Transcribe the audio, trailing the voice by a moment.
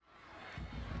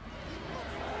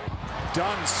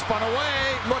Dunn spun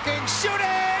away, looking, shooting!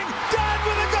 Dunn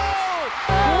with a goal!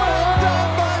 Well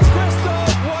done by Crystal,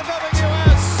 1-0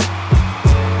 US.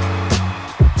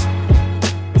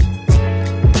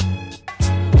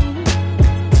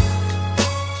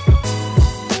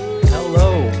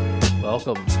 Hello,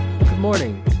 welcome, good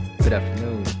morning, good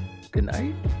afternoon, good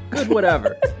night, good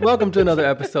whatever. Welcome to another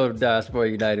episode of Diaspora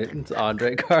United. It's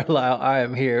Andre Carlisle. I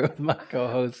am here with my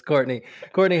co-host Courtney.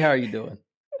 Courtney, how are you doing?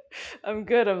 I'm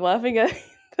good. I'm laughing at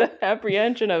the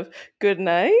apprehension of good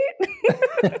night.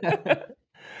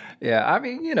 Yeah, I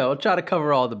mean, try to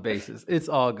cover all the bases. It's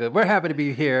all good. We're happy to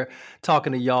be here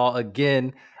talking to y'all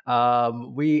again.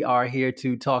 We are here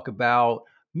to talk about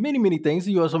many things.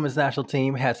 The U.S. Women's National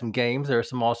Team had some games. There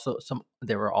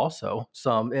were also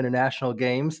some international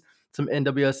games, some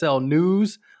NWSL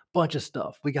news, bunch of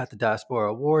stuff. We got the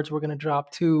Diaspora Awards we're going to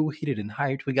drop too. Heated and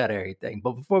hyped. We got everything.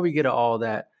 But before we get to all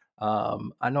that,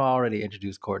 I know I already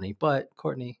introduced Courtney, but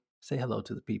Courtney, say hello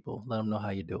to the people. Let them know how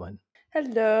you're doing.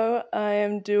 Hello. I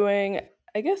am doing,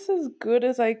 I guess, as good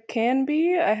as I can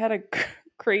be. I had a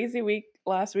crazy week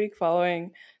last week following,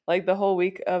 the whole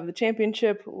week of the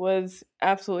championship was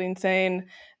absolutely insane.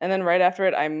 And then right after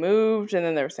it, I moved, and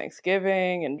then there was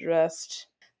Thanksgiving, and just,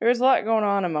 there was a lot going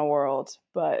on in my world,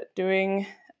 but doing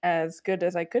as good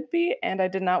as I could be. And I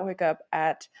did not wake up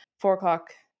at 4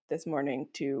 o'clock this morning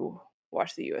to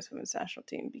watch the U.S. Women's National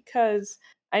Team because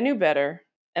I knew better.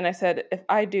 And I said, if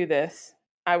I do this,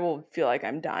 I will feel like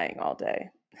I'm dying all day.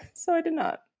 So I did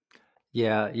not.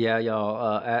 Yeah,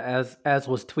 y'all. As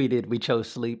was tweeted, we chose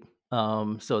sleep.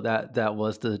 So that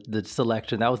was the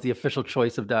selection. That was the official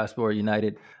choice of Diaspora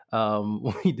United.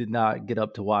 We did not get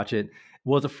up to watch it.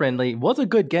 Was a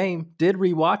good game. Did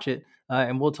rewatch it,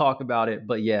 and we'll talk about it.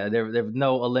 But yeah, there was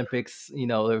no Olympics.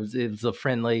 It was a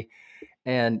friendly,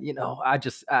 and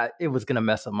it was gonna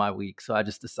mess up my week. So I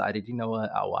just decided, you know what,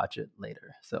 I'll watch it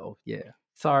later. So yeah.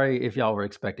 Sorry if y'all were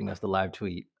expecting us to live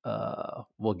tweet.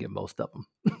 We'll get most of them.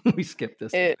 We skipped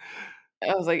this one.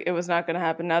 I was like, it was not going to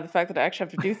happen. Now the fact that I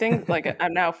actually have to do things,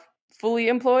 I'm now fully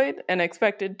employed and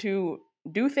expected to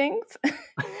do things.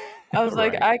 I was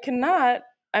Right. like, I cannot.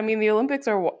 I mean, the Olympics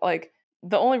are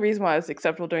the only reason why it was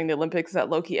acceptable during the Olympics is that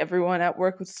low-key everyone at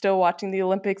work was still watching the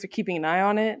Olympics or keeping an eye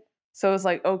on it. So it was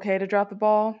like, okay to drop the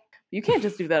ball. You can't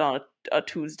just do that on a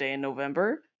Tuesday in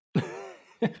November.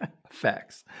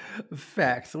 Facts.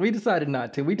 We decided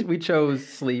not to. We chose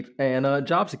sleep and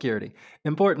job security.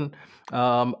 Important.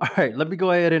 All right, let me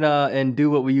go ahead and do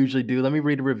what we usually do. Let me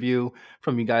read a review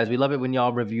from you guys. We love it when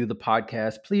y'all review the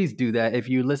podcast. Please do that. If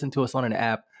you listen to us on an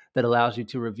app that allows you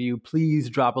to review, please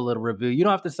drop a little review. You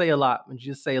don't have to say a lot,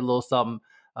 just say a little something.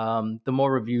 The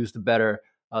more reviews, the better.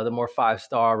 The more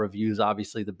 5-star reviews,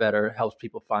 obviously, the better. It helps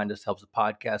people find us, helps the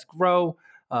podcast grow.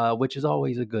 Which is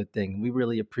always a good thing. We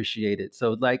really appreciate it.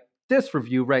 So like this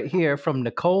review right here from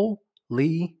Nicole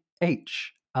Lee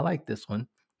H. I like this one,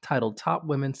 titled Top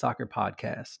Women's Soccer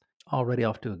Podcast. Already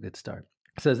off to a good start.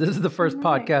 It says, this is the first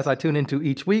podcast I tune into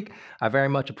each week. I very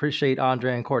much appreciate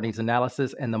Andre and Courtney's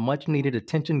analysis and the much needed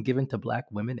attention given to Black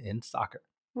women in soccer.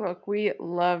 Look, we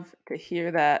love to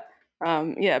hear that.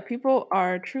 People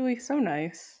are truly so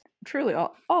nice. Truly,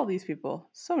 all these people,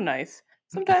 so nice.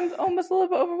 Sometimes almost a little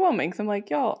bit overwhelming. So I'm like,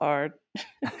 y'all are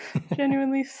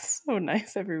genuinely so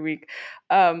nice every week.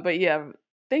 But yeah,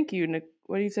 thank you.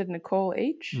 What you said, Nicole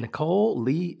H? Nicole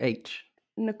Lee H.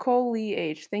 Nicole Lee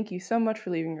H. Thank you so much for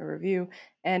leaving a review.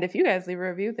 And if you guys leave a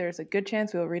review, there's a good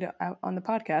chance we'll read it out on the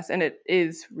podcast. And it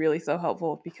is really so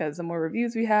helpful because the more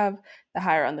reviews we have, the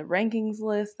higher on the rankings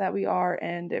list that we are,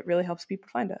 and it really helps people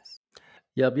find us.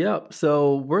 Yep.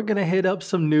 So we're going to hit up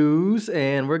some news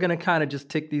and we're going to kind of just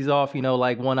tick these off,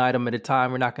 like one item at a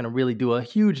time. We're not going to really do a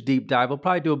huge deep dive. We'll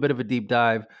probably do a bit of a deep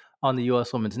dive on the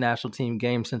U.S. Women's National Team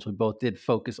game since we both did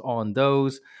focus on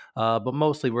those. But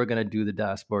mostly we're going to do the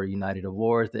Diaspora United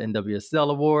Awards, the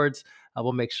NWSL Awards.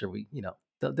 We'll make sure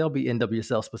they'll be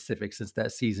NWSL specific since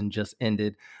that season just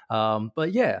ended.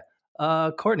 But yeah,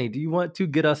 Courtney, do you want to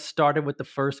get us started with the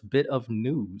first bit of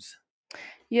news?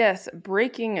 Yes,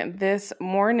 breaking this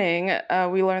morning,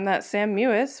 we learned that Sam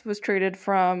Mewis was traded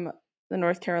from the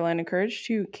North Carolina Courage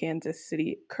to Kansas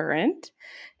City Current.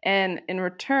 And in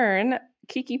return,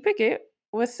 Kiki Pickett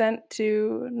was sent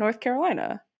to North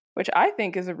Carolina, which I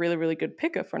think is a really, really good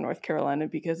pickup for North Carolina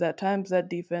because at times that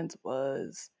defense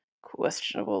was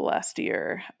questionable last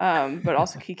year. But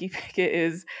also Kiki Pickett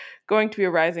is going to be a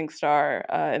rising star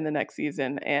in the next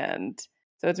season. And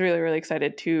so it's really, really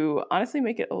excited to honestly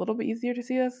make it a little bit easier to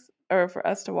see us or for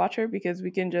us to watch her because we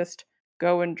can just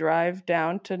go and drive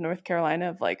down to North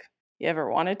Carolina if you ever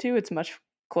wanted to. It's much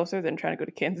closer than trying to go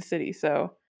to Kansas City.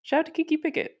 So shout out to Kiki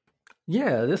Pickett.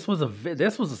 Yeah, this was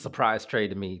a surprise trade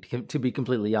to me, to be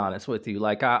completely honest with you.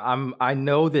 Like I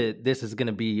know that this is going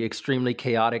to be extremely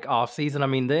chaotic off season. I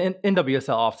mean, the NWSL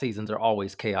off seasons are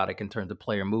always chaotic in terms of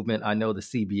player movement. I know the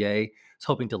CBA is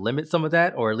hoping to limit some of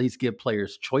that, or at least give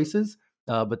players choices.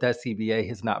 But that CBA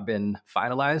has not been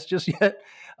finalized just yet.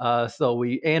 So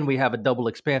we have a double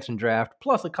expansion draft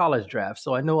plus a college draft.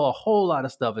 So I know a whole lot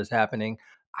of stuff is happening.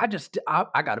 I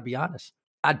got to be honest.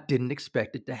 I didn't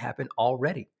expect it to happen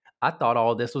already. I thought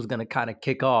all this was going to kind of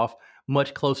kick off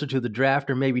much closer to the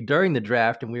draft or maybe during the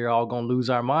draft and we were all going to lose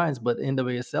our minds. But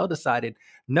NWSL decided,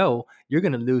 no, you're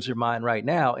going to lose your mind right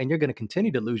now and you're going to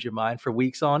continue to lose your mind for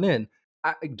weeks on end.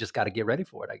 I just got to get ready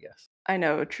for it, I guess. I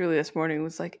know, truly this morning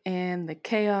was like, and the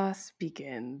chaos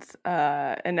begins.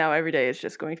 And now every day is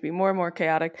just going to be more and more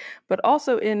chaotic. But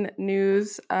also in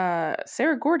news,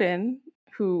 Sarah Gordon,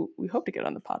 who we hope to get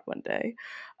on the pod one day.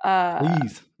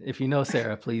 Please, if you know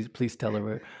Sarah, please tell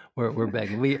her we're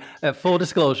begging. We at full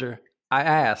disclosure, I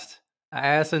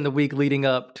asked in the week leading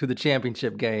up to the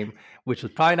championship game, which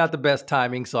was probably not the best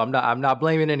timing. So I'm not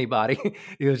blaming anybody.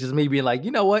 It was just me being like,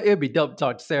 you know what, it'd be dope to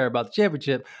talk to Sarah about the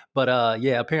championship. But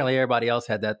yeah, apparently everybody else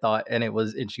had that thought,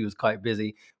 and she was quite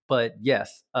busy. But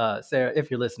yes, Sarah,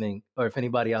 if you're listening, or if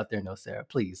anybody out there knows Sarah,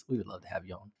 please, we would love to have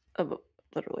you on.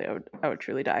 Literally, I would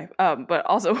truly die. But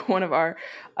also one of our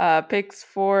picks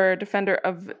for Defender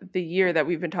of the Year that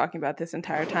we've been talking about this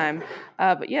entire time.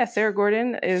 But yeah, Sarah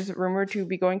Gordon is rumored to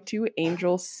be going to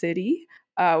Angel City,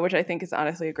 which I think is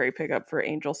honestly a great pickup for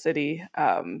Angel City.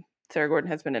 Sarah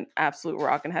Gordon has been an absolute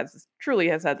rock and truly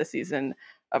has had the season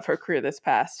of her career this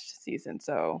past season.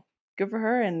 So good for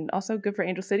her, and also good for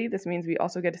Angel City. This means we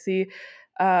also get to see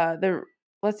the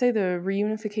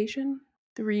reunification,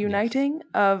 the reuniting Yes.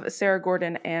 of Sarah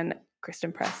Gordon and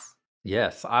Kristen Press.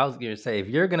 Yes, I was going to say, if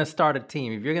you're going to start a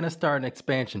team, if you're going to start an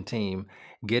expansion team,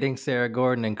 getting Sarah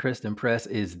Gordon and Kristen Press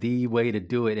is the way to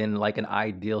do it in like an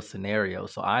ideal scenario.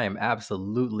 So I am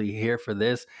absolutely here for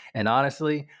this. And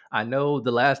honestly, I know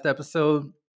the last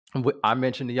episode, I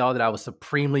mentioned to y'all that I was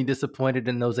supremely disappointed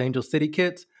in those Angel City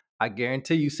kits. I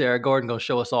guarantee you, Sarah Gordon going to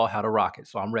show us all how to rock it.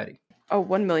 So I'm ready. Oh,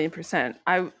 1,000,000%.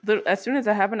 As soon as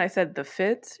that happened, I said the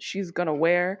fits she's gonna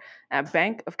wear at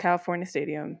Bank of California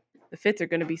Stadium. The fits are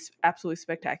gonna be absolutely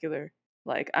spectacular.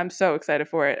 Like, I'm so excited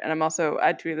for it, and I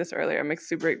tweeted this earlier. I'm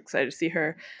super excited to see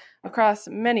her across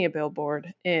many a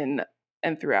billboard in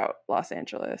and throughout Los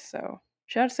Angeles. So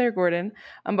shout out to Sarah Gordon.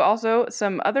 But also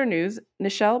some other news: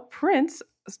 Nichelle Prince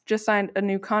just signed a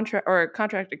new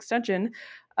contract extension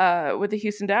with the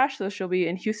Houston Dash, so she'll be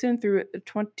in Houston through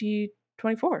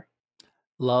 2024.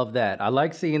 Love that. I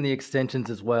like seeing the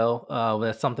extensions as well.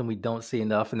 That's something we don't see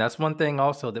enough, and that's one thing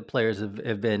also that players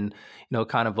have been,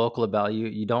 kind of vocal about.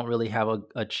 You don't really have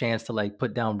a chance to like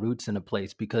put down roots in a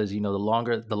place because the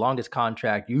longest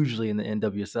contract usually in the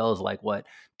NWSL is like what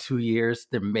 2 years.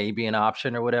 There may be an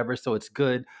option or whatever, so it's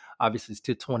good. Obviously, it's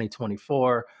to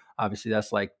 2024. Obviously,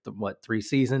 that's like 3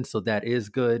 seasons, so that is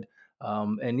good.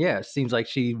 And yeah, it seems like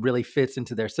she really fits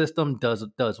into their system,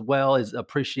 does well, is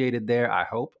appreciated there.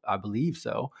 I believe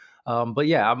so. But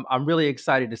yeah, I'm really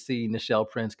excited to see Nichelle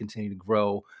Prince continue to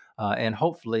grow, and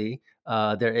hopefully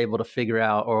they're able to figure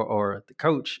out, or the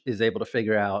coach is able to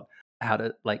figure out how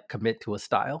to like commit to a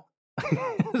style.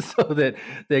 So that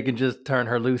they can just turn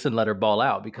her loose and let her ball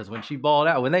out, because when she balled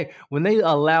out, when they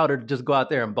allowed her to just go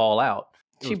out there and ball out,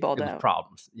 She balled it was out.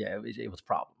 problems. Yeah, it was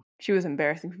problems. She was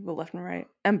embarrassing people left and right.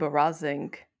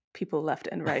 Embarrassing people left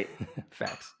and right.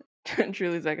 Facts.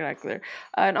 Truly spectacular.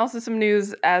 And also some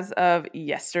news as of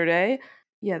yesterday.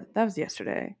 Yeah, that was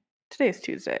yesterday. Today is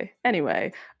Tuesday.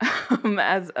 Anyway,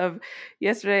 as of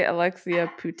yesterday,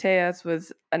 Alexia Putellas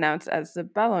was announced as the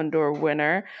Ballon d'Or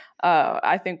winner.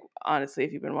 I think, honestly,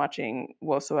 if you've been watching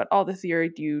WOSO at all this year,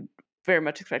 you very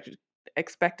much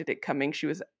expected it coming. She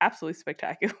was absolutely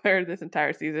spectacular this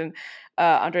entire season.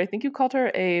 Andre, I think you called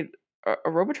her a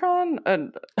Robotron?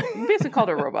 You basically called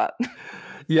her a robot.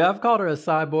 Yeah, I've called her a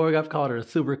cyborg. I've called her a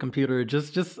supercomputer.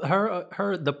 Just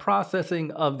her the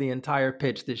processing of the entire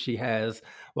pitch that she has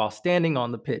while standing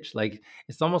on the pitch. Like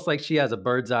it's almost like she has a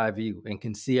bird's eye view and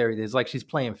can see everything. It's like she's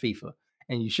playing FIFA,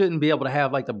 and you shouldn't be able to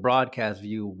have like the broadcast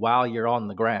view while you're on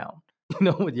the ground.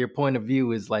 With your point of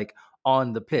view is like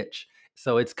on the pitch.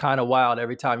 So it's kind of wild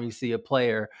every time you see a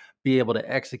player be able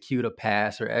to execute a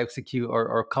pass or execute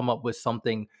or come up with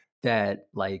something that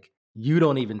like you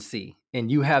don't even see, and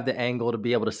you have the angle to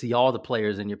be able to see all the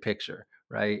players in your picture,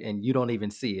 right? And you don't even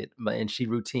see it, and she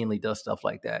routinely does stuff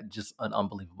like that. Just an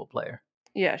unbelievable player.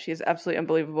 Yeah, she is absolutely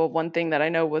unbelievable. One thing that I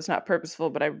know was not purposeful,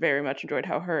 but I very much enjoyed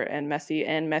how her and Messi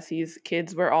and Messi's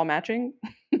kids were all matching.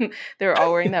 They were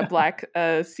all wearing that black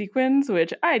sequins,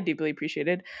 which I deeply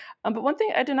appreciated. But one thing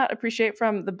I did not appreciate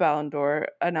from the Ballon d'Or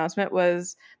announcement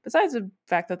was, besides the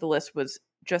fact that the list was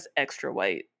just extra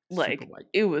white, Super like white.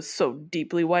 it was so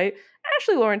deeply white,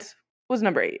 Ashley Lawrence was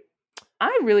number 8.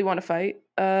 I really want to fight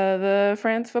the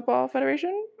France Football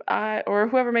Federation, or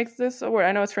whoever makes this award.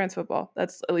 I know it's France Football.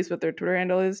 That's at least what their Twitter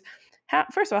handle is.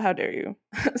 First of all, how dare you?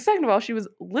 Second of all, she was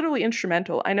literally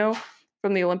instrumental. I know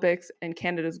from the Olympics and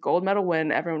Canada's gold medal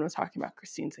win, everyone was talking about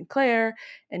Christine Sinclair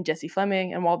and Jessie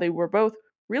Fleming. And while they were both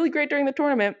really great during the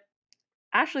tournament,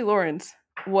 Ashley Lawrence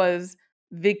was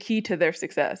the key to their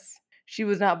success. She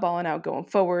was not balling out going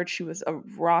forward. She was a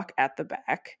rock at the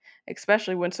back,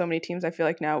 especially when so many teams, I feel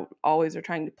like now, always are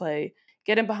trying to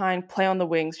get in behind, play on the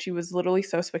wings. She was literally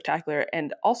so spectacular.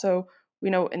 And also, we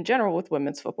know in general with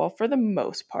women's football, for the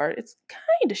most part, it's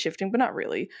kind of shifting, but not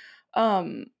really,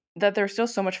 that there's still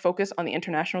so much focus on the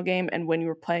international game and when you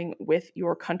were playing with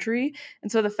your country.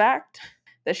 And so the fact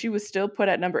that she was still put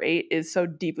at number 8 is so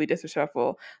deeply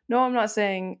disrespectful. No, I'm not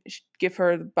saying give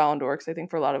her the Ballon d'Or, because I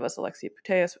think for a lot of us, Alexia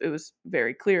Putellas, it was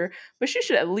very clear. But she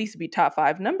should at least be top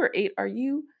 5. Number 8, are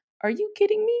you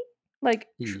kidding me? Like,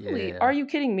 truly, Yeah. are you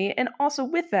kidding me? And also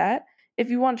with that,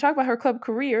 if you want to talk about her club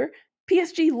career,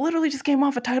 PSG literally just came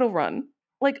off a title run.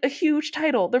 Like a huge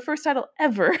title, their first title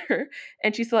ever.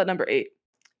 And she's still at number 8.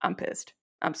 I'm pissed.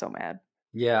 I'm so mad.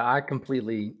 Yeah, I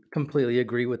completely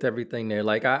agree with everything there.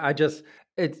 Like I just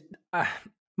it's I'm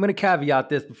gonna caveat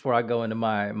this before I go into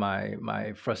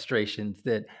my frustrations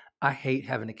that I hate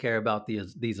having to care about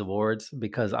these awards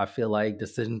because I feel like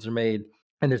decisions are made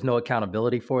and there's no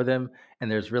accountability for them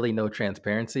and there's really no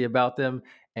transparency about them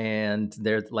and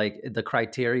there's like the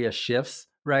criteria shifts,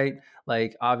 right?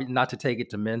 Like not to take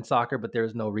it to men's soccer, but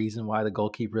there's no reason why the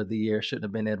goalkeeper of the year shouldn't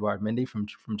have been Edouard Mendy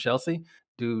from Chelsea.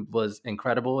 Dude was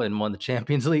incredible and won the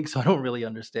Champions League. So I don't really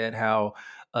understand how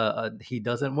he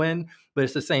doesn't win. But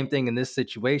it's the same thing in this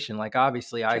situation. Like,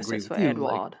 obviously, I agree Justice with for you.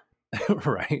 Like, Edouard.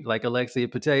 right, like Alexia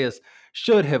Putellas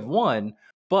should have won.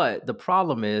 But the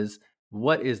problem is,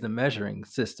 what is the measuring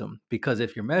system? Because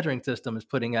if your measuring system is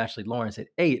putting Ashley Lawrence at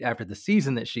 8 after the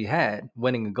season that she had,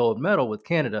 winning a gold medal with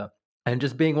Canada, and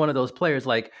just being one of those players,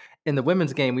 like in the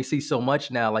women's game, we see so much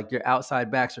now. Like your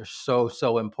outside backs are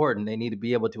so important. They need to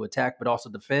be able to attack, but also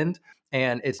defend.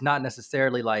 And it's not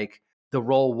necessarily like the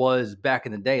role was back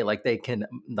in the day. Like they can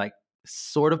like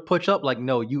sort of push up. Like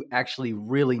no, you actually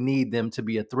really need them to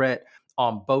be a threat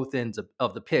on both ends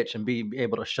of the pitch and be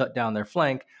able to shut down their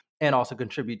flank and also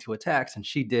contribute to attacks. And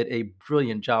she did a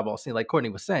brilliant job all seeing. Like Courtney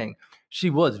was saying, she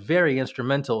was very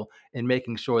instrumental in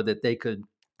making sure that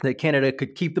Canada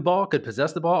could keep the ball, could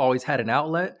possess the ball, always had an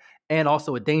outlet, and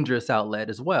also a dangerous outlet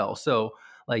as well. So,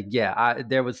 like, yeah,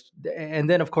 there was, and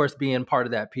then of course being part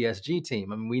of that PSG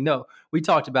team. I mean, we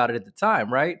talked about it at the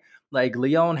time, right? Like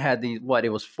Lyon had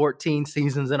it was 14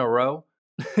 seasons in a row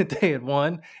they had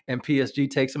won, and PSG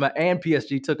takes them out, and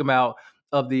PSG took them out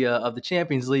of the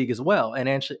Champions League as well. And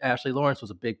Ashley Lawrence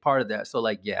was a big part of that. So,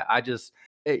 like, yeah,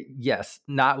 yes,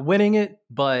 not winning it,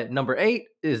 but number 8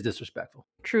 is disrespectful.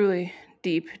 Truly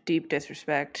deep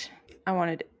disrespect. I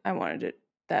wanted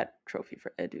that trophy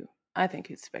for Edu. I think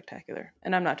he's spectacular,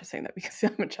 and I'm not just saying that because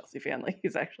I'm a Chelsea fan. Like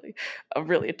he's actually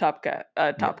a top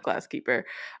Yeah. class keeper.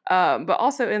 But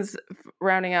also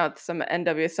rounding out some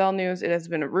NWSL news, it has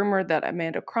been rumored that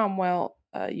Amanda Cromwell,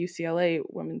 UCLA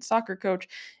women's soccer coach,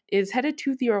 is headed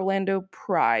to the Orlando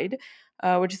Pride,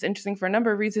 which is interesting for a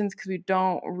number of reasons because we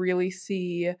don't really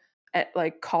see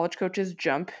like college coaches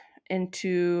jump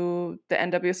into the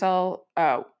NWSL,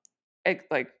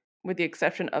 like with the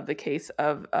exception of the case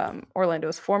of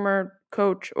Orlando's former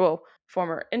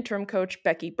interim coach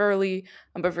Becky Burley.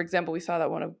 But for example, we saw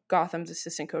that one of Gotham's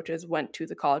assistant coaches went to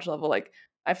the college level. Like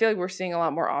I feel like we're seeing a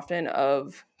lot more often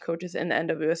of coaches in the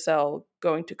NWSL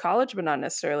going to college, but not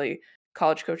necessarily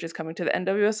college coaches coming to the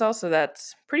NWSL. So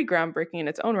that's pretty groundbreaking in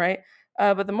its own right.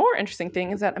 But the more interesting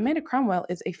thing is that Amanda Cromwell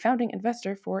is a founding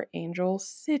investor for Angel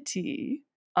City.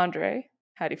 Andre,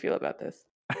 how do you feel about this?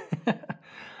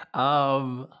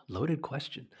 Loaded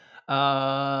question.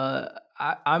 I'm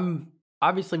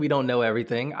obviously we don't know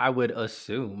everything. I would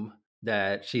assume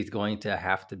that she's going to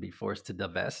have to be forced to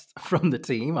divest from the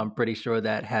team. I'm pretty sure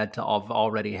that had to have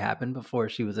already happened before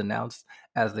she was announced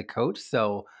as the coach.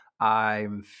 So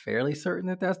I'm fairly certain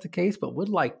that that's the case, but would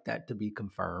like that to be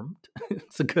confirmed.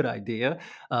 It's a good idea.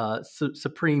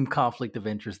 Supreme conflict of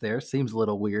interest there seems a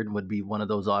little weird. Would be one of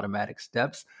those automatic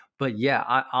steps. But yeah,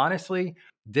 honestly,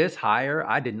 this hire,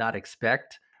 I did not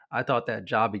expect. I thought that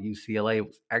job at UCLA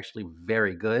was actually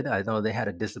very good. I know they had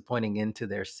a disappointing end to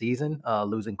their season,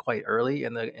 losing quite early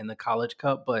in the College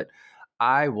Cup, but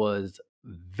I was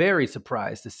very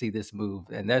surprised to see this move.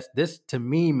 And this to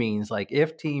me means like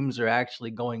if teams are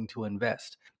actually going to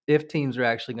invest, if teams are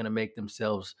actually going to make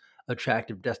themselves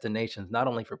attractive destinations, not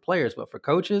only for players, but for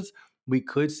coaches, we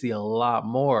could see a lot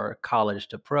more college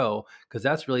to pro, because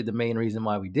that's really the main reason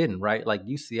why we didn't, right? Like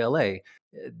UCLA,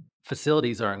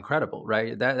 facilities are incredible,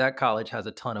 right? That college has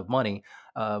a ton of money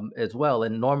as well.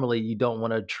 And normally you don't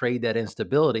want to trade that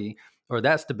instability or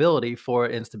that stability for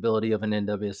instability of an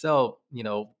NWSL,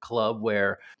 club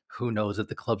where who knows if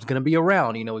the club's going to be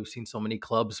around. We've seen so many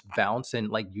clubs bounce and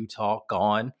like Utah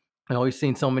gone. We've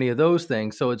seen so many of those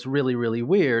things. So it's really, really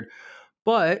weird.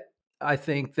 But I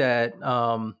think that,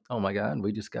 oh my God,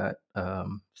 we just got,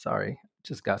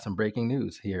 just got some breaking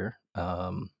news here.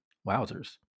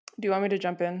 Wowzers. Do you want me to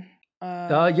jump in?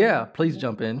 Yeah, please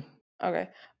jump in. Okay.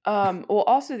 Well,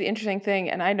 also the interesting thing,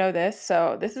 and I know this,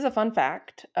 so this is a fun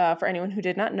fact for anyone who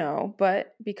did not know,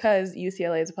 but because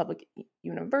UCLA is a public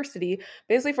university,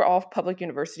 basically for all public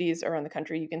universities around the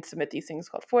country, you can submit these things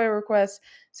called FOIA requests.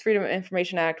 It's Freedom of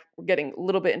Information Act. We're getting a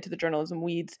little bit into the journalism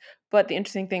weeds, but the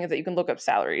interesting thing is that you can look up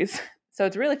salaries. So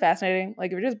it's really fascinating. Like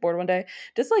if you're just bored one day,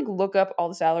 just like look up all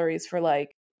the salaries for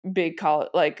like big college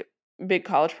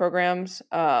programs.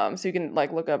 So you can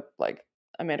like look up like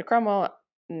Amanda Cromwell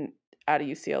out of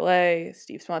UCLA,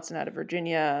 Steve Swanson out of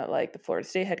Virginia, like the Florida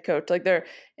State head coach, like there,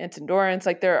 Anson Dorrance,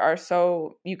 like there are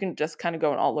you can just kind of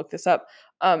go and all look this up.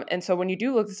 And so when you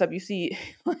do look this up, you see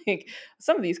like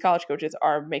some of these college coaches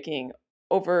are making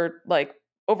over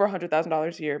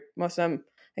 $100,000 a year. Most of them,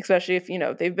 especially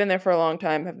if they've been there for a long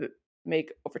time,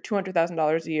 make over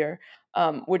 $200,000 a year,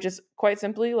 which is quite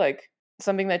simply like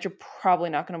something that you're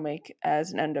probably not going to make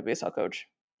as an NWSL coach.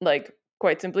 Like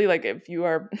quite simply, like if you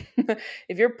are,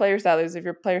 if your player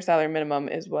salary minimum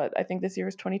is what I think this year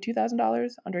is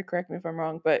 $22,000. Andre, correct me if I'm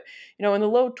wrong, but in the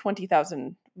low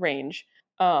 20,000 range,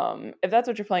 if that's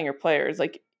what you're paying your players,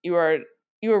 like you are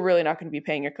really not going to be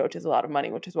paying your coaches a lot of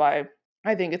money, which is why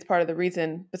I think it's part of the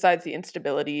reason, besides the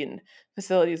instability and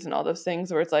facilities and all those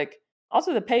things, where it's like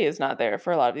also the pay is not there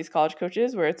for a lot of these college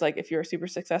coaches, where it's like if you're a super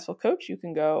successful coach, you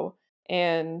can go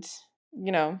and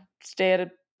stay at a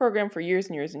program for years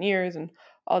and years and years and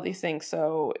all these things.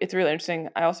 So it's really interesting.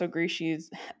 I also agree she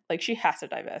has to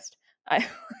divest. I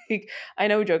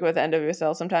know we joke about the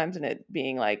NWSL sometimes and it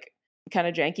being like kind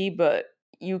of janky, but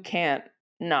you can't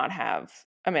not have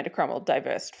Amanda Cromwell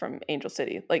divest from Angel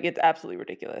City. Like it's absolutely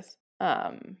ridiculous.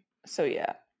 So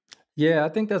yeah. Yeah, I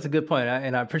think that's a good point,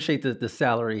 and I appreciate the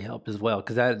salary help as well,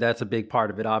 because that's a big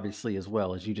part of it, obviously, as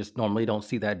well as you just normally don't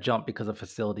see that jump because of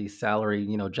facility, salary,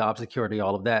 job security,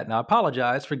 all of that. And I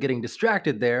apologize for getting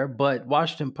distracted there, but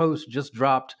Washington Post just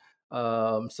dropped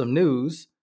some news.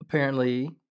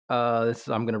 Apparently, I'm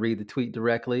going to read the tweet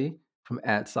directly from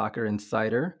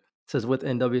 @SoccerInsider. It says, with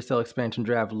NWSL expansion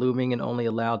draft looming and only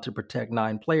allowed to protect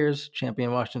 9 players,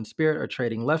 Champion Washington Spirit are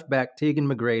trading left back Tegan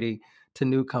McGrady to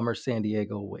newcomer San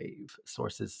Diego Wave,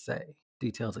 sources say.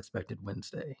 Details expected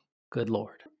Wednesday. Good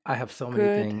Lord. I have so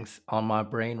many things on my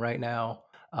brain right now.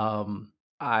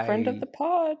 Friend of the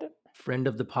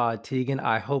pod, Tegan.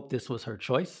 I hope this was her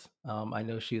choice. I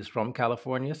know she is from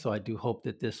California, so I do hope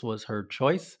that this was her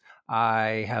choice.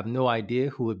 I have no idea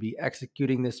who would be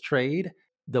executing this trade.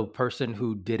 The person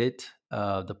who did it,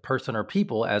 the person or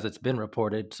people, as it's been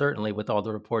reported, certainly with all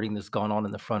the reporting that's gone on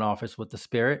in the front office with the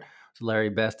Spirit, it's Larry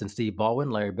Best and Steve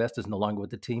Baldwin. Larry Best is no longer with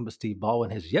the team, but Steve Baldwin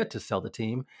has yet to sell the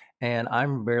team. And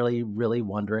I'm really, really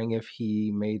wondering if he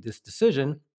made this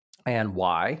decision and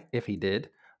why, if he did,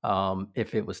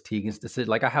 if it was Tegan's decision.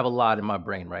 Like I have a lot in my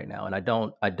brain right now, and I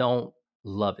don't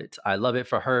love it. I love it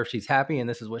for her if she's happy and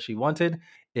this is what she wanted.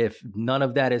 If none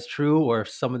of that is true, or if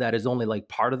some of that is only like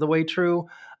part of the way true,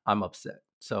 I'm upset.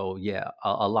 So yeah,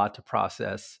 a lot to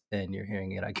process, and you're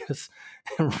hearing it, I guess,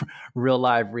 real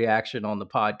live reaction on the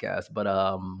podcast. But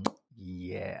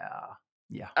yeah.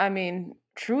 I mean,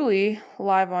 truly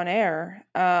live on air.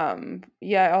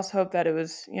 Yeah, I also hope that it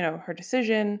was, her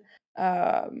decision.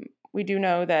 We do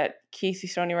know that Casey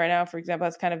Stoney right now, for example,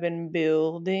 has kind of been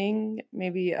building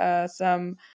maybe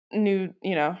some new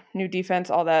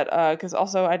defense, all that. Because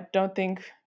also, I don't think,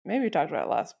 maybe we talked about it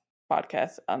last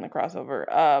podcast on the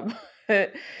crossover,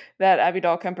 that Abby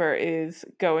Dahlkemper is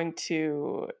going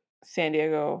to San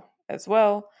Diego as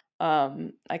well.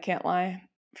 I can't lie.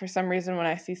 For some reason, when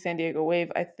I see San Diego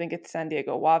Wave, I think it's San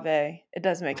Diego Wave. It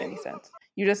doesn't make any sense.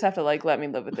 You just have to let me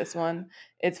live with this one.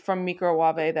 It's from Micro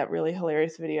Wave, that really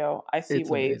hilarious video. I see It's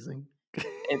Wave. amazing.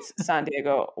 it's San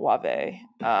Diego Wave.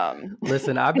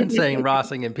 Listen, I've been saying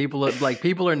Rossing, and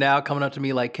people are now coming up to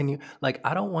me like, "Can you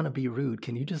I don't want to be rude.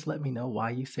 Can you just let me know why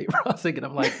you say Rossing?" And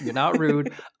I'm like, "You're not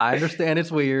rude. I understand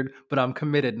it's weird, but I'm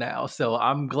committed now. So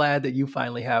I'm glad that you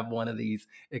finally have one of these.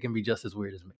 It can be just as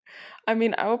weird as me." I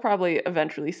mean, I will probably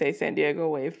eventually say San Diego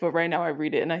Wave, but right now I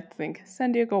read it and I think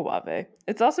San Diego Wave.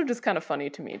 It's also just kind of funny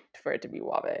to me for it to be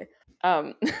Wave.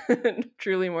 Um,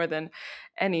 truly more than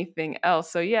anything else.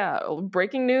 So yeah,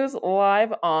 breaking news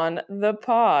live on the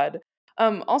pod.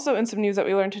 Also, in some news that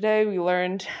we learned today, we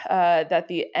learned that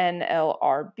the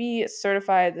NLRB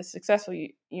certified the successful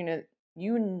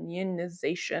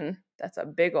unionization. That's a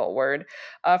big old word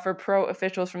for pro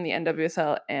officials from the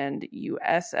NWSL and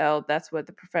USL. That's what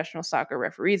the Professional Soccer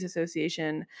Referees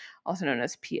Association, also known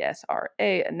as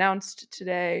PSRA, announced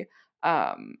today.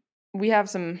 We have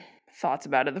some thoughts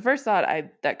about it. The first thought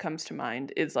that comes to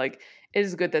mind is like, it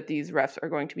is good that these refs are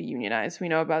going to be unionized. We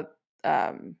know about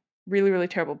really, really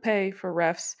terrible pay for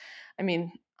refs. I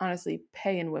mean, honestly,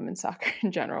 pay in women's soccer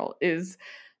in general is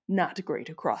not great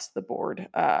across the board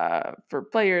for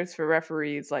players, for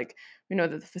referees. Like, we know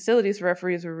that the facilities for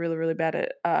referees are really, really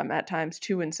bad at times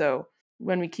too. And so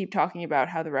when we keep talking about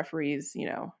how the referees,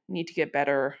 need to get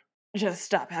better, just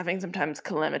stop having sometimes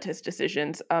calamitous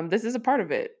decisions. This is a part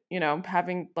of it,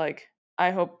 having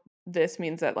I hope this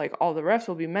means that all the refs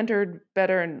will be mentored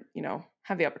better and,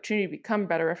 have the opportunity to become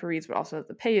better referees, but also that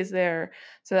the pay is there.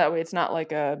 So that way it's not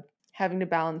like having to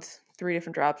balance 3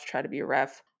 different jobs to try to be a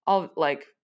ref. All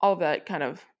of that kind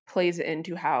of plays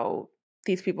into how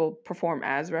these people perform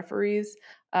as referees.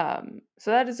 So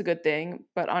that is a good thing.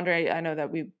 But Andre, I know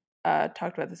that we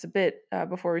talked about this a bit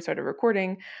before we started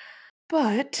recording,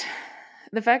 but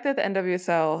the fact that the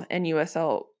NWSL and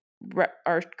USL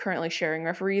are currently sharing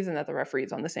referees and that the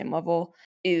referees on the same level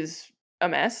is a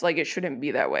mess. It shouldn't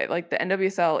be that way. The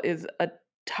NWSL is a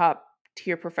top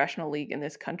tier professional league in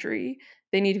this country.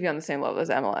 They need to be on the same level as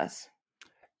MLS.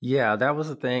 Yeah, that was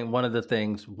the thing. One of the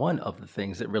things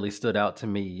that really stood out to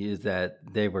me is that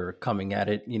they were coming at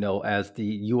it, as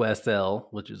the USL,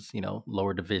 which is,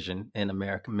 lower division in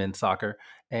American men's soccer,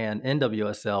 and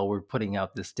NWSL were putting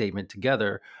out this statement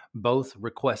together, both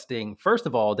requesting, first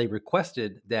of all, they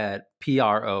requested that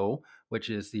PRO,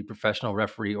 which is the Professional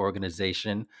Referee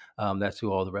Organization, that's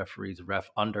who all the referees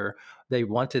ref under, they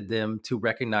wanted them to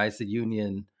recognize the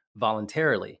union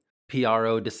voluntarily.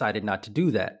 PRO decided not to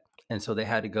do that. And so they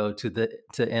had to go to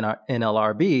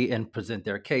NLRB and present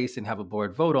their case and have a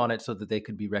board vote on it so that they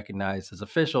could be recognized as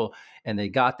official. And they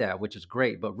got that, which is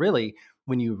great. But really,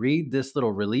 when you read this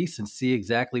little release and see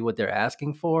exactly what they're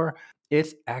asking for,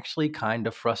 it's actually kind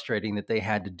of frustrating that they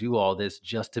had to do all this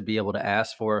just to be able to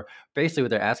ask for, basically what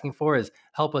they're asking for is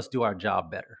help us do our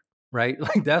job better, right?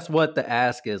 That's what the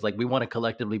ask is. We want to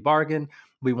collectively bargain.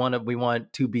 We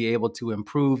want to be able to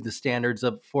improve the standards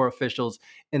for officials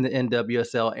in the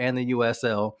NWSL and the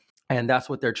USL, and that's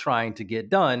what they're trying to get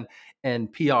done.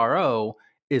 And PRO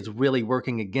is really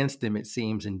working against them, it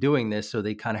seems, in doing this. So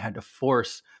they kind of had to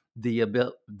force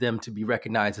them to be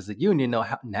recognized as a union.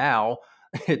 Now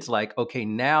it's okay,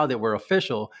 now that we're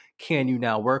official, can you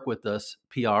now work with us,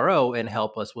 PRO, and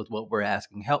help us with what we're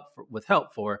asking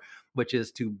help for, which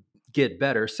is to get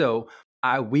better. So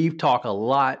we've talked a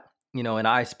lot, and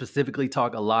I specifically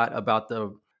talk a lot about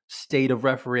the state of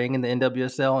refereeing in the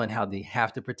NWSL and how they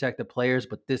have to protect the players,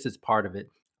 but this is part of it.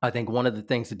 I think one of the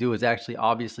things to do is actually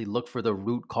obviously look for the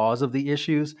root cause of the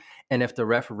issues. And if the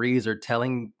referees are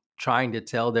trying to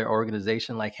tell their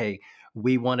organization, hey,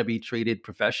 we want to be treated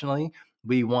professionally,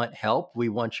 we want help, we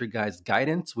want your guys'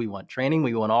 guidance, we want training,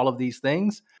 we want all of these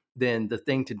things, then the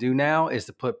thing to do now is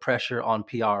to put pressure on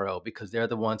PRO because they're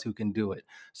the ones who can do it.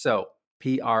 So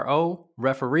PRO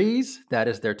referees, that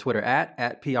is their Twitter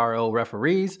at PRO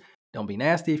referees. Don't be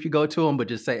nasty if you go to them, but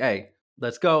just say, hey,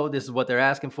 let's go. This is what they're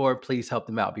asking for. Please help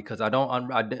them out because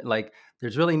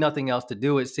there's really nothing else to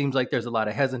do. It seems like there's a lot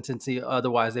of hesitancy.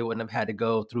 Otherwise, they wouldn't have had to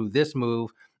go through this move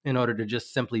in order to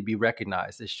just simply be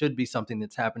recognized. It should be something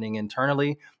that's happening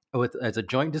internally as a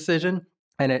joint decision.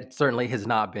 And it certainly has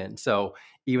not been. So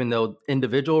even though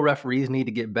individual referees need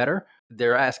to get better,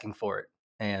 they're asking for it.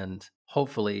 And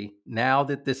hopefully now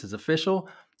that this is official,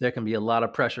 there can be a lot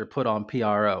of pressure put on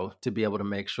PRO to be able to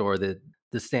make sure that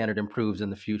the standard improves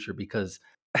in the future. Because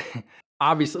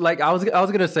obviously, I was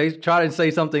going to try to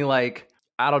say something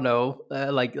I don't know,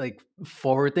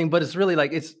 forward thing, but it's really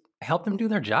it's help them do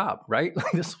their job, right?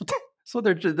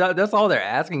 That's all they're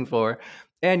asking for.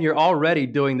 And you're already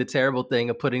doing the terrible thing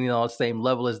of putting it on the same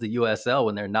level as the USL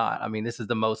when they're not. I mean, this is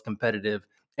the most competitive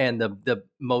and the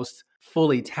most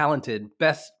fully talented,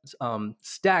 best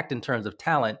stacked in terms of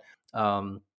talent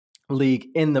league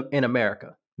in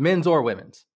America. men's or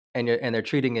women's, and they're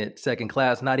treating it second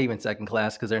class, not even second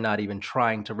class, because they're not even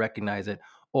trying to recognize it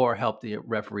or help the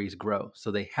referees grow.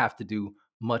 So they have to do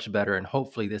much better, and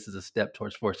hopefully this is a step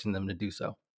towards forcing them to do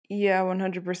so. Yeah,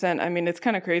 100%. I mean, it's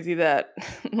kind of crazy that,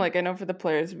 like, I know for the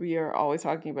players, we are always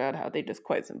talking about how they just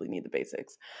quite simply need the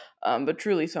basics. But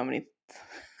truly, so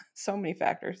many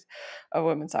factors of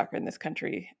women's soccer in this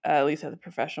country, at least at the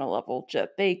professional level,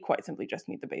 they quite simply just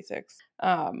need the basics.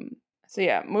 So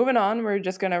yeah, moving on, we're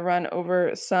just gonna run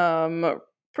over some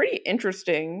pretty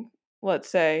interesting, let's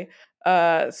say,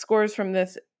 scores from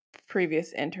this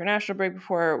previous international break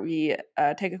before we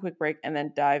take a quick break and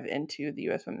then dive into the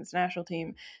U.S. women's national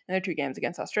team and their 2 games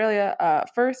against Australia.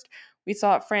 First, we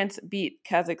saw France beat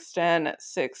Kazakhstan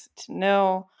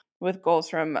 6-0 with goals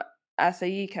from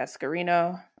Asai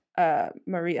Cascarino,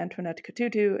 Marie Antoinette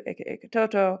Katutu, aka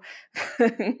Katoto,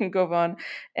 Govan,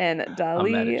 and I'm mad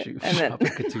Dali. at you. And then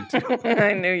Katutu.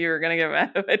 I knew you were gonna get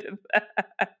mad if I did that.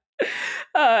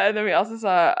 And then we also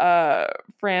saw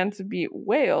France beat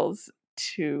Wales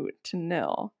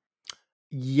 2-0.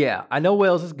 Yeah, I know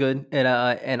Wales is good,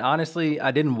 and honestly,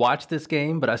 I didn't watch this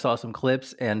game, but I saw some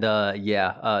clips, and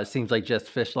it seems like Jess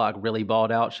Fishlock really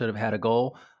balled out. Should have had a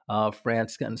goal.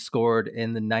 France got scored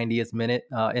in the 90th minute,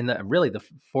 in the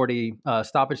 40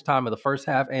 stoppage time of the first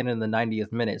half, and in the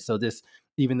 90th minute. So this,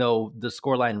 even though the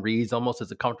scoreline reads almost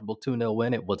as a comfortable 2-0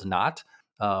 win, it was not.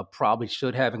 Probably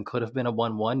should have and could have been a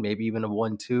 1-1, maybe even a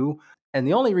 1-2. And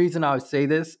the only reason I would say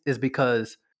this is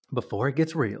because before it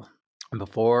gets real, and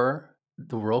before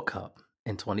the World Cup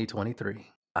in 2023,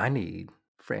 I need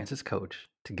France's coach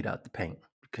to get out the paint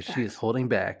because she is holding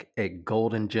back a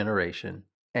golden generation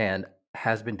and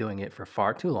has been doing it for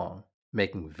far too long,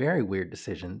 making very weird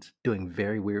decisions, doing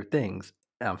very weird things.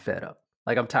 And I'm fed up.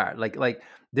 Like, I'm tired. Like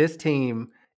this team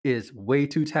is way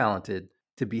too talented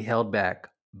to be held back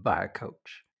by a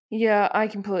coach. Yeah, I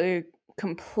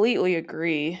completely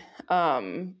agree.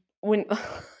 When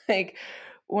like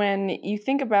when you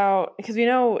think about, because we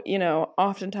know,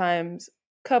 oftentimes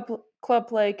club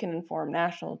play can inform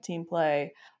national team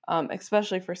play,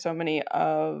 especially for so many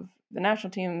of the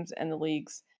national teams and the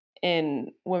leagues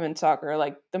in women's soccer.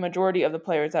 Like the majority of the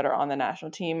players that are on the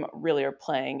national team really are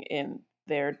playing in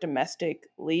their domestic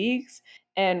leagues.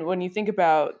 And when you think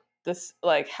about this,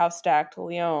 like how stacked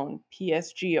Lyon,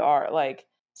 PSG are, like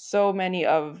so many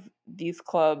of these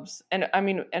clubs, and I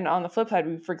mean, and on the flip side,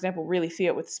 we, for example, really see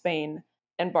it with Spain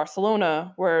and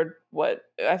Barcelona, where what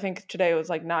I think today was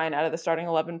like 9 out of the starting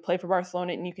 11 play for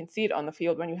Barcelona, and you can see it on the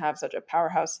field when you have such a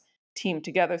powerhouse team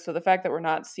together. So the fact that we're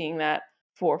not seeing that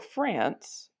for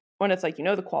France, when it's like,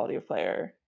 the quality of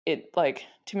player, it, like,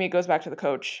 to me, it goes back to the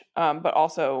coach. But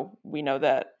also we know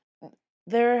that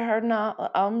there are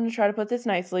not, I'm going to try to put this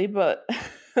nicely, but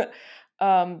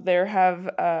there have,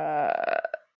 I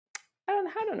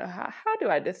don't know how do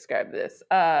I describe this?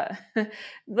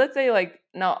 Let's say, like,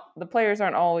 no, the players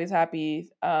aren't always happy.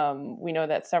 We know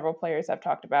that several players have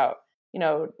talked about,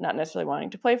 not necessarily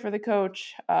wanting to play for the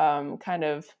coach. Kind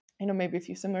of, maybe a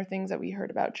few similar things that we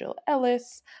heard about Jill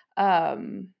Ellis.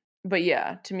 But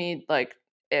yeah, to me, like,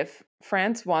 if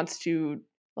France wants to,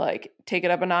 like, take it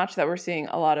up a notch, that we're seeing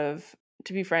a lot of,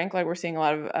 to be frank, like, we're seeing a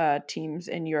lot of teams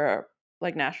in Europe,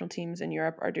 like national teams in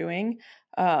Europe are doing,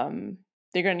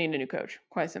 they're going to need a new coach,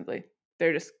 quite simply.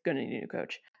 They're just going to need a new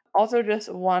coach. Also,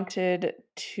 just wanted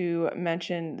to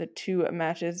mention the 2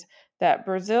 matches that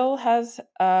Brazil has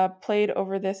played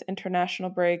over this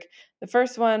international break. The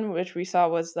first one, which we saw,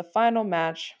 was the final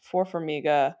match for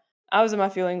Formiga. I was in my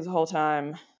feelings the whole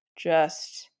time,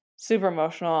 just super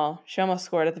emotional. She almost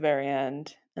scored at the very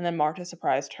end, and then Marta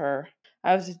surprised her.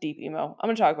 I was just deep emo. I'm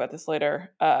going to talk about this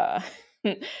later.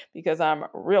 Because I'm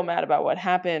real mad about what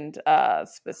happened,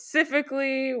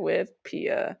 specifically with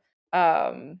Pia.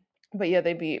 But yeah,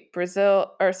 they beat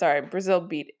Brazil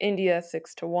beat India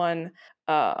 6-1.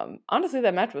 Honestly,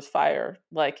 that match was fire.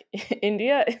 Like,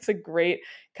 India is a great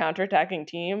counterattacking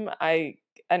team. I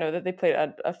know that they played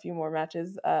a few more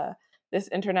matches this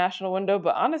international window,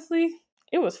 but honestly,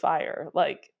 it was fire.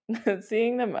 Like,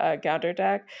 seeing them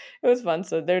counterattack, it was fun.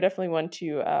 So they're definitely one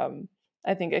to,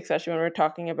 I think, especially when we're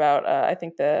talking about, I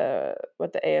think the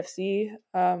AFC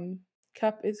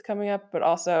Cup is coming up, but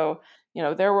also,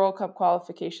 their World Cup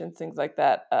qualifications, things like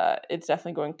that. It's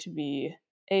definitely going to be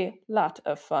a lot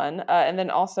of fun. And then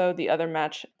also the other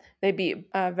match, they beat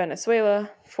Venezuela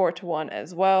 4-1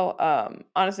 as well.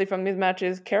 Honestly, from these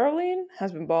matches, Caroline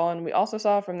has been balling. We also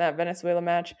saw from that Venezuela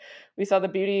match, we saw the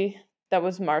beauty that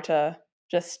was Marta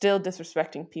just still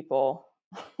disrespecting people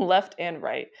left and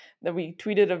right. That we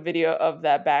tweeted a video of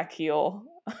that back heel,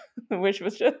 which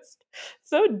was just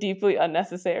so deeply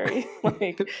unnecessary.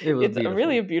 Like, It was it's beautiful.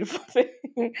 really a beautiful thing.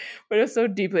 but it was so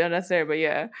deeply unnecessary. But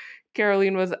yeah,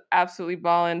 Caroline was absolutely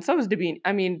balling. So was Dabini.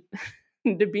 I mean,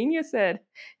 Dabinia said,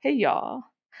 "Hey y'all,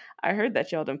 I heard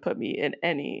that y'all didn't put me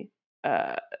in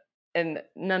uh in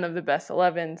none of the best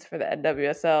 11s for the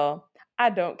NWSL. I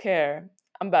don't care.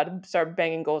 I'm about to start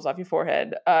banging goals off your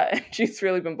forehead." And she's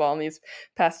really been balling these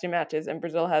past 2 matches. And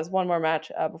Brazil has one more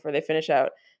match before they finish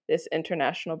out this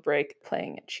international break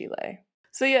playing in Chile.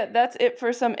 So yeah, that's it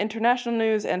for some international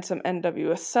news and some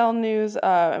NWSL news.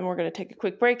 And we're going to take a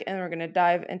quick break, and we're going to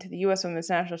dive into the U.S. Women's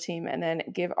National Team and then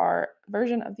give our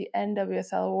version of the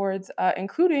NWSL awards,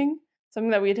 including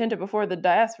something that we had hinted before, the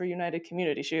Diaspora United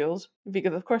Community Shield,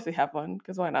 because of course we have one,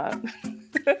 because why not?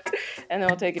 And then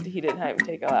we'll take it to Heated Hype and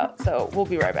take it out. So we'll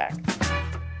be right back.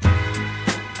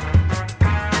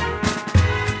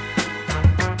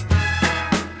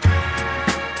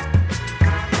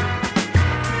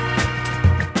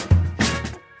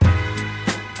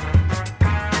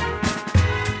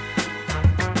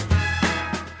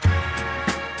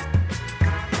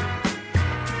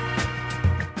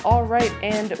 All right,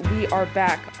 and we are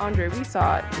back. Andre, we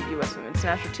saw the U.S. Women's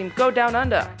National Team go down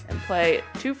under and play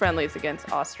 2 friendlies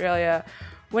against Australia,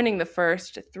 winning the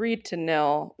first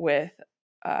 3-0 with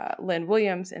Lynn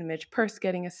Williams and Midge Purce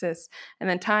getting assists, and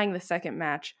then tying the second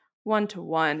match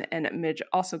 1-1, and Midge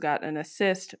also got an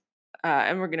assist.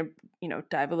 And we're going to,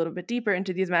 dive a little bit deeper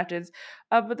into these matches.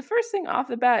 But the first thing off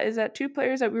the bat is that 2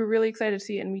 players that we were really excited to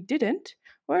see and we didn't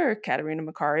were Catarina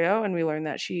Macario, and we learned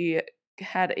that she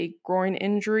had a groin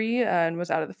injury and was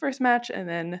out of the first match. And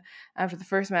then after the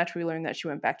first match, we learned that she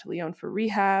went back to Lyon for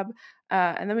rehab.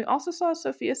 And then we also saw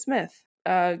Sophia Smith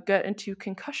get into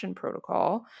concussion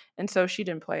protocol. And so she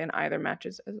didn't play in either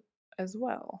matches as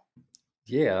well.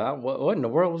 Yeah, what in the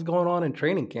world was going on in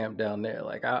training camp down there?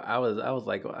 Like I was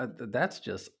like, that's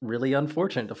just really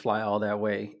unfortunate to fly all that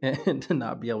way and to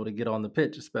not be able to get on the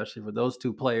pitch, especially for those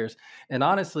 2 players. And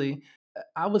honestly,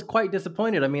 I was quite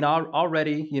disappointed. I mean,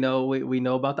 already, we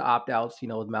know about the opt-outs,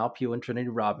 with Mal Pugh and Trinity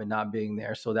Rodman not being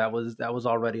there. So that was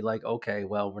already like, okay,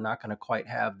 well, we're not going to quite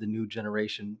have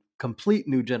the complete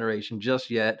new generation just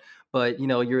yet. But,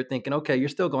 you're thinking, okay, you're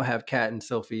still going to have Kat and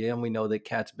Sophia. And we know that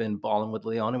Kat's been balling with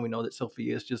Lyon. And we know that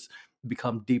Sophia has just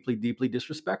become deeply, deeply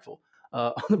disrespectful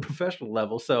on the professional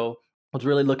level. So I was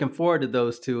really looking forward to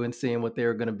those 2 and seeing what they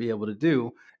were going to be able to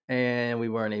do. And we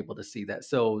weren't able to see that.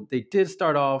 So they did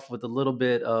start off with a little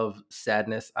bit of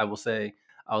sadness, I will say.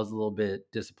 I was a little bit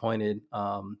disappointed,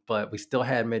 but we still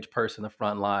had Midge Purce in the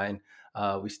front line.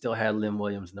 We still had Lynn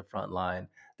Williams in the front line.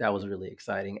 That was really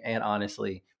exciting. And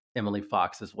honestly, Emily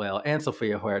Fox as well, and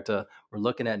Sofia Huerta. We're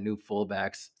looking at new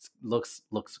fullbacks. Looks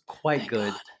quite Thank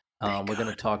good. God. We're going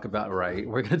to talk about We're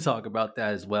going to talk about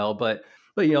that as well. But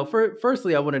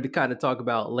firstly, I wanted to kind of talk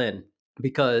about Lynn,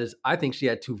 because I think she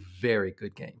had 2 very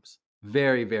good games.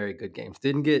 Very, very good games.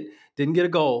 Didn't get a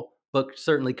goal, but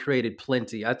certainly created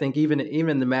plenty. I think even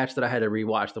the match that I had to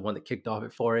rewatch, the one that kicked off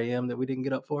at 4 a.m. that we didn't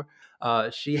get up for,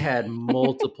 she had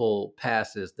multiple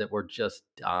passes that were just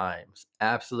dimes,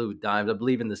 absolute dimes. I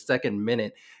believe in the second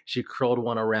minute, she curled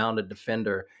one around a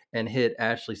defender and hit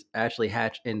Ashley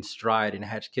Hatch in stride, and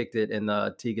Hatch kicked it, and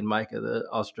Tegan Micah, the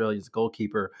Australia's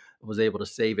goalkeeper, was able to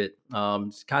save it.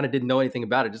 Kind of didn't know anything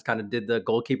about it, just kind of did the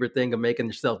goalkeeper thing of making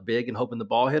yourself big and hoping the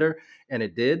ball hit her, and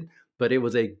it did. But it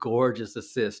was a gorgeous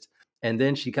assist. And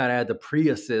then she kind of had the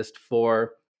pre-assist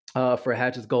for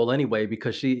Hatch's goal anyway,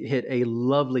 because she hit a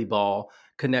lovely ball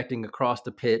connecting across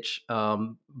the pitch.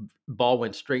 Ball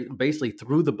went straight, basically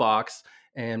through the box,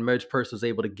 and Midge Purce was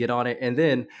able to get on it. And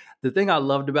then the thing I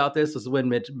loved about this was when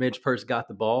Midge Purce got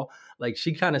the ball, like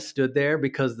she kind of stood there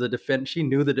because she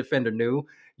knew the defender knew,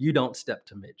 you don't step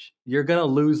to Midge. You're going to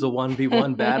lose a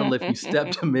 1v1 battle if you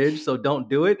step to Midge, so don't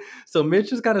do it. So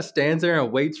Midge just kind of stands there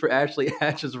and waits for Ashley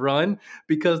Hatch's run,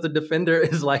 because the defender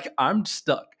is like, I'm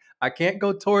stuck. I can't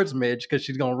go towards Midge because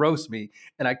she's going to roast me,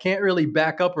 and I can't really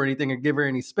back up or anything or give her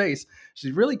any space.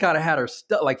 She really kind of had her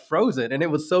like frozen, and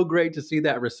it was so great to see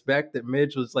that respect that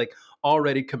Midge was like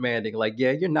already commanding. Like,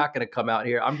 yeah, you're not going to come out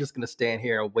here. I'm just going to stand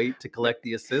here and wait to collect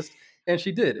the assist. And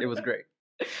she did. It was great.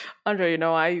 Andre, you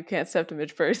know why you can't step to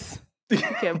Midge Purce? You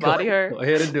can't body her. Go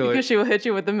ahead and do because she will hit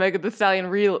you with the Megan Thee Stallion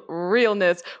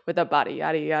realness with a body,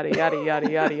 yada, yada, yada, yada,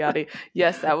 yada, yada.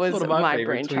 Yes, that was my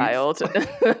brainchild.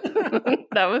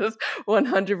 That was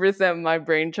 100% my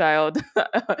brainchild.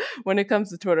 When it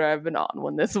comes to Twitter, I've been on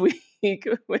one this week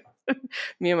with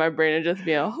me and my brain are just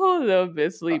being a whole little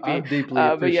bit sleepy.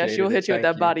 But yeah, she will hit you with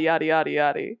that body, yada, yada,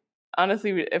 yada.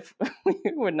 Honestly, if we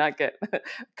would not get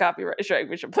copyright strike,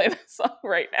 we should play that song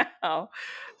right now.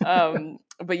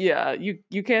 But yeah,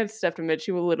 you can't step to Midge.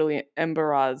 She will literally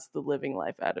embarrass the living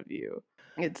life out of you.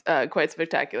 It's quite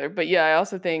spectacular. But yeah, I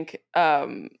also think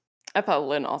I thought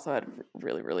Lynn also had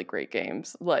really, really great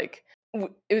games. Like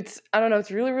it's I don't know,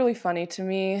 it's really, really funny to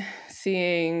me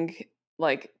seeing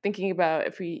like thinking about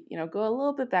if we go a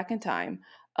little bit back in time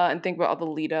and think about all the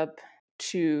lead up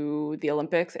to the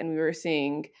Olympics, and we were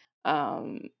seeing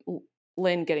um,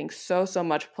 Lynn getting so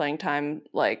much playing time,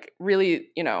 like really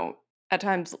at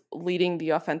times leading the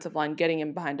offensive line, getting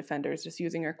in behind defenders, just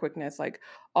using her quickness, like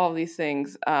all of these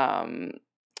things.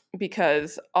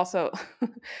 Because also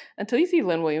until you see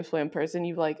Lynn Williams play in person,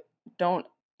 you're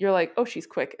like, oh, she's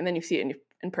quick, and then you see it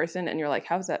in person, and you're like,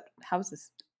 how is this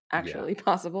actually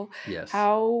possible? Yes.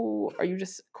 How are you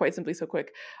just quite simply so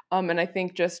quick? And I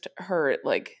think just her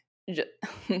like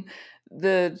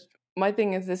my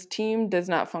thing is this team does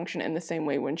not function in the same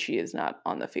way when she is not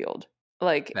on the field.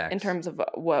 Like in Facts. terms of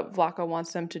what Vlaco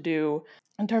wants them to do,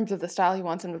 in terms of the style he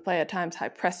wants them to play, at times high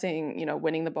pressing,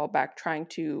 winning the ball back, trying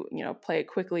to, play it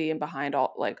quickly and behind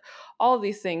all of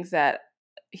these things that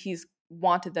he's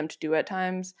wanted them to do at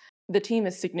times. The team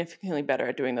is significantly better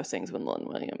at doing those things when Lynn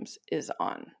Williams is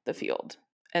on the field.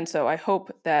 And so I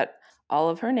hope that all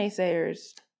of her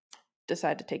naysayers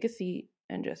decide to take a seat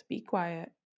and just be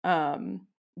quiet.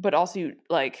 But also,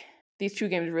 like, these two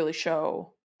games really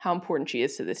show how important she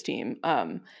is to this team.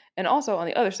 And also on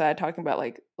the other side, talking about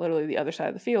like literally the other side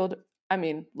of the field. I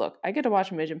mean, look, I get to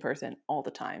watch Midge in person all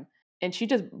the time, and she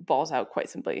just balls out quite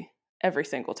simply every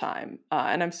single time.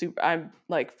 And I'm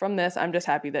like, from this, I'm just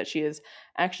happy that she is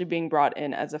actually being brought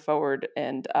in as a forward.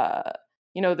 And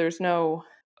there's no,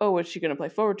 oh, is she going to play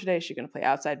forward today? Is she going to play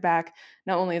outside back?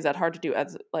 Not only is that hard to do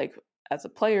as a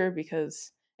player,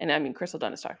 because, and I mean, Crystal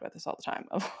Dunn has talked about this all the time,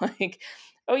 of like,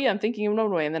 oh yeah, I'm thinking of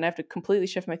one way, and then I have to completely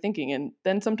shift my thinking, and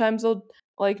then sometimes they'll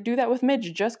like do that with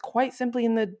Midge just quite simply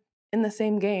in the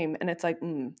same game, and it's like,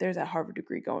 there's that Harvard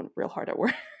degree going real hard at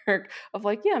work of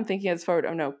like, yeah, I'm thinking as forward.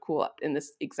 Oh no, cool. In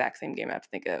this exact same game, I have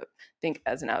to think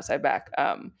as an outside back.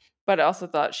 But I also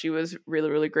thought she was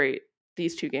really, really great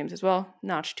these two games as well.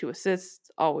 Notched 2 assists.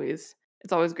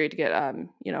 It's always great to get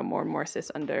more and more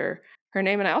assists under her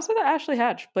name. And I also thought Ashley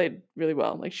Hatch played really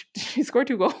well. Like she scored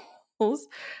 2 goals.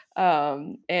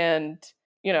 And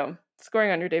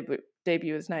scoring on your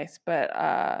debut is nice, but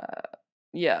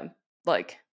yeah,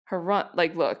 like her run,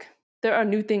 like, look, there are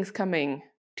new things coming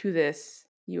to this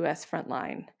US front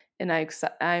line, and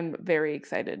I'm very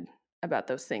excited about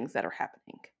those things that are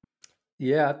happening.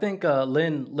 Yeah, I think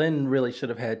Lynn really should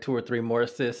have had 2 or 3 more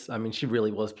assists. I mean, she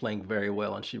really was playing very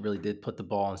well, and she really did put the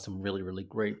ball in some really, really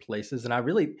great places. And I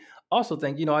really also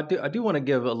think, I do want to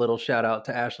give a little shout out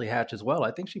to Ashley Hatch as well.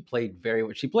 I think she played very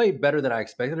well. She played better than I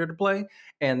expected her to play,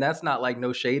 and that's not like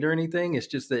no shade or anything. It's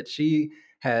just that she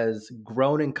has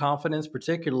grown in confidence,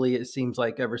 particularly it seems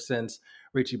like ever since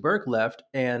Richie Burke left.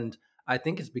 And I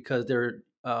think it's because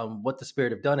what the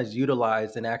Spirit have done is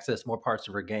utilized and access more parts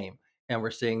of her game. And we're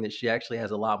seeing that she actually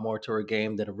has a lot more to her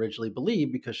game than originally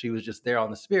believed, because she was just there on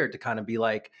the Spirit to kind of be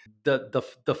like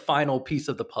the final piece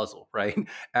of the puzzle, right?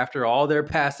 After all their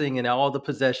passing and all the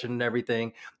possession and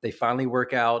everything, they finally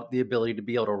work out the ability to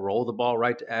be able to roll the ball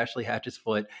right to Ashley Hatch's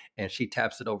foot, and she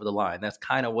taps it over the line. That's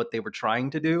kind of what they were trying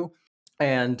to do.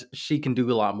 And she can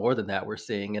do a lot more than that, we're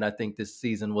seeing. And I think this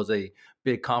season was a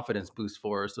big confidence boost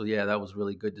for her. So yeah, that was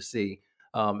really good to see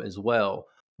as well.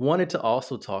 Wanted to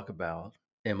also talk about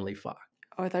Emily Fox.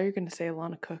 Oh, I thought you were going to say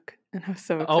Alana Cook, and I was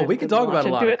so excited. Oh, we can talk about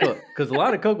Alana Cook, because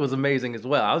Alana Cook was amazing as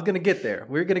well. I was going to get there.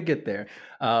 We're going to get there.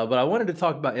 But I wanted to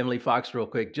talk about Emily Fox real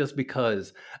quick, just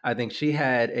because I think she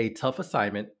had a tough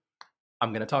assignment.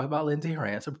 I'm going to talk about Lindsey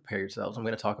Horan, so prepare yourselves. I'm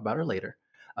going to talk about her later.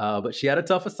 But she had a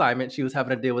tough assignment. She was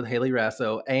having to deal with Haley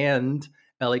Rasso and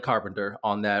Ellie Carpenter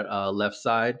on that left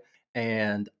side.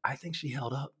 And I think she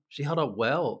held up. She held up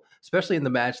well, especially in the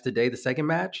match today, the second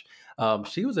match.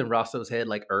 She was in Rasso's head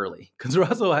like early, because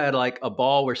Rasso had like a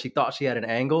ball where she thought she had an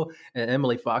angle, and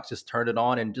Emily Fox just turned it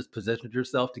on and just positioned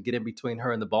herself to get in between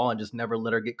her and the ball and just never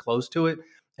let her get close to it.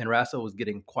 And Rasso was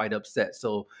getting quite upset.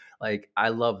 So like, I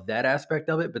love that aspect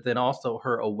of it, but then also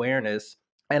her awareness,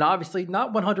 and obviously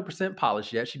not 100%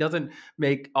 polished yet. She doesn't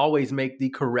always make the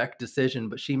correct decision,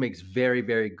 but she makes very,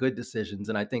 very good decisions.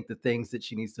 And I think the things that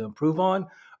she needs to improve on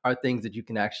are things that you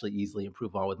can actually easily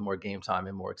improve on with more game time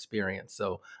and more experience.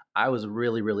 So I was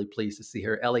really, really pleased to see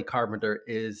her. Ellie Carpenter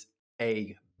is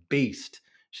a beast.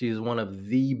 She is one of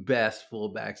the best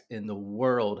fullbacks in the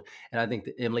world. And I think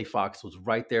that Emily Fox was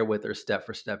right there with her step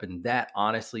for step. And that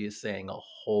honestly is saying a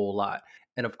whole lot.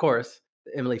 And of course,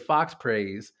 Emily Fox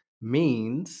praise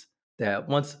means that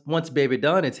once Baby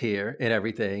Dunn is here and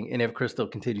everything, and if Crystal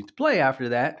continues to play after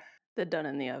that, the Dunn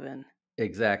in the oven.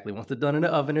 Exactly. Once the Dunn in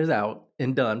the oven is out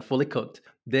and done, fully cooked,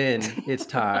 then it's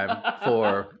time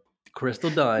for Crystal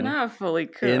Dunn Not fully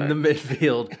in the cooked.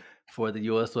 midfield for the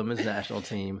U.S. Women's National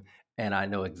Team, and I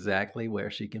know exactly where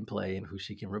she can play and who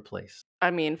she can replace.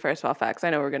 I mean, first of all, facts. I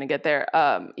know we're gonna get there.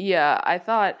 Yeah, I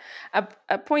thought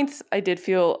at points I did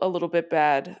feel a little bit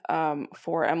bad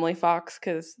for Emily Fox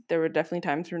because there were definitely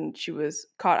times when she was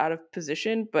caught out of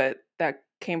position, but that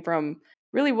came from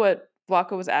really what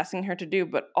Vlaco was asking her to do,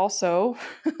 but also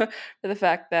for the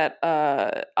fact that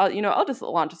I'll just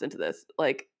launch us into this.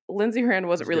 Like Lindsay Horan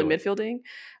wasn't Let's really do it. midfielding,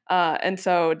 and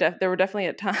so there were definitely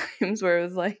at times where it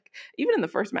was like, even in the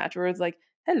first match, where it was like,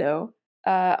 "Hello,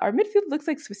 our midfield looks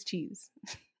like Swiss cheese,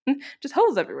 just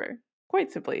holes everywhere."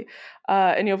 Quite simply,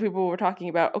 and people were talking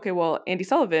about, okay, well, Andy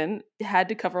Sullivan had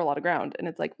to cover a lot of ground, and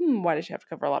it's like, why did she have to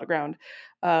cover a lot of ground?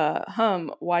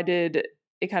 Why did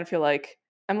it kind of feel like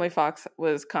Emily Fox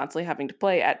was constantly having to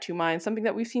play at two minds, something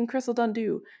that we've seen Crystal Dunn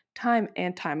do time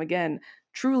and time again,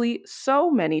 truly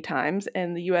so many times,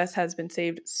 and the U.S. has been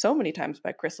saved so many times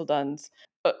by Crystal Dunn's,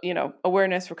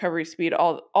 awareness, recovery speed,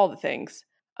 all the things.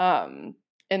 And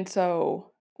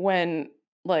so when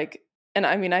and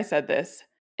I mean, I said this,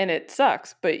 and it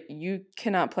sucks, but you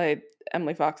cannot play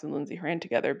Emily Fox and Lindsay Horan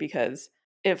together because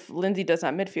if Lindsay does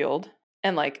not midfield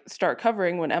and start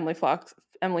covering when Emily Fox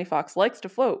likes to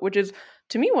float, which is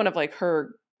to me one of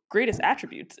her greatest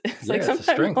attributes. It's Yeah, it's a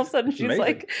sometimes all of strength. a sudden It's she's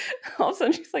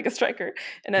amazing. like a striker,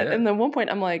 Yeah. and then one point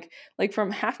I'm like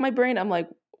from half my brain I'm like,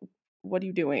 what are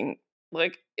you doing?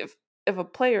 Like if a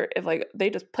player, if they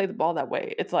just play the ball that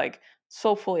way, it's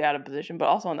so fully out of position. But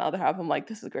also on the other half, I'm like,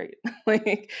 this is great.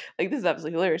 This is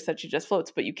absolutely hilarious that she just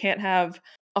floats. But you can't have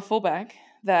a fullback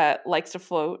that likes to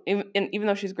float, even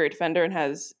though she's a great defender and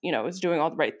has is doing all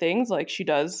the right things. Like she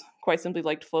does quite simply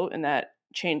like to float, and that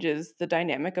changes the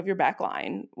dynamic of your back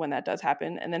line when that does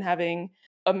happen. And then having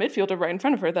a midfielder right in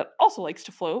front of her that also likes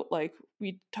to float. Like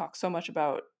we talk so much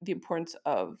about the importance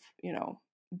of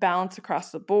balance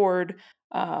across the board.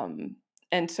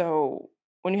 And so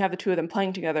when you have the two of them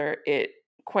playing together, it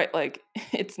quite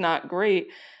it's not great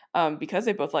because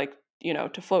they both like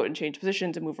to float and change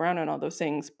positions and move around and all those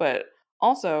things. But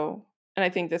also, and I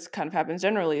think this kind of happens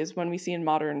generally, is when we see in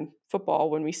modern football,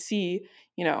 when we see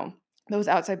those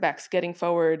outside backs getting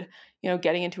forward,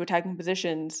 getting into attacking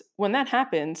positions. When that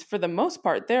happens, for the most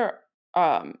part,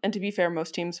 and to be fair,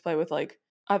 most teams play with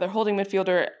either holding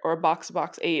midfielder or a box to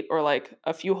box 8 or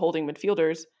a few holding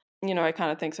midfielders. I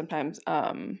kind of think sometimes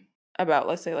about,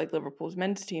 let's say, Liverpool's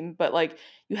men's team, but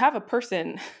you have a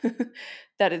person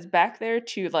that is back there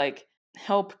to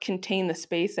help contain the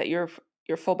space that your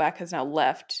fullback has now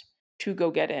left to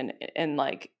go get in and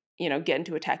get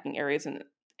into attacking areas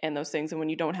and those things. And when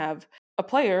you don't have a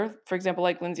player, for example,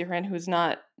 like Lindsay Horan, who's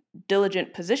not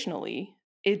diligent positionally,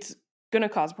 it's going to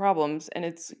cause problems, and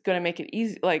it's going to make it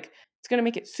easy. It's going to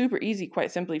make it super easy,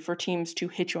 quite simply, for teams to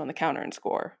hit you on the counter and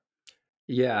score.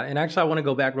 Yeah, and actually, I want to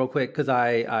go back real quick because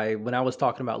I when I was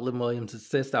talking about Lynn Williams'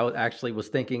 assist, I actually was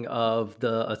thinking of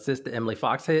the assist that Emily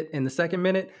Fox hit in the second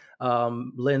minute.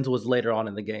 Lynn's was later on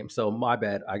in the game, so my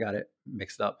bad, I got it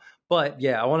mixed up. But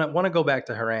yeah, I want to go back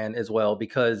to Horan as well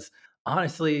because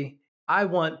honestly, I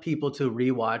want people to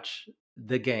rewatch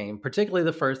the game, particularly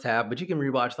the first half, but you can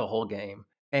rewatch the whole game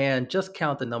and just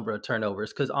count the number of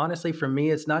turnovers. Because honestly, for me,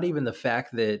 it's not even the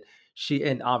fact that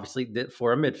and obviously that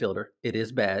for a midfielder, it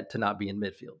is bad to not be in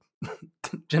midfield.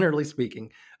 Generally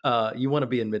speaking, you want to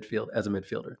be in midfield as a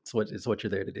midfielder. It's what you're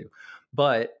there to do.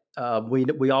 But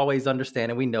we always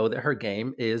understand and we know that her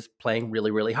game is playing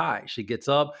really really high. She gets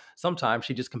up. Sometimes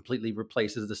she just completely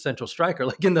replaces the central striker.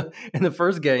 Like in the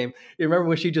first game, you remember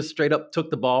when she just straight up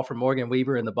took the ball from Morgan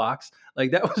Weaver in the box?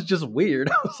 Like that was just weird.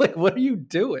 I was like, what are you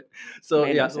doing? So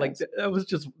Made yeah, no like sense. that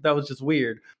was just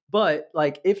weird. But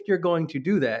like if you're going to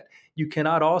do that, you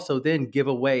cannot also then give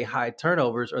away high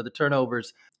turnovers or the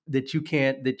turnovers that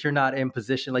you're not in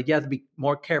position. Like you have to be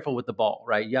more careful with the ball,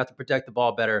 right? You have to protect the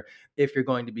ball better if you're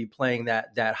going to be playing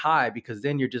that high, because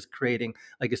then you're just creating,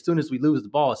 like, as soon as we lose the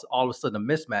ball, it's all of a sudden a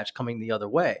mismatch coming the other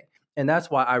way. And that's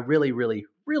why I really, really,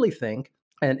 really think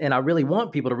and I really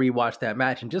want people to rewatch that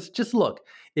match and just look.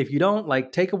 If you don't,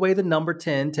 like, take away the number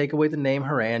 10, take away the name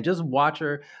Horan, just watch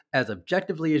her as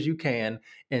objectively as you can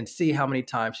and see how many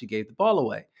times she gave the ball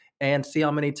away and see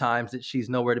how many times that she's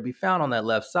nowhere to be found on that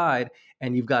left side,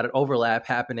 and you've got an overlap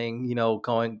happening,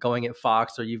 going at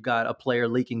Fox, or you've got a player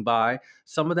leaking by.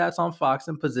 Some of that's on Fox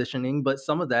and positioning, but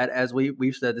some of that, as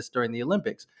we've said this during the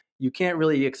Olympics, you can't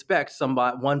really expect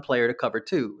one player to cover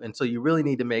two. And so you really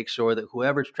need to make sure that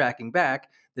whoever's tracking back,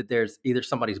 that there's either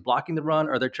somebody's blocking the run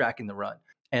or they're tracking the run.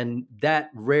 And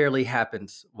that rarely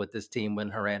happens with this team when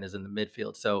Horan is in the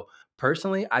midfield. So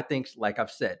personally, I think, like I've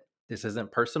said, This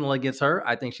isn't personal against her.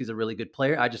 I think she's a really good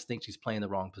player. I just think she's playing the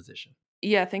wrong position.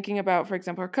 Yeah, thinking about, for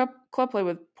example, her club play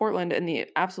with Portland and the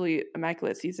absolutely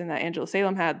immaculate season that Angela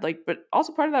Salem had, like, but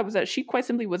also part of that was that she quite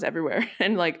simply was everywhere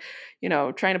and like,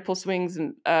 trying to pull swings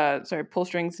and pull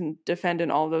strings and defend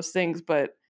and all of those things.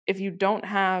 But if you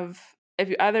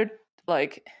either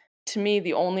like, to me,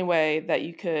 the only way that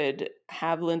you could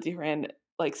have Lindsey Horan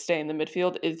like stay in the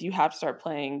midfield is you have to start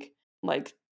playing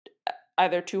like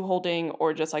either two holding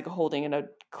or just like a holding in a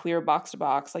clear box to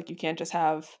box. Like you can't just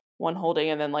have one holding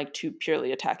and then like two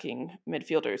purely attacking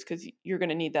midfielders, because you're going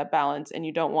to need that balance, and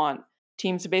you don't want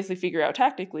teams to basically figure out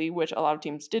tactically, which a lot of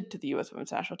teams did to the U.S.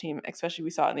 women's national team, especially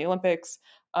we saw it in the Olympics.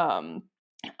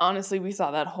 Honestly, we saw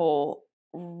that whole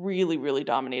really, really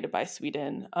dominated by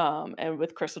Sweden, and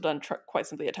with Crystal Dunn quite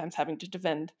simply at times having to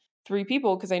defend three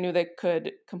people because they knew they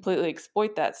could completely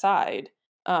exploit that side.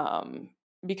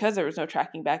 Because there was no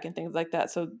tracking back and things like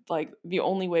that. So like the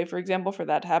only way, for example, for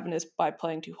that to happen is by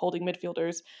playing two holding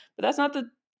midfielders. But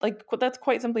that's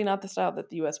quite simply not the style that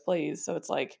the US plays. So it's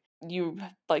like you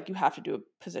have to do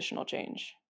a positional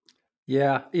change.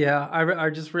 Yeah, yeah. I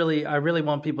really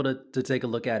want people to take a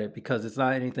look at it because it's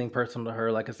not anything personal to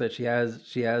her. Like I said, she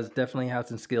definitely has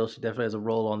some skills. She definitely has a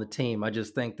role on the team. I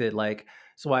just think that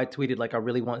so I tweeted I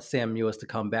really want Sam Mewis to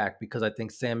come back because I think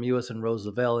Sam Mewis and Rose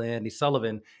Lavelle and Andy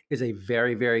Sullivan is a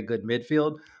very, very good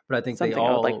midfield. But I think Something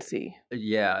I would like to see.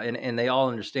 yeah, and they all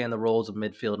understand the roles of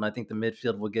midfield, and I think the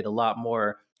midfield will get a lot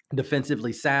more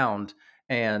defensively sound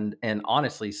and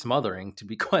honestly smothering, to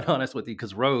be quite honest with you,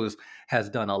 because Rose has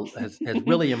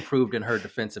really improved in her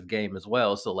defensive game as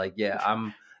well. So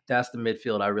that's the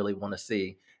midfield I really want to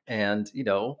see. And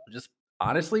just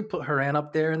honestly put Horan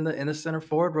up there in the center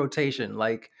forward rotation.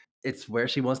 Like it's where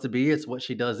she wants to be. It's what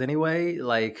she does anyway.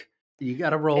 Like you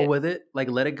got to roll with it. Like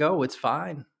let it go. It's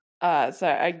fine. So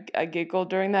I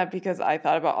giggled during that because I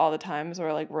thought about all the times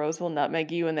where like Rose will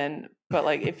nutmeg you, and then but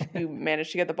like if you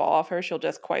manage to get the ball off her, she'll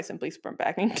just quite simply sprint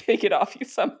back and take it off you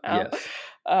somehow.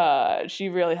 Yes. She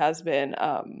really has been.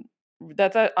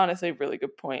 That's honestly a really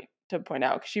good point to point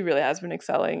out, because she really has been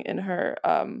excelling in her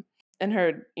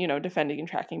defending and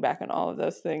tracking back and all of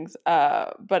those things.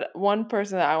 But one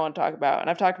person that I want to talk about,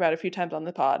 and I've talked about it a few times on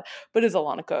the pod, but is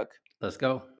Alana Cook. Let's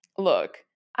go. Look,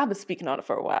 I've been speaking on it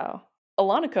for a while.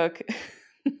 Alana Cook,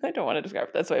 I don't want to describe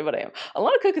it this way, but I am.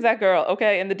 Alana Cook is that girl,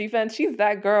 okay? In the defense, she's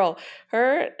that girl.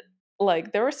 Her,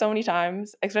 there were so many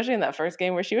times, especially in that first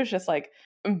game, where she was just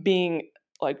being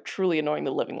truly annoying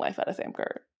the living life out of Sam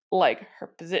Kerr. Her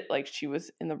position, she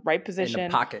was in the right position, in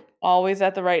the pocket, always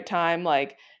at the right time,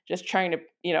 just trying to,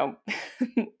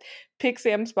 pick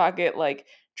Sam's pocket,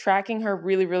 tracking her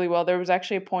really, really well. There was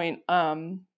actually a point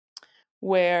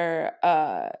where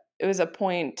it was a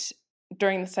point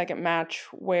during the second match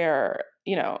where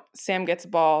Sam gets a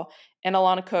ball and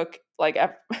Alana Cook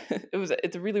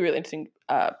it's a really, really interesting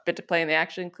bit to play, and they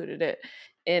actually included it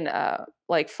in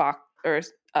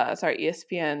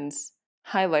ESPN's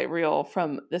highlight reel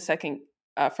from the second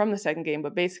game.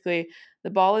 But basically the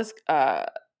ball is the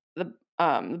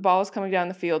ball is coming down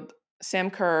the field. Sam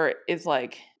Kerr is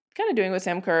kind of doing what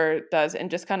Sam Kerr does and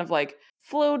just kind of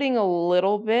floating a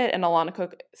little bit, and Alana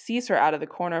Cook sees her out of the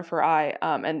corner of her eye,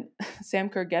 and Sam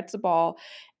Kerr gets the ball,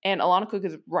 and Alana Cook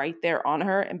is right there on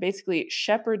her and basically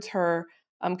shepherds her,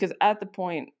 because at the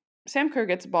point Sam Kerr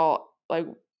gets the ball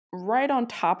right on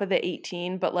top of the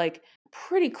 18, but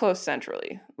pretty close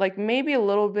centrally, maybe a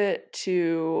little bit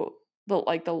to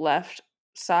the left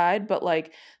side, but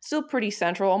still pretty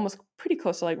central, almost pretty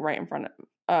close to right in front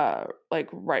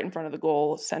of the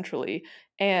goal centrally.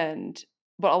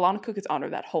 But Alana Cook is on her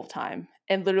that whole time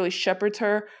and literally shepherds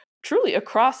her truly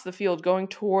across the field going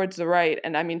towards the right.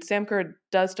 And I mean, Sam Kerr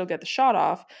does still get the shot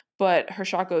off, but her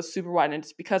shot goes super wide, and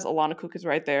it's because Alana Cook is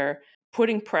right there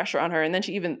putting pressure on her. And then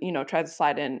she even, tries to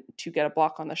slide in to get a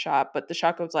block on the shot, but the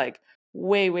shot goes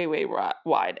way, way, way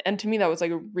wide. And to me, that was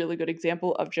a really good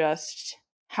example of just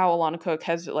how Alana Cook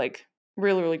has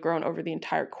really, really grown over the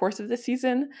entire course of the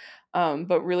season.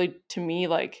 But really, to me,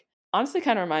 honestly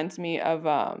kind of reminds me of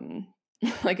a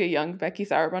young Becky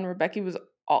Sauerbrunn, where Becky was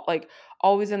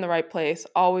always in the right place,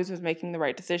 always was making the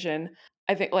right decision.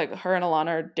 I think her and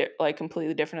Alana are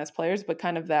completely different as players, but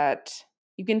kind of that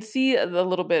you can see a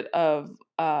little bit of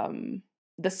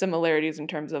the similarities in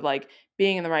terms of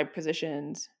being in the right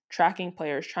positions, tracking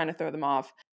players, trying to throw them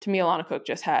off. To me, Alana Cook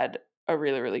just had a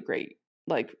really, really great,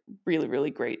 really,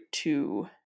 really great 2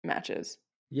 matches.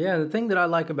 Yeah, the thing that I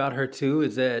like about her too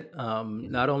is that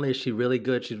not only is she really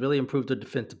good, she's really improved her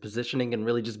defensive positioning and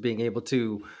really just being able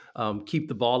to keep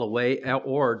the ball away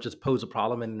or just pose a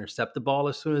problem and intercept the ball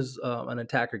as soon as an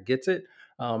attacker gets it.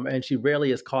 And she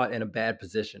rarely is caught in a bad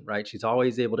position, right? She's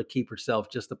always able to keep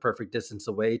herself just the perfect distance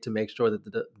away to make sure that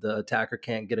the attacker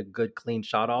can't get a good, clean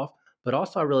shot off. But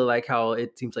also, I really like how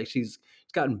it seems like she's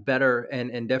gotten better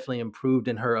and definitely improved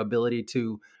in her ability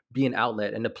to be an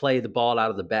outlet and to play the ball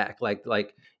out of the back.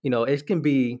 It can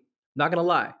be, not gonna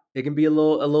lie, it can be a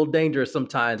little dangerous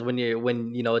sometimes when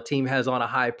a team has on a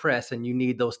high press and you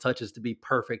need those touches to be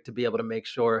perfect to be able to make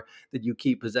sure that you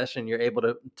keep possession. You're able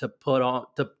to put on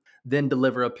to then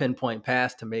deliver a pinpoint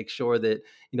pass to make sure that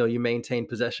you maintain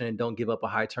possession and don't give up a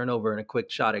high turnover and a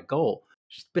quick shot at goal.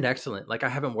 She's been excellent. Like, I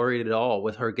haven't worried at all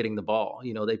with her getting the ball.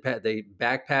 They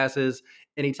back passes,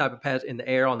 any type of pass in the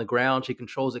air, on the ground. She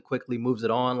controls it quickly, moves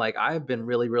it on. Like, I've been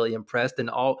really, really impressed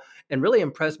and really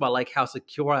impressed by like how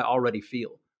secure I already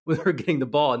feel with her getting the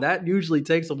ball. And that usually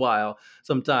takes a while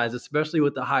sometimes, especially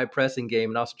with the high pressing game.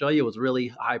 And Australia was really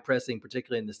high pressing,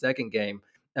 particularly in the second game.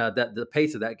 That the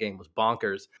pace of that game was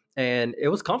bonkers, and it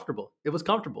was comfortable. It was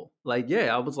comfortable. Like,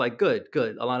 yeah, I was like, good.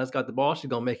 Alana's got the ball. She's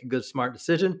gonna make a good, smart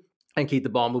decision and keep the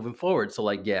ball moving forward. So,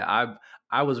 like, yeah,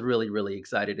 I was really, really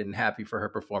excited and happy for her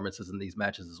performances in these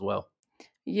matches as well.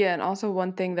 Yeah, and also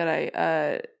one thing that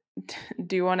I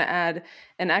do want to add,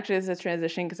 and actually this is a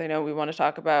transition because I know we want to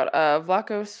talk about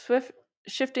Vlatko Swift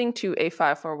shifting to a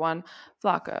 5-4-1.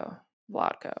 Vlatko.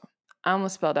 I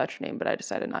almost spelled out your name, but I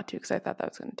decided not to because I thought that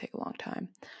was going to take a long time.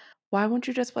 Why won't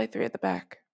you just play 3 at the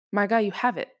back? My guy, you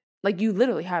have it. Like, you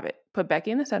literally have it. Put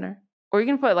Becky in the center, or you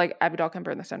can put like Abby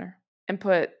Dahlkemper in the center and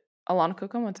put Alana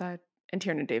Cook on one side and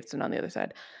Tierna Davidson on the other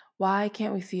side. Why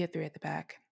can't we see a 3 at the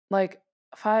back? Like,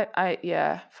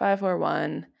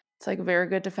 5-4-1. It's like a very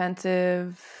good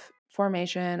defensive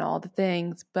formation, all the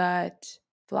things, but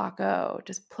Vlatko,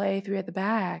 just play 3 at the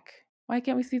back. Why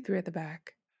can't we see 3 at the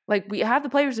back? Like, we have the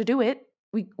players to do it.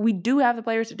 We do have the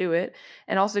players to do it.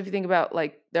 And also, if you think about,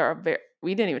 like,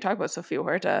 we didn't even talk about Sofia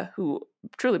Huerta, who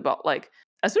truly bought, like,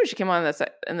 as soon as she came on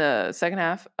in the second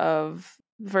half of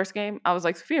the first game, I was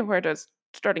like, Sofia Huerta's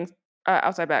starting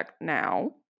outside back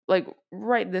now, like,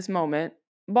 right this moment,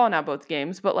 balling out both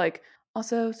games. But, like,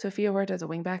 also, Sofia Huerta as a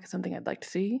wingback is something I'd like to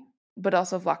see. But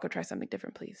also, Vlatko, try something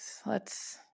different, please.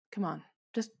 Come on,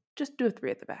 just do a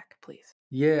 3 at the back, please.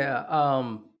 Yeah,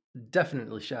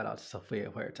 definitely shout out to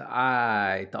Sofia Huerta.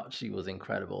 I thought she was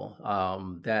incredible.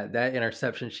 That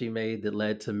interception she made that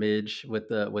led to Midge with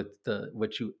the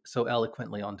what you so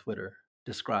eloquently on Twitter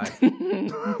described.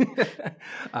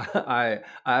 I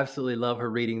absolutely love her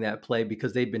reading that play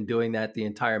because they've been doing that the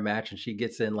entire match, and she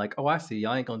gets in like, oh, I see,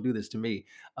 y'all ain't gonna do this to me,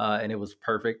 and it was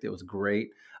perfect. It was great.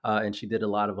 And she did a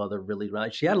lot of other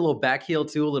she had a little back heel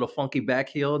too, a little funky back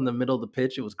heel in the middle of the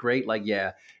pitch. It was great. Like,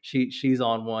 yeah, she's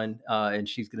on one, and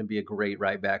she's going to be a great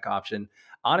right back option.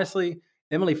 Honestly,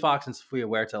 Emily Fox and Sofia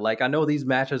Huerta, like, I know these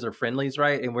matches are friendlies,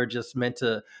 right? And we're just meant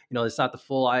to, it's not the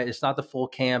full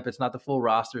camp, it's not the full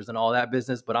rosters and all that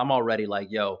business. But I'm already like,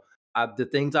 yo, the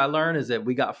things I learned is that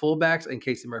we got fullbacks and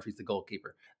Casey Murphy's the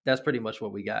goalkeeper. That's pretty much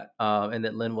what we got, and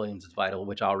that Lynn Williams is vital,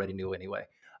 which I already knew anyway.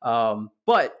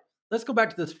 But let's go back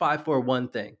to this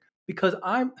 5-4-1 thing because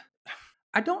I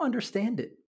don't understand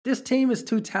it. This team is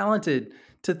too talented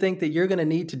to think that you're going to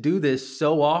need to do this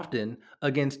so often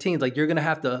against teams. Like, you're going to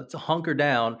have to hunker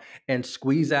down and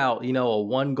squeeze out, a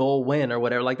 1-goal win or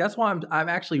whatever. Like, that's why I'm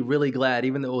actually really glad,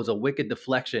 even though it was a wicked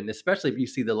deflection, especially if you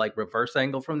see the like reverse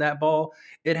angle from that ball,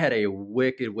 it had a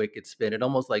wicked spin. It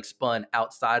almost like spun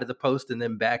outside of the post and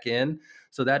then back in.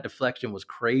 So that deflection was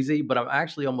crazy, but I'm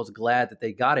actually almost glad that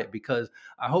they got it because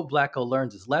I hope Vlatko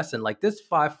learns his lesson. Like, this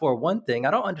 5-4-1 thing,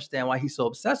 I don't understand why he's so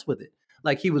obsessed with it.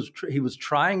 Like, he was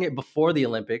trying it before the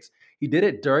Olympics. He did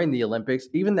it during the Olympics.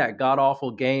 Even that god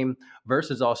awful game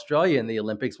versus Australia in the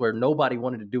Olympics, where nobody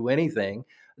wanted to do anything.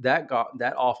 That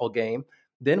awful game.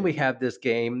 Then we have this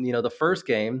game. The first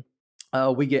game,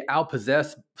 we get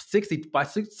outpossessed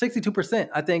 62%.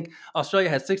 I think Australia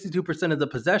had 62% of the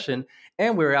possession,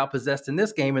 and we were outpossessed in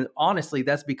this game. And honestly,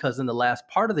 that's because in the last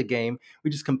part of the game, we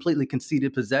just completely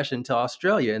conceded possession to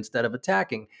Australia instead of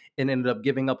attacking and ended up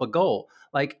giving up a goal.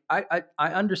 Like, I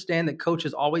understand that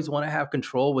coaches always want to have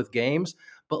control with games,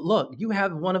 but look, you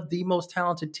have one of the most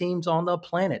talented teams on the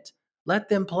planet. Let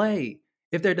them play.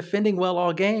 If they're defending well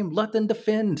all game, let them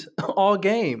defend all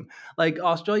game. Like,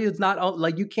 Australia's not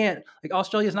like, you can't, like,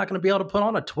 Australia's not going to be able to put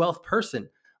on a 12th person.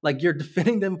 Like, you're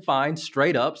defending them fine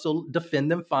straight up, so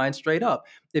defend them fine straight up.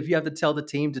 If you have to tell the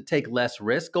team to take less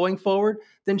risk going forward,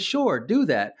 then sure, do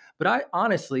that. But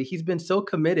he's been so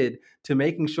committed to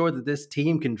making sure that this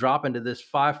team can drop into this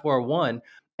 5-4-1,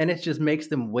 and it just makes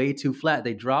them way too flat.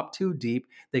 They drop too deep.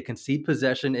 They concede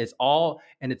possession.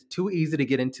 And it's too easy to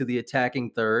get into the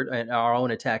attacking third and our own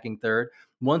attacking third.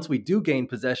 once we do gain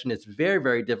possession, it's very,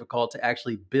 very difficult to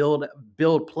actually build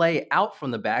play out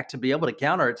from the back to be able to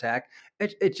counterattack.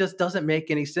 It just doesn't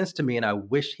make any sense to me, and I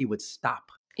wish he would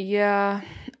stop. Yeah,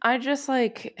 I just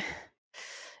like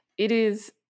it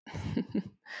is.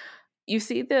 You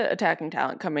see the attacking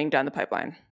talent coming down the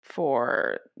pipeline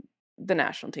for the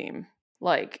national team,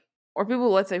 like, or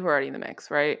people, let's say, who are already in the mix,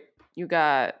 right? You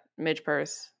got Midge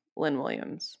Purse, Lynn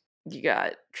Williams, you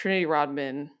got Trinity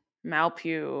Rodman, Mal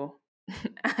Pugh,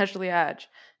 Ashley Hatch,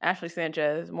 Ashley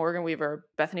Sanchez, Morgan Weaver,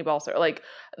 Bethany Balcer. Like,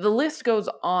 the list goes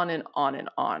on and on and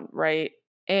on, right?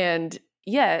 And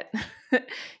yet,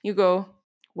 you go,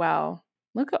 wow,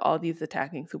 look at all these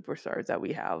attacking superstars that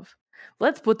we have.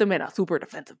 Let's put them in a super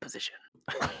defensive position.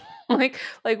 like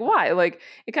why? Like,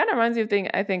 it kind of reminds me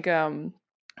of I think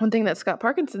one thing that Scott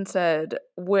Parkinson said,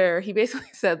 where he basically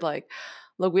said, like,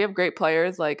 look, we have great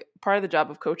players. Like, part of the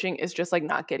job of coaching is just like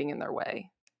not getting in their way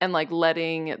and like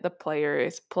letting the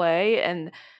players play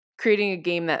and creating a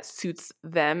game that suits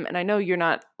them. And I know you're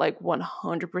not like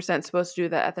 100% supposed to do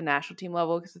that at the national team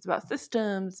level because it's about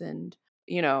systems and,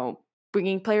 you know,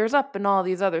 bringing players up and all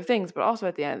these other things. But also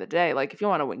at the end of the day, like, if you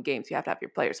want to win games, you have to have your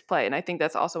players play. And I think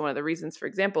that's also one of the reasons, for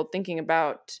example, thinking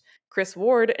about Chris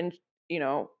Ward and, you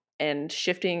know, and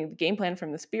shifting the game plan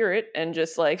from the Spirit and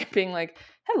just like being like,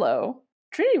 hello,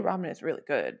 Trinity Rodman is really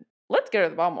good. Let's get her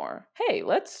the ball more. Hey,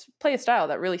 let's play a style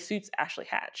that really suits Ashley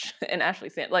Hatch and Ashley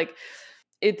Sand. Like,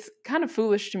 it's kind of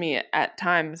foolish to me at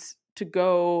times to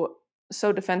go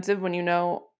so defensive when, you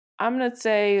know, I'm going to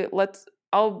say,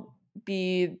 I'll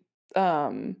be,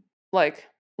 like,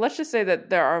 let's just say that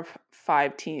there are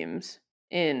 5 teams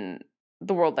in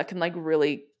the world that can like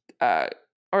really,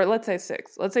 or let's say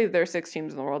 6. Let's say there are 6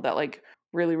 teams in the world that like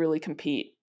really, really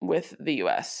compete with the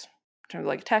U.S. in terms of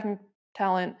like attacking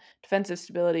talent, defensive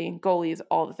stability, goalies,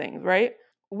 all the things, right?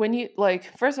 When you,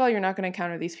 like, first of all, you're not going to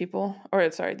encounter these people, or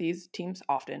sorry, these teams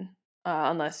often,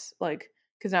 unless, like,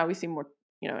 because now we see more,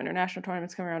 you know, international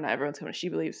tournaments coming around. Not everyone's coming to She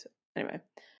Believes. Anyway.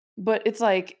 But it's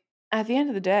like, at the end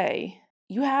of the day,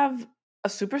 you have a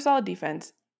super solid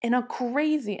defense and a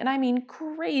crazy, and I mean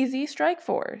crazy, strike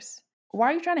force.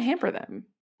 Why are you trying to hamper them?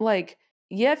 Like,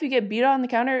 yeah, if you get beat on the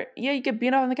counter, yeah, you get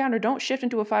beat on the counter. Don't shift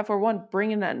into a 5-4-1.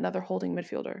 Bring in another holding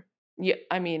midfielder. Yeah,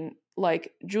 I mean,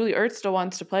 like, Julie Ertz still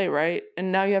wants to play, right?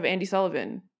 And now you have Andy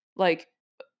Sullivan. Like,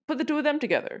 put the two of them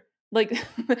together. Like,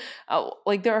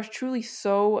 like, there are truly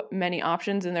so many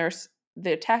options, and there's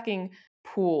the attacking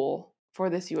pool for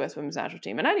this U.S. women's national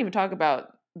team. And I didn't even talk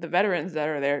about the veterans that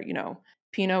are there. You know,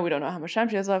 Pino, we don't know how much time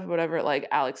she has left, whatever. Like,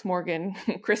 Alex Morgan,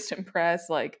 Kristen Press,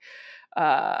 like,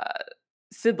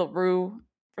 Sid LaRue.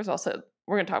 First of all, Sid,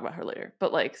 we're going to talk about her later.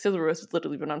 But, like, Sid LaRue has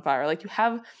literally been on fire. Like, you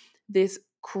have this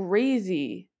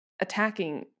crazy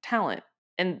attacking talent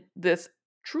and this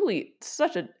truly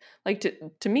such a, like,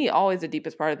 to me, always the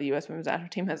deepest part of the U.S. women's national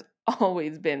team has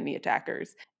always been the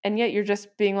attackers. And yet you're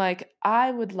just being like,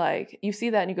 I would like, you see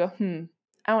that and you go,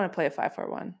 I want to play a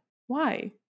 5-4-1.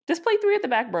 Why? Just play 3 at the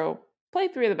back, bro. Play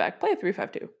 3 at the back. Play a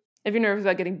 3-5-2. If you're nervous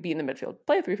about getting beat in the midfield,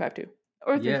 play a 3-5-2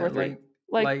 or a 3-4-3.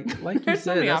 Like you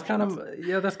said,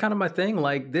 that's kind of my thing.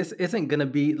 Like, this isn't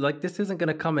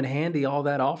gonna come in handy all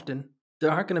that often. There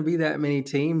aren't going to be that many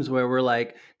teams where we're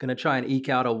like going to try and eke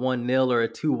out a 1-0 or a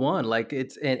 2-1. Like,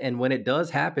 it's, and when it does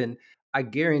happen, I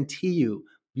guarantee you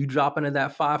drop into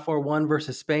that 5-4-1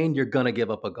 versus Spain, you're going to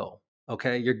give up a goal.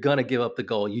 Okay. You're going to give up the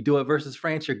goal. You do it versus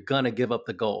France, you're going to give up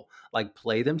the goal. Like,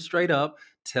 play them straight up.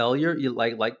 Tell you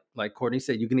like Courtney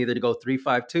said, you can either go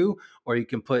 3-5-2 or you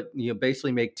can put,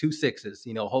 basically make 2 6s.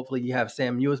 Hopefully you have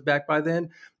Sam Mewis back by then,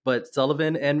 but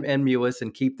Sullivan and Mewis,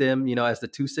 and keep them, as the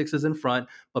 2 6s in front,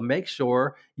 but make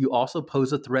sure you also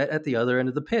pose a threat at the other end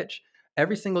of the pitch.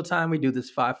 Every single time we do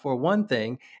this 5-4-1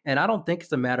 thing, and I don't think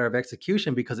it's a matter of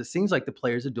execution, because it seems like the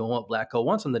players are doing what Vlatko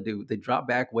wants them to do. They drop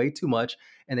back way too much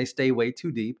and they stay way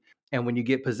too deep. And when you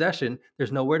get possession,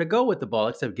 there's nowhere to go with the ball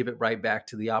except give it right back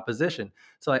to the opposition.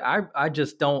 So, like, I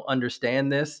just don't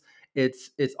understand this. It's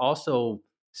also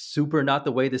super not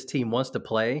the way this team wants to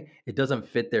play. It doesn't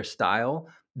fit their style.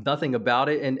 Nothing about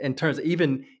it. And in terms of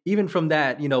even from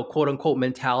that, quote unquote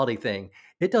mentality thing,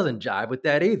 it doesn't jive with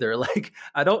that either. Like,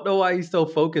 I don't know why he's so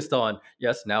focused on,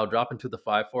 yes, now drop into the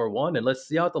 5-4-1 and let's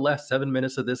see out the last 7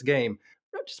 minutes of this game.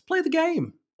 Just play the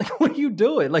game. Like, what are you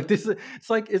doing? Like, this, it's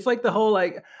like the whole,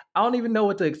 like, I don't even know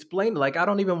what to explain. Like, I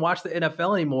don't even watch the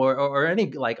NFL anymore or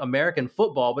any like American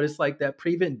football, but it's like that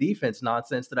prevent defense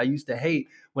nonsense that I used to hate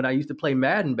when I used to play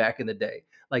Madden back in the day.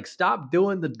 Like, stop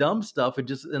doing the dumb stuff and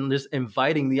just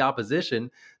inviting the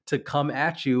opposition to come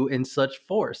at you in such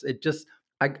force.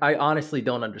 I honestly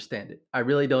don't understand it. I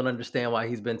really don't understand why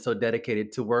he's been so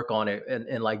dedicated to work on it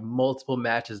in like multiple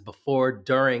matches before,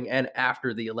 during, and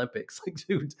after the Olympics. Like,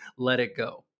 dude, let it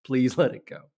go. Please let it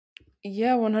go.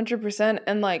 Yeah, 100%.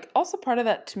 And like also part of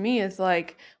that to me is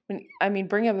like when I mean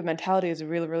bringing up the mentality is a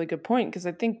really really good point because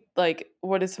I think like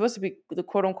what is supposed to be the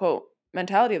quote unquote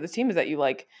mentality of this team is that you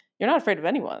like you're not afraid of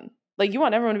anyone. Like you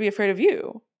want everyone to be afraid of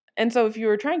you. And so if you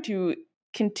were trying to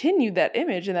continue that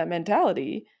image and that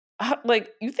mentality, like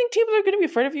you think teams are going to be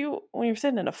afraid of you when you're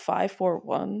sitting in a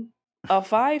 5-4-1? A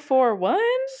 5-4-1?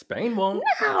 Spain won't.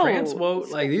 France No.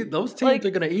 won't. Like those teams Like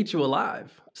are gonna eat you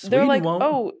alive. they're Sweden like, won't.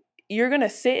 "Oh, you're gonna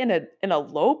sit in a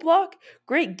low block?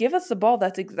 Great, give us the ball.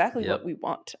 That's exactly what Yep. we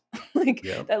want." Like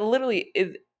Yep. that literally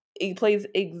is it plays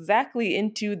exactly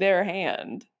into their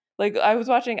hand. Like I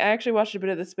actually watched a bit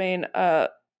of the Spain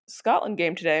Scotland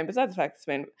game today, and besides the fact that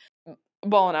Spain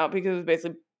balling out because it was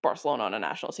basically Barcelona on a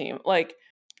national team, like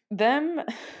them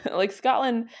like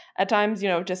Scotland at times,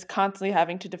 just constantly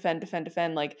having to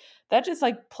defend, like that just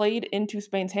like played into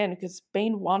Spain's hand because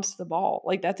Spain wants the ball.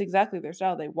 Like that's exactly their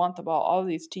style. They want the ball. All of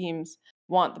these teams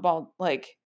want the ball.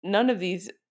 Like none of these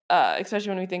especially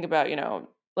when we think about,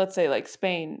 let's say like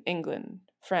Spain, England,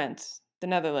 France, the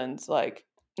Netherlands, like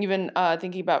even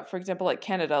thinking about for example like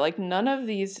Canada, like none of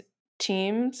these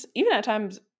teams, even at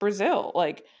times Brazil,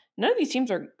 like none of these teams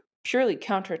are purely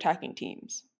counterattacking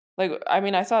teams. Like, I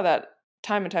mean, I saw that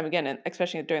time and time again, and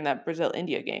especially during that Brazil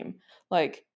India game.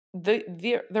 Like,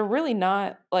 they're really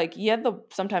not like yeah they'll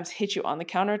sometimes hit you on the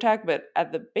counterattack, but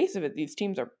at the base of it, these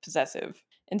teams are possessive,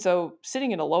 and so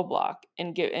sitting in a low block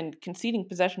and conceding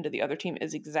possession to the other team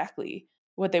is exactly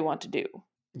what they want to do.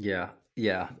 Yeah,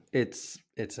 yeah, it's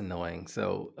annoying.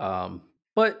 So,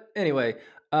 but anyway,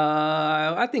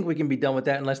 I think we can be done with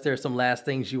that unless there are some last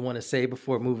things you want to say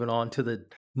before moving on to the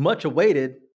much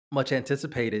awaited, much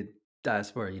anticipated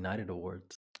Diaspora United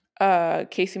Awards.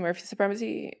 Casey Murphy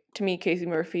supremacy. To me, Casey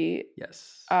Murphy.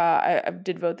 Yes. I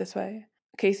did vote this way.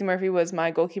 Casey Murphy was my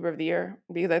goalkeeper of the year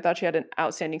because I thought she had an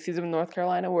outstanding season with North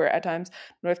Carolina, where at times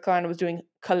North Carolina was doing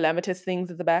calamitous things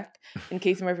at the back, and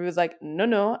Casey Murphy was like,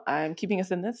 "No, I'm keeping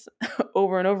us in this,"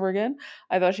 over and over again.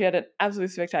 I thought she had an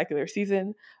absolutely spectacular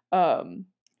season,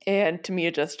 and to me,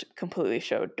 it just completely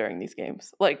showed during these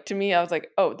games. Like to me, I was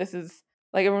like, "Oh, this is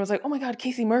like everyone was like, oh my God,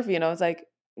 Casey Murphy," and I was like,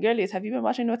 "Girlies, have you been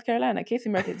watching North Carolina? Casey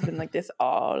Murphy's been like this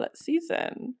all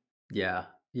season." Yeah,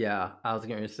 yeah. I was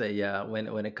going to say, yeah.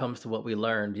 When it comes to what we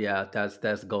learned, yeah,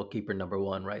 that's goalkeeper number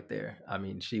one right there. I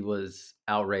mean, she was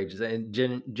outrageous and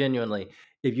genuinely.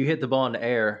 If you hit the ball in the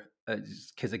air,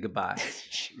 just kiss it goodbye.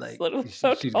 She's Like literally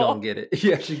so she's gonna tall. get it.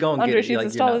 Yeah, she's gonna get Andre, it. she's Like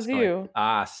as you're tall not as starting. you.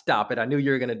 Ah, stop it! I knew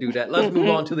you were gonna do that. Let's move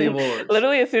on to the awards.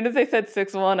 Literally, as soon as they said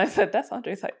 6'1", I said, "That's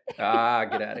Andre's height." Ah,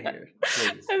 get out of here,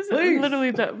 please, I was please.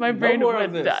 literally my No brain more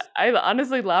of went. this. I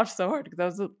honestly laughed so hard because that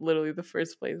was literally the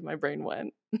first place my brain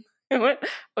went. It went,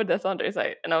 "Oh, that's Andre's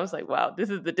height," and I was like, "Wow, this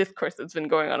is the discourse that's been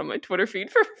going on my Twitter feed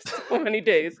for so many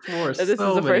days." For That this is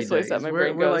so the many first place that days, my we're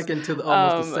brain we're goes. like into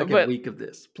almost the second But week of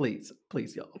this. Please,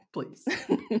 please, y'all, please.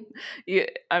 yeah,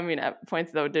 I mean, at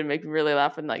points though, it did make me really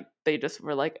laugh, and like they just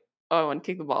were like, "Oh, I want to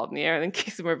kick the ball in the air," and then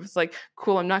Casey Murphy was like,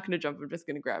 "Cool, I'm not going to jump. I'm just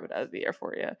going to grab it out of the air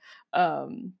for you."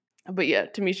 Um, but yeah,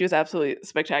 to me, she was absolutely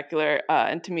spectacular,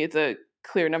 and to me, it's a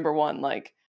clear number one.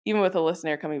 Like even with a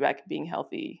listener coming back and being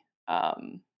healthy,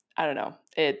 I don't know.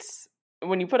 It's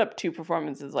when you put up two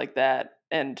performances like that,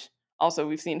 and also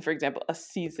we've seen, for example, a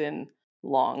season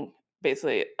long,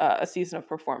 basically a season of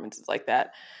performances like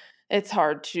that. It's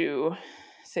hard to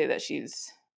say that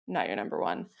she's not your number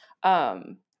one.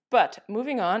 But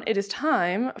moving on, it is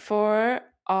time for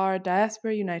our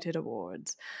Diaspora United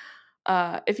Awards.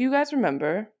 If you guys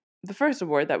remember, the first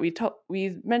award that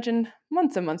we mentioned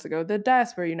months and months ago, the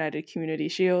Diaspora United Community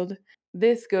Shield.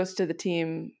 This goes to the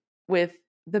team with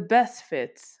the best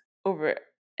fits over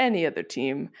any other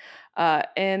team,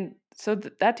 and so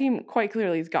that team quite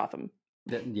clearly is Gotham.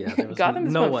 Yeah, there was Gotham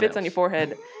has no put one fits on your else.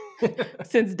 forehead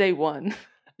since day one.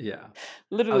 Yeah, I was gonna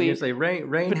Literally say Rain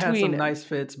had some between nice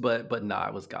fits, but nah,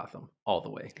 it was Gotham all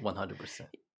the way, 100%.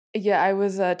 yeah, I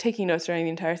was taking notes during the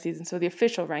entire season. So the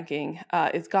official ranking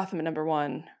is Gotham at number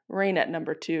one, Rain at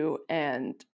number two,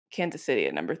 and Kansas City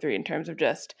at number three in terms of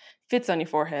just fits on your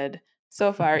forehead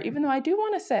so far. Even though I do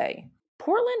want to say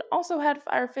Portland also had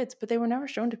fire fits, but they were never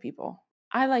shown to people.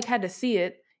 I like had to see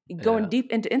it going Yeah,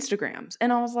 deep into Instagrams,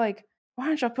 and I was like, why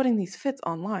aren't y'all putting these fits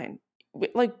online?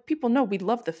 Like people know we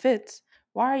love the fits.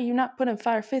 Why are you not putting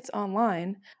fire fits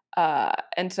online?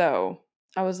 And so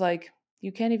I was like,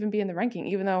 you can't even be in the ranking,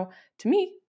 even though to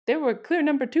me they were a clear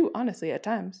number two, honestly, at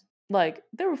times. Like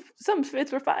there were some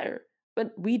fits were fire,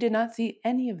 but we did not see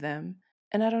any of them,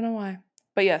 and I don't know why.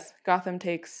 But yes, Gotham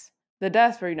takes the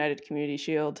Diaspora United Community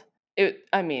Shield.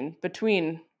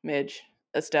 Between Midge,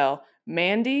 Estelle,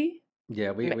 Mandy,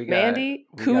 Yeah, we Mandy,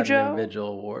 got an Cujo. individual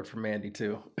award for Mandy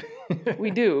too.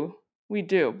 We do,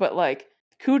 but like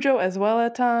Cujo as well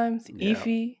at times. Yeah.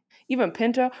 Ify, even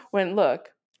Pinto. When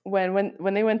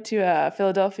they went to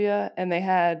Philadelphia and they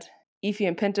had Ify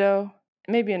and Pinto,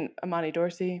 maybe an Amani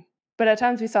Dorsey, but at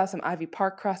times we saw some Ivy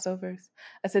Park crossovers.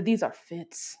 I said these are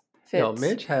fits. Yo,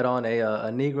 Mitch had on a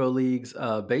Negro Leagues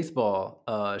baseball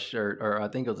shirt, or I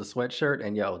think it was a sweatshirt,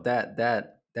 and yo,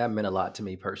 that meant a lot to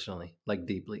me personally, like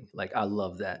deeply. Like I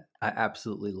love that. I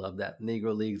absolutely love that.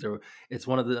 Negro Leagues are it's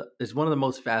one of the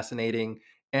most fascinating,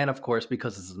 and of course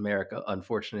because this is America,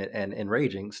 unfortunate and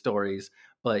enraging stories.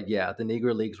 But yeah, the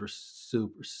Negro Leagues were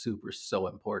super so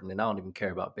important, and I don't even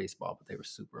care about baseball, but they were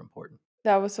super important.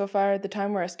 That was so fire. The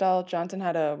time where Estelle Johnson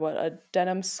had a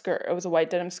denim skirt. It was a white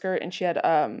denim skirt, and she had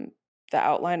the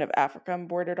outline of Africa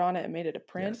embroidered on it and made it a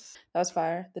print. Yes. That was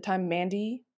fire. The time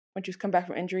Mandy, when she was come back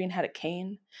from injury and had a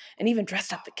cane, and even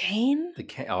dressed up the cane.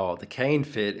 The cane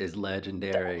fit is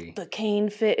legendary. The cane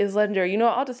fit is legendary. You know,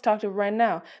 I'll just talk to her right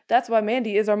now. That's why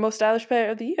Mandy is our most stylish player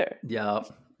of the year. Yeah.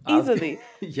 Easily.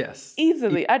 Yes.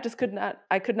 Easily. I could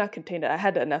not contain it. I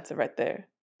had to announce it right there.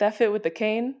 That fit with the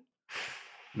cane.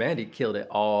 Mandy killed it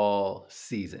all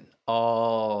season.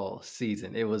 All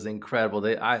season. It was incredible.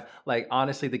 I like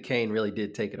honestly the cane really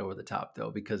did take it over the top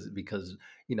though, because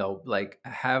like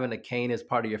having a cane as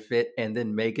part of your fit and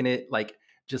then making it like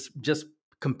just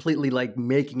completely like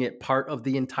making it part of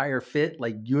the entire fit,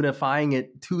 like unifying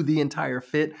it to the entire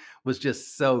fit was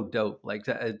just so dope. Like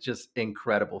it's just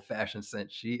incredible fashion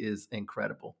sense. She is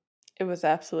incredible. It was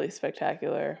absolutely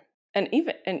spectacular.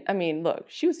 Look,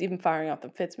 she was even firing off the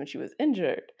fits when she was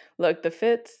injured. Look, the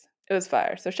fits, it was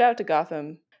fire. So shout out to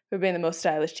Gotham for being the most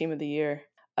stylish team of the year.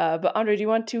 But Andre, do you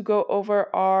want to go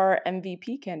over our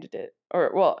MVP candidate?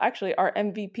 Actually, our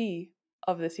MVP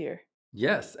of this year?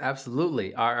 Yes,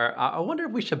 absolutely. I wonder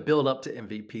if we should build up to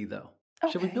MVP though.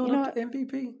 Should we Okay, build up to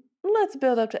MVP? let's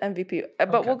build up to MVP.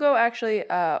 But Okay. we'll go actually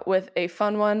with a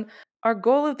fun one. Our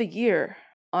goal of the year,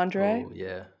 Andre. Oh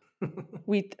yeah.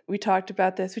 We talked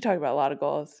about this. We talked about a lot of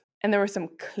goals, and there were some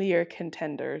clear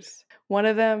contenders. One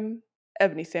of them,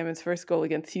 Ebony Salmon's first goal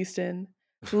against Houston,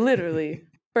 literally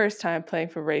first time playing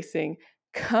for Racing,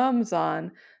 comes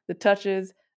on the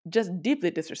touches, just deeply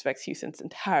disrespects Houston's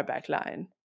entire back line.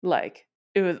 Like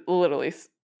it was literally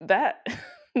that.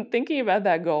 Thinking about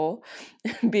that goal,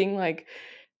 being like,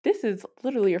 this is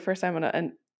literally your first time in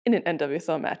an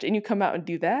NWSL match, and you come out and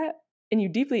do that, and you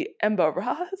deeply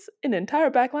embarrass an entire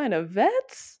backline of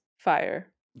vets.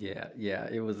 Fire. Yeah,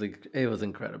 it was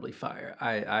incredibly fire.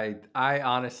 I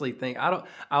honestly think I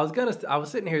was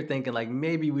sitting here thinking like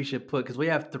maybe we should put because we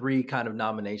have three kind of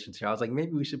nominations here. I was like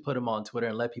maybe we should put them on Twitter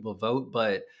and let people vote,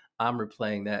 but I'm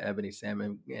replaying that Ebony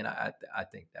Salmon and I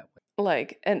think that way.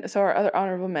 Like, and so our other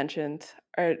honorable mentions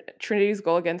are Trinity's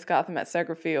goal against Gotham at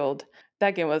Segra Field.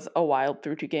 That game was a wild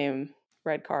 3-2 game.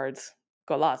 Red cards,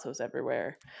 golazos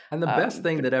everywhere. And the best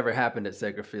thing that ever happened at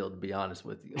Segra Field, to be honest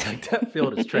with you, like that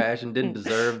field is trash and didn't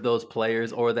deserve those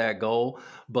players or that goal.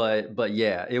 But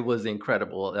yeah, it was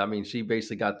incredible. I mean, she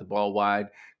basically got the ball wide,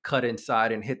 cut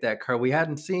inside, and hit that curve. We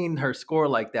hadn't seen her score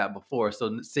like that before.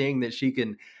 So seeing that she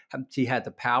had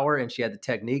the power and she had the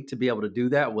technique to be able to do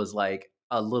that was like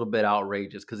a little bit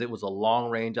outrageous because it was a long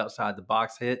range outside the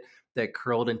box hit that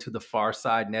curled into the far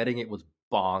side netting. It was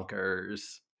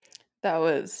bonkers.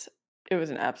 It was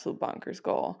an absolute bonkers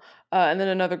goal. And then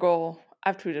another goal,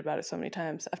 I've tweeted about it so many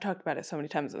times. I've talked about it so many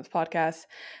times on this podcast.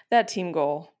 That team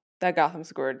goal that Gotham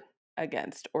scored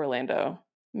against Orlando.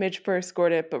 Midge Purse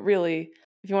scored it, but really,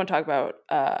 if you want to talk about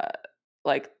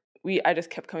I just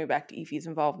kept coming back to Ify's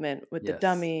involvement with the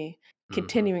dummy,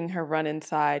 continuing her run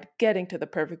inside, getting to the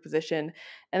perfect position,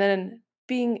 and then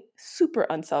being super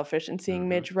unselfish and seeing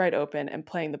Midge right open and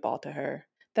playing the ball to her.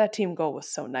 That team goal was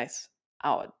so nice.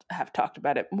 I would have talked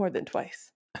about it more than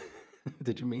twice.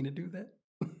 Did you mean to do that?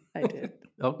 I did.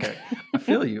 Okay. I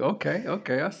feel you. Okay.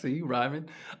 I see you rhyming.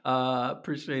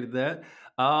 Appreciated that.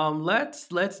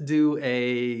 Let's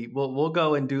do we'll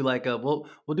go and do like we'll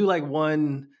do like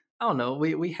one. I don't know.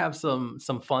 We have some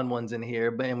fun ones in here,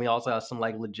 but and we also have some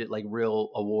like legit like real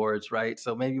awards, right?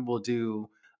 So maybe we'll do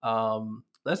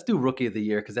let's do Rookie of the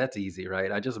Year because that's easy,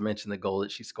 right? I just mentioned the goal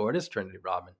that she scored. It's Trinity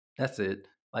Rodman. That's it.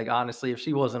 Like honestly, if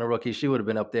she wasn't a rookie, she would have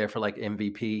been up there for like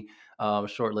MVP,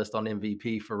 short list on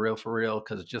MVP for real,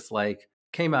 because just like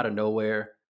came out of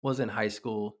nowhere, was in high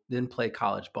school, didn't play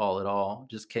college ball at all,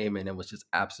 just came in and was just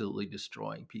absolutely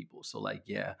destroying people. So like,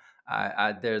 yeah,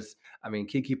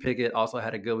 Kiki Pickett also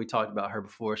had we talked about her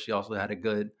before. She also had a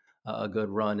good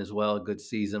run as well, a good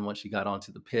season once she got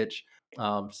onto the pitch.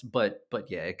 But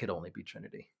yeah, it could only be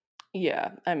Trinity.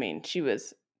 Yeah, I mean, she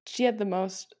had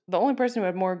the only person who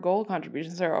had more goal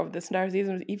contributions to her over this entire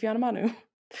season was Ifeanyi Manu.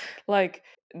 Like,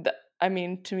 I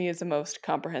mean, to me, it's the most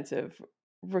comprehensive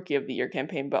rookie of the year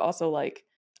campaign, but also like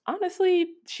honestly,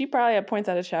 she probably had points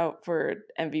at a shout for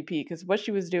MVP because what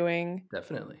she was doing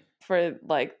Definitely. for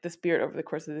like the Spirit over the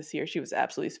course of this year, she was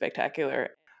absolutely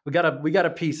spectacular. We got a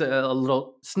piece, a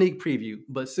little sneak preview,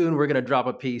 but soon we're gonna drop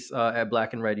a piece at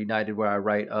Black and Red United where I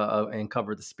write and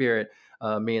cover the Spirit.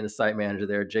 Me and the site manager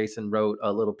there, Jason, wrote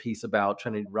a little piece about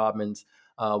Trinity Rodman's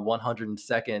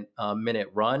 102nd minute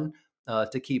run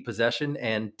to keep possession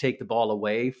and take the ball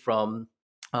away from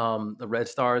the Red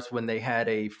Stars when they had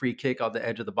a free kick off the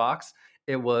edge of the box.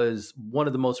 It was one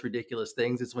of the most ridiculous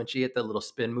things. It's when she hit that little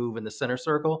spin move in the center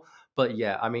circle. But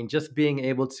yeah, I mean, just being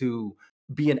able to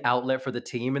be an outlet for the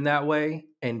team in that way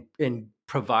and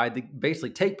provide basically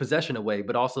take possession away,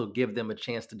 but also give them a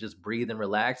chance to just breathe and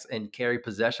relax and carry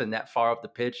possession that far up the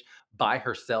pitch by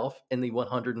herself in the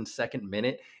 102nd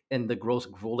minute in the gross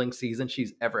grueling season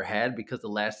she's ever had, because the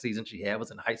last season she had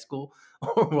was in high school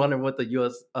running with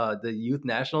the the youth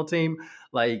national team.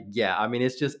 Like, yeah, I mean,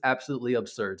 it's just absolutely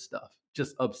absurd stuff.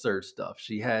 Just absurd stuff.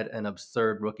 She had an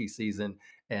absurd rookie season,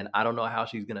 and I don't know how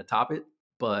she's going to top it,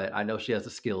 but I know she has the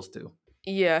skills to.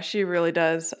 Yeah, she really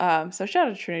does. So shout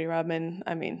out to Trinity Rodman.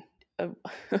 I mean, uh,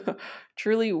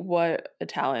 truly, what a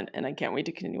talent, and I can't wait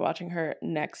to continue watching her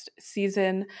next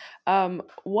season.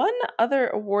 One other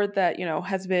award that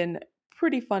has been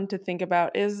pretty fun to think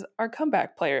about is our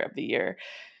comeback player of the year,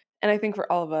 and I think for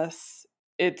all of us,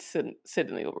 it's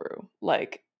Sydney Leroux.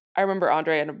 Like I remember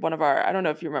Andre and one of our, I don't know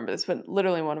if you remember this, but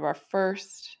literally one of our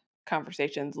first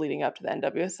conversations leading up to the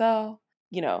NWSL.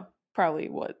 Probably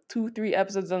what 2-3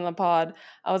 episodes on the pod,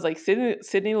 I was like,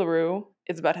 Sydney Leroux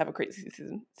is about to have a crazy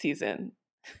season.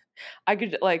 I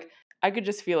could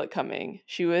just feel it coming.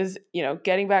 She was,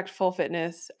 getting back to full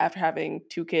fitness after having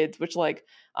two kids, which like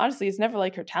honestly, it's never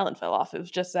like her talent fell off. It was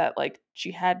just that like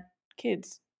she had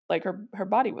kids, like her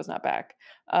body was not back.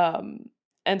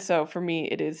 And so for me,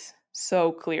 it is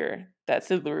so clear that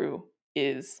Sid Leroux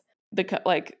is the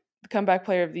comeback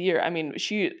player of the year. I mean,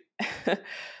 she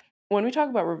when we talk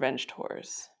about revenge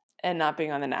tours and not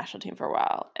being on the national team for a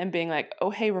while and being like, oh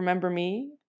hey, remember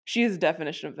me? She is the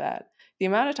definition of that. The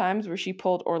amount of times where she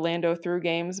pulled Orlando through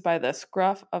games by the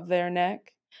scruff of their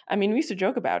neck. I mean, we used to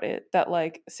joke about it that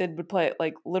like Sid would play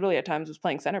like literally at times was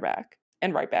playing center back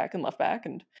and right back and left back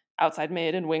and outside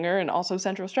mid and winger and also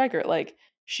central striker. Like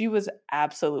she was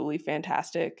absolutely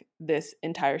fantastic this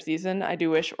entire season. I do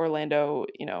wish Orlando,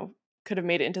 could have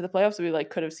made it into the playoffs. So we like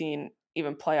could have seen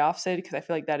even playoff Sid, because I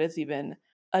feel like that is even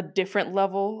a different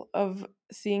level of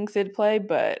seeing Sid play.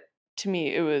 But to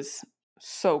me, it was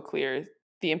so clear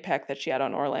the impact that she had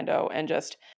on Orlando and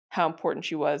just how important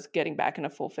she was getting back into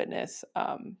full fitness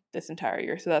this entire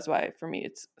year. So that's why for me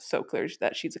it's so clear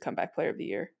that she's a comeback player of the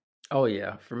year. Oh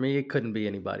yeah, for me it couldn't be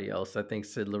anybody else. I think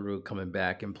Sid Leroux coming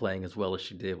back and playing as well as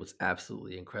she did was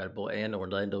absolutely incredible, and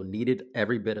Orlando needed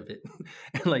every bit of it.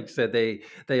 And like you said, they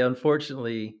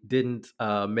unfortunately didn't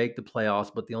make the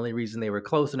playoffs, but the only reason they were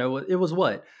close, and it was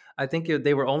what I think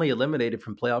they were only eliminated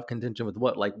from playoff contention with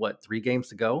what 3 games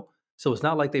to go. So it's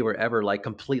not like they were ever like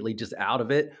completely just out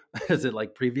of it, as it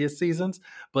like previous seasons.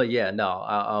 But yeah,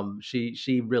 no,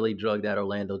 she really drugged that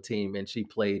Orlando team, and she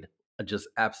played just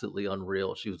absolutely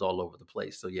unreal. She was all over the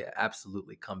place. So yeah,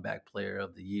 absolutely comeback player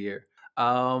of the year.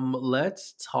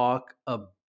 Let's talk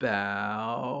about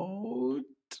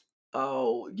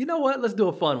you know what? Let's do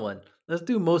a fun one. Let's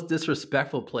do most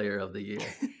disrespectful player of the year.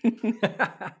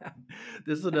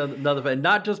 This is another fan,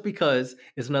 not just because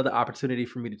it's another opportunity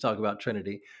for me to talk about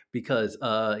Trinity, because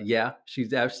yeah,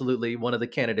 she's absolutely one of the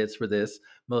candidates for this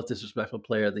most disrespectful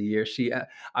player of the year.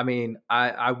 I mean,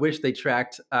 I wish they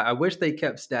tracked, I wish they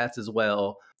kept stats as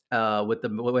well with the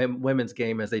women's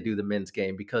game as they do the men's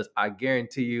game, because I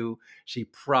guarantee you she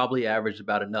probably averaged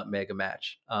about a nutmeg a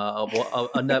match,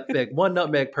 a nutmeg, one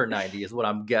nutmeg per 90 is what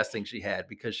I'm guessing she had,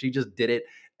 because she just did it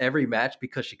every match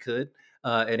because she could.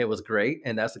 And it was great.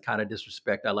 And that's the kind of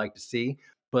disrespect I like to see.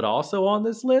 But also on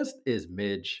this list is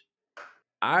Midge.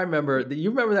 I remember,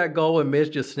 you remember that goal when Midge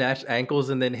just snatched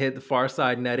ankles and then hit the far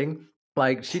side netting?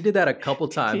 Like she did that a couple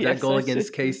times. That Yes, goal I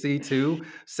against do. KC too,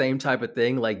 same type of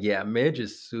thing. Like, yeah, Midge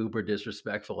is super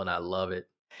disrespectful and I love it.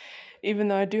 Even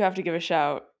though I do have to give a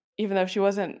shout, even though she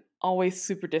wasn't always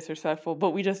super disrespectful,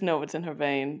 but we just know it's in her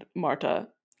vein, Marta.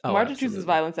 Oh, Marta chooses absolutely.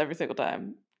 violence every single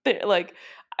time. Like,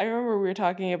 I remember we were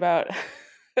talking about,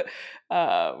 we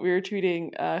were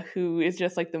tweeting who is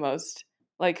just like the most,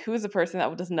 like, who is the person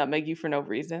that does nutmeg you for no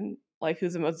reason? Like,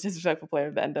 who's the most disrespectful player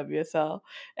of the NWSL?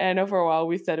 And I know for a while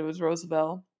we said it was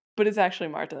Roosevelt. but it's actually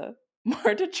Marta.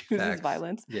 Marta chooses Facts.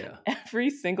 violence Yeah.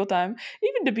 every single time.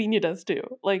 Even Dabinia does too.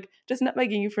 Like, just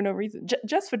nutmegging you for no reason,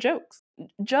 just for jokes,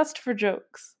 just for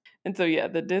jokes. And so, yeah,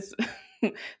 the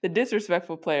the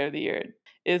disrespectful player of the year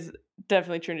is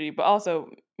definitely Trinity, but also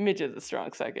Midge is a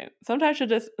strong second. Sometimes she'll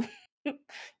just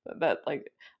that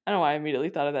like I don't know why I immediately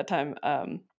thought of that time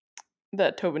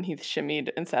that Tobin Heath shimmied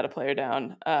and sat a player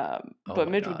down. Oh But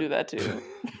my Midge would do God. that too.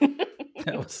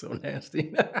 That was so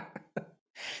nasty.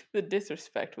 The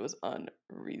disrespect was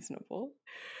unreasonable.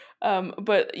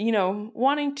 But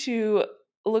wanting to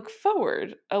look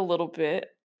forward a little bit,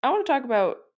 I want to talk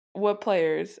about what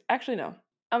players. Actually, no.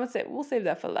 I'm gonna say we'll save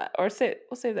that for last, or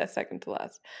we'll save that second to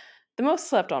last. The most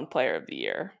slept on player of the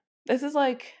year. This is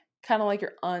like kind of like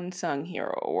your unsung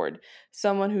hero award.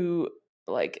 Someone who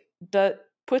like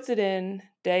puts it in,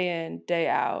 day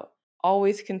out,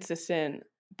 always consistent,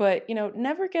 but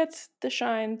never gets the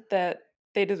shine that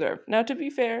they deserve. Now, to be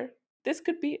fair, this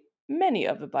could be many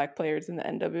of the black players in the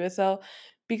NWSL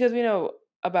because we know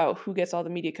about who gets all the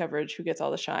media coverage, who gets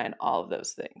all the shine, all of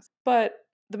those things. But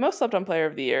the most slept on player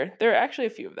of the year, there are actually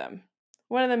a few of them.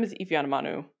 One of them is Ifeanyi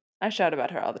Manu. I shout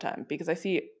about her all the time because I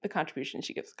see the contribution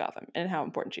she gives to Gotham and how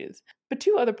important she is. But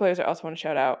two other players I also want to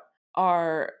shout out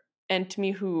are, and to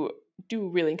me who do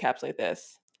really encapsulate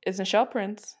this, is Nichelle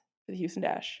Prince for the Houston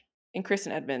Dash and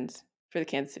Kristen Edmonds for the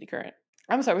Kansas City Current.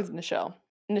 I'm going to start with Nichelle.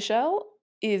 Nichelle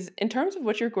is, in terms of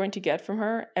what you're going to get from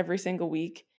her every single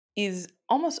week, is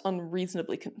almost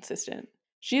unreasonably consistent.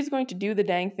 She's going to do the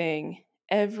dang thing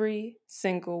every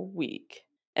single week.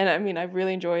 And I mean, I've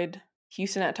really enjoyed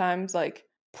Houston at times, like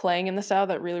playing in the style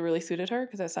that really, really suited her.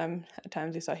 Because at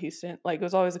times you saw Houston, like it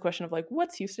was always a question of like,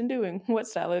 what's Houston doing? What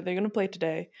style are they going to play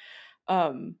today?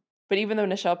 But even though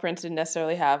Nichelle Prince didn't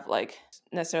necessarily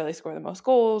score the most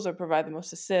goals or provide the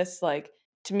most assists, like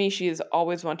to me, she is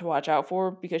always one to watch out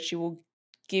for because she will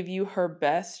give you her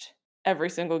best every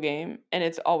single game. And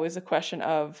it's always a question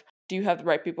of, do you have the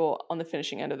right people on the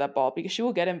finishing end of that ball? Because she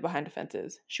will get in behind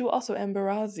defenses. She will also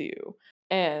embarrass you.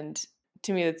 And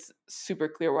to me, it's super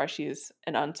clear why she's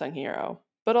an unsung hero.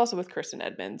 But also with Kristen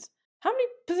Edmonds. How many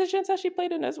positions has she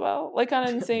played in as well? Like kind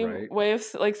of in the same Right. way of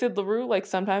like Sid LaRue. Like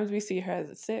sometimes we see her as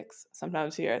a 6,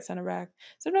 sometimes we see her at center back,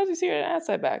 sometimes we see her at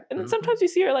outside back, and then sometimes we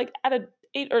see her like at a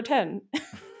 8 or 10.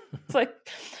 It's like,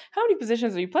 how many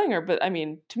positions are you playing her? But I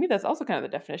mean, to me, that's also kind of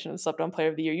the definition of slept on player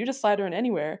of the year. You just slide her in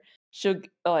anywhere,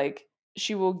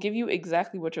 she will give you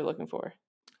exactly what you're looking for.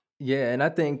 Yeah, and I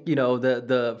think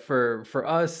the for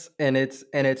us, and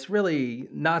it's really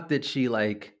not that she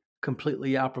like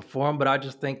completely outperformed, but I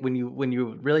just think when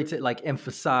you really like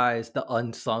emphasize the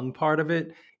unsung part of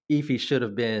it, Ify should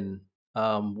have been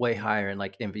way higher in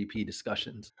like MVP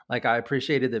discussions. Like I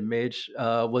appreciated that Midge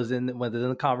was in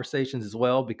the conversations as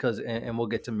well because and we'll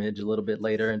get to Midge a little bit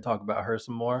later and talk about her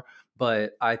some more.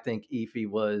 But I think Ify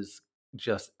was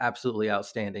just absolutely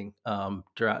outstanding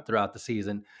throughout the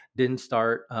season. Didn't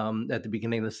start at the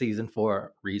beginning of the season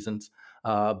for reasons,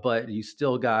 but you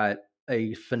still got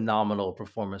a phenomenal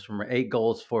performance from her. 8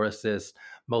 goals, 4 assists,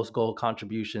 most goal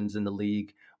contributions in the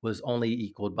league. Was only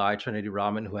equaled by Trinity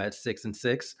Rodman, who had 6 and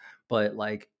 6. But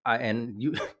like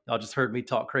y'all just heard me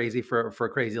talk crazy for a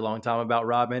crazy long time about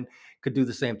Rodman. Could do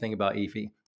the same thing about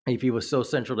Ify. Ify was so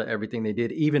central to everything they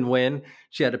did, even when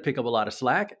she had to pick up a lot of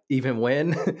slack, even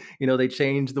when they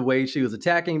changed the way she was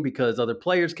attacking because other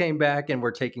players came back and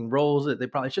were taking roles that they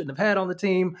probably shouldn't have had on the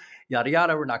team. Yada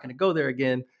yada. We're not going to go there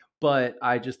again. But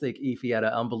I just think Ify had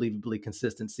an unbelievably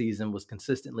consistent season, was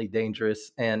consistently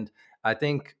dangerous, and I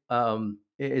think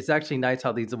it's actually nice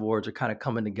how these awards are kind of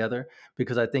coming together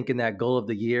because I think in that goal of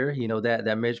the year,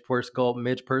 that Midge Purse goal,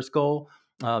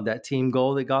 that team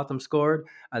goal that Gotham scored,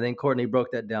 I think Courtney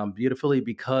broke that down beautifully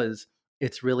because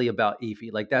it's really about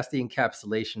Ify. Like that's the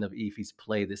encapsulation of Ify's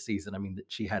play this season. I mean,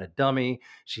 she had a dummy,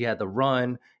 she had the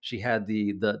run, she had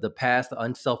the pass, the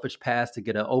unselfish pass to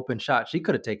get an open shot. She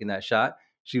could have taken that shot.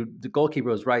 The goalkeeper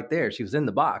was right there. She was in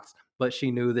the box, but she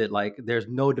knew that like there's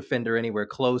no defender anywhere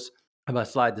close. If I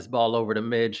slide this ball over to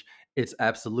Midge, it's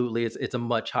a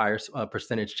much higher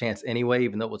percentage chance anyway,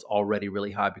 even though it was already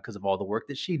really high because of all the work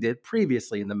that she did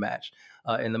previously in the match,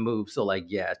 in the move. So like,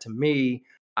 yeah, to me,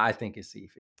 I think it's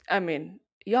Ify. I mean,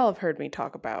 y'all have heard me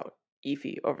talk about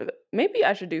Ify maybe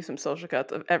I should do some social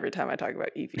cuts of every time I talk about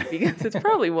Ify because it's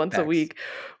probably once a week.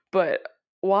 But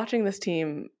watching this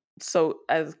team so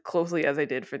as closely as I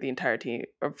did for the entire team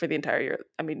or for the entire year,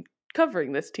 I mean,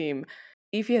 covering this team,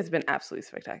 Ify has been absolutely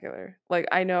spectacular. Like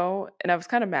I know, and I was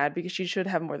kind of mad because she should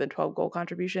have more than 12 goal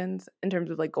contributions in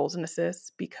terms of like goals and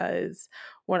assists because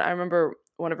when I remember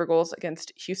one of her goals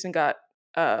against Houston got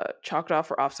chalked off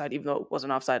for offside, even though it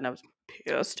wasn't offside, and I was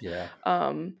pissed. Yeah.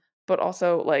 but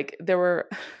also like there were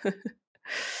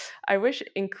I wish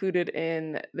included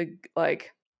in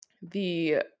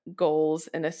the goals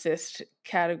and assist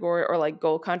category or like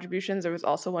goal contributions, there was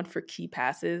also one for key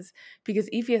passes because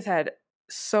Ify has had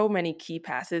so many key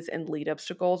passes and lead ups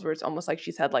to goals where it's almost like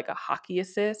she's had like a hockey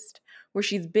assist where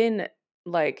she's been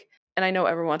like, and I know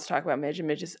everyone wants to talk about Midge, and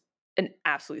Midge is an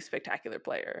absolutely spectacular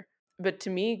player. But to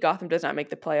me, Gotham does not make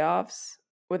the playoffs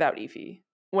without Ify.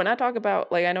 When I talk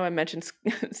about, like, I know I mentioned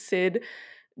Sid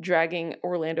dragging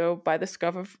Orlando by the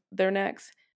scruff of their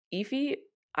necks. Ify,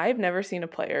 I've never seen a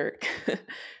player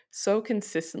so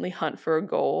consistently hunt for a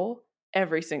goal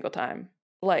every single time.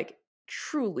 Like,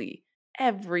 truly,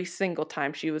 every single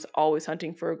time she was always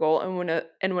hunting for a goal.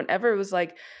 And whenever it was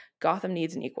like Gotham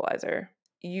needs an equalizer,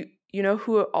 you know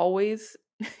who always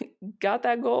got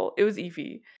that goal? It was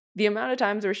Ify. The amount of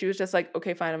times where she was just like,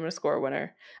 okay, fine, I'm going to score a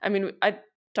winner. I mean, I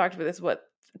talked about this,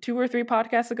 2 or 3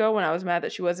 podcasts ago when I was mad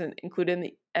that she wasn't included in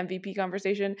the MVP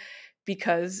conversation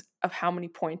because of how many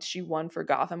points she won for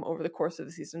Gotham over the course of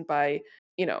the season by,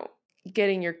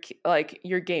 getting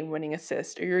your game winning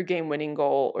assist or your game winning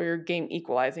goal or your game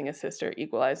equalizing assist or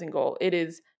equalizing goal. It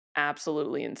is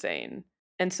absolutely insane.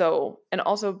 And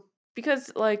also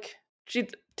because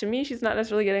to me, she's not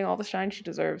necessarily getting all the shine she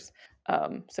deserves.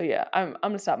 So yeah, I'm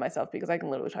gonna stop myself because I can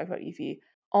literally talk about Ify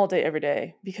all day, every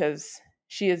day, because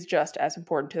she is just as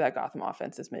important to that Gotham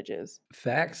offense as Midge is.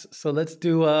 Facts. So let's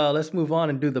move on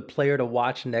and do the player to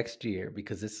watch next year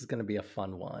because this is going to be a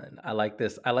fun one. I like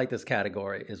this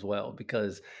category as well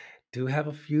because do have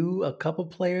a couple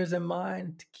players in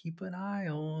mind to keep an eye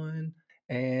on.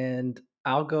 And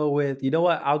I'll go with, you know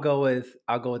what? I'll go with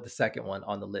the second one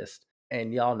on the list.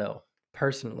 And y'all know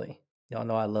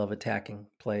I love attacking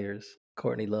players.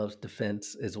 Courtney loves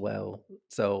defense as well.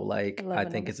 So I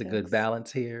think it's a good balance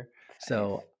here.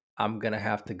 So I'm going to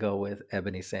have to go with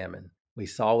Ebony Salmon. We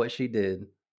saw what she did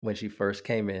when she first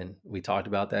came in. We talked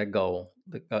about that goal,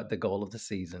 the goal of the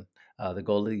season, the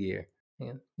goal of the year.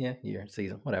 Year,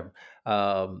 season, whatever.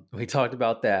 We talked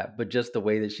about that, but just the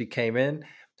way that she came in,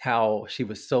 how she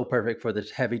was so perfect for the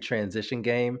heavy transition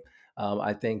game.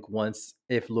 I think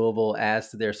if Louisville adds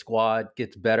to their squad,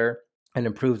 gets better and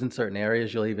improves in certain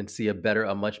areas, you'll even see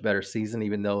a much better season,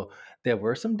 even though there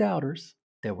were some doubters.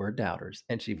 There were doubters,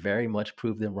 and she very much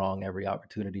proved them wrong every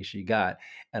opportunity she got.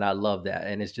 And I love that.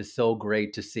 And it's just so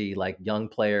great to see young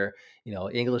player,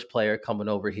 English player coming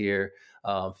over here,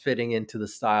 fitting into the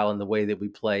style and the way that we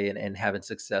play and having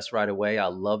success right away. I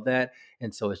love that.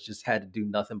 And so it's just had to do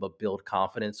nothing but build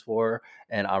confidence for her.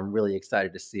 And I'm really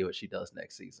excited to see what she does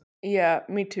next season. Yeah,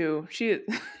 me too. She,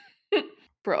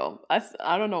 bro,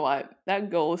 I don't know why that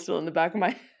goal is still in the back of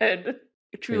my head.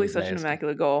 Truly such an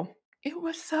immaculate goal. It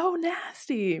was so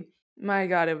nasty. My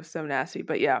God, it was so nasty.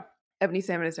 But yeah, Ebony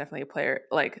Salmon is definitely a player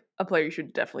you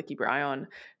should definitely keep your eye on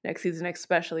next season,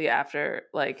 especially after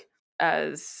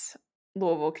as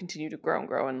Louisville continue to grow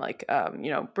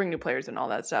and bring new players and all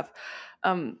that stuff.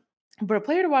 But a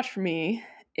player to watch for me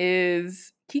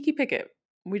is Kiki Pickett.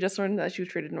 We just learned that she was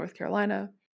traded to North Carolina.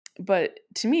 But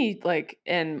to me,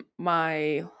 in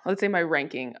my, let's say my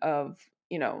ranking of,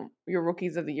 your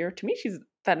rookies of the year, to me, she's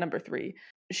that number 3.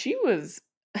 She was,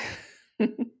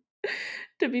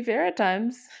 to be fair at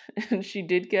times, she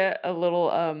did get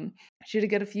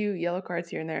a few yellow cards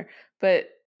here and there. But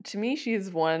to me, she's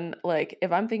one,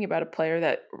 if I'm thinking about a player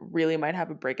that really might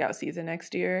have a breakout season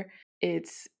next year,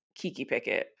 it's Kiki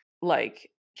Pickett.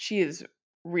 She is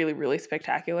really, really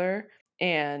spectacular.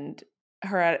 And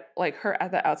her at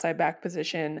the outside back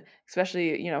position,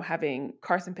 especially, having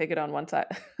Carson Pickett on one side.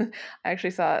 I actually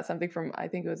saw something from, I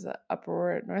think it was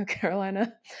Uproar, North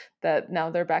Carolina, that now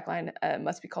their back line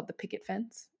must be called the Picket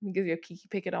Fence because you have Kiki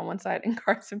Pickett on one side and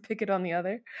Carson Pickett on the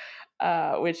other,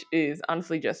 which is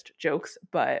honestly just jokes,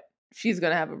 but she's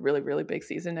going to have a really, really big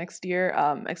season next year,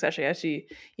 especially as she,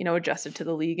 adjusted to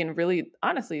the league and really,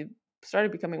 honestly,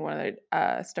 started becoming one of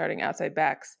the starting outside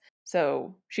backs.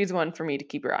 So she's one for me to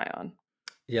keep your eye on.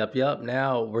 Yep.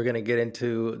 Now we're going to get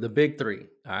into the big 3.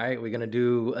 All right. We're going to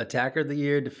do Attacker of the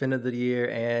Year, Defender of the Year,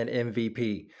 and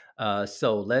MVP.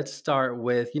 So let's start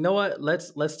with,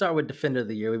 let's start with Defender of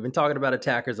the Year. We've been talking about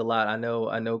attackers a lot. I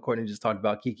know Courtney just talked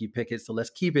about Kiki Pickett. So let's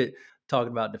keep it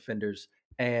talking about defenders.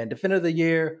 And Defender of the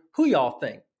Year, who y'all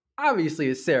think? Obviously,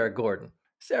 it's Sarah Gordon.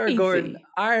 Sarah Gordon,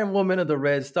 Iron Woman of the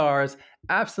Red Stars,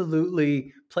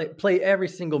 absolutely play every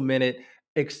single minute.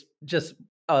 Just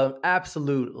an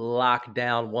absolute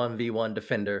lockdown 1v1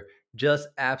 defender, just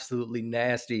absolutely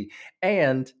nasty.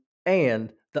 And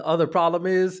the other problem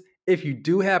is, if you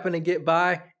do happen to get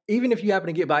by, even if you happen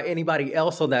to get by anybody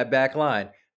else on that back line,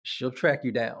 she'll track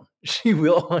you down. She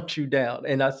will hunt you down.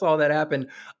 And I saw that happen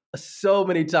so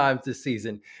many times this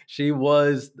season. She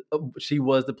was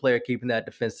the player keeping that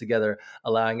defense together,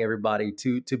 allowing everybody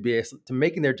to be to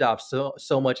making their job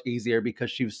so much easier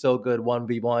because she was so good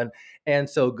 1v1 and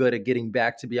so good at getting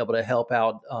back to be able to help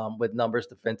out with numbers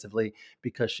defensively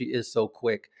because she is so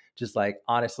quick. Just like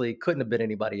honestly, couldn't have been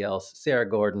anybody else. Sarah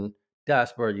Gordon,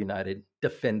 Dyersburg United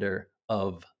Defender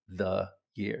of the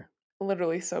Year.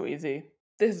 Literally so easy.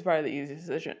 This is probably the easiest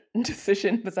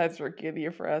decision besides Rookie of the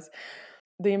Year for us.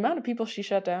 The amount of people she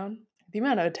shut down, the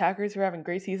amount of attackers who are having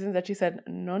great seasons that she said,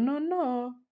 no, no,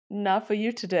 no, not for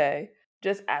you today.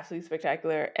 Just absolutely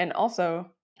spectacular. And also,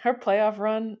 her playoff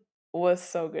run was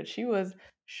so good. She was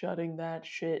shutting that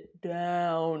shit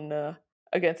down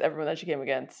against everyone that she came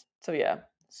against. So yeah,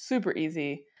 super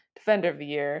easy. Defender of the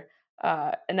Year.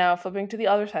 And now flipping to the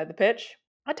other side of the pitch,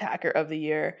 Attacker of the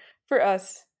Year. For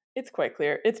us, it's quite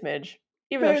clear. It's Midge.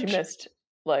 Even though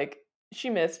she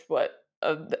missed what?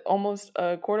 Almost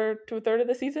a quarter to a third of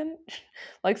the season,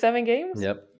 like 7 games.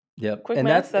 Yep. Quick And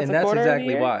maths. That's a that's quarter of the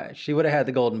exactly year. why she would have had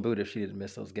the golden boot if she didn't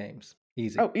miss those games.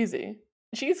 Easy. Oh, easy.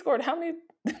 She scored how many?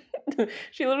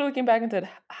 She literally came back and said,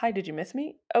 "Hi, did you miss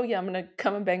me? Oh yeah, I'm gonna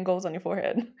come and bang goals on your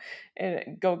forehead,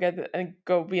 and go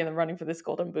be in the running for this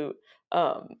golden boot."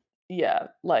 Yeah,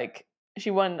 like she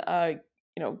won.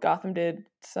 Gotham did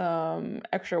some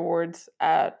extra awards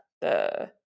at the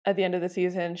end of the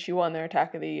season. She won their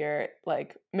Attack of the Year.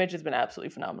 Like Midge has been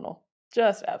absolutely phenomenal,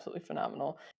 just absolutely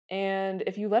phenomenal. And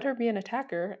if you let her be an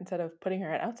attacker instead of putting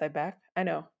her at outside back, I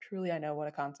know what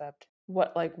a concept.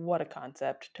 What a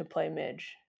concept to play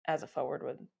Midge as a forward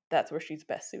with. That's where she's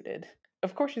best suited.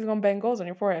 Of course, she's gonna bang goals on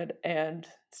your forehead and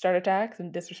start attacks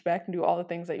and disrespect and do all the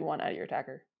things that you want out of your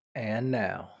attacker. And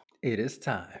now it is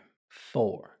time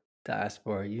for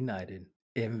Dyersburg United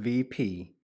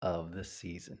MVP of the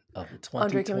season, of the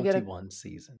Andre, 2021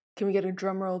 season. Can we get a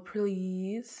drum roll,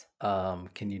 please?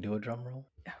 Can you do a drum roll?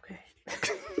 Okay.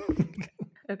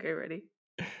 Okay, ready?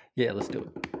 Yeah, let's do it.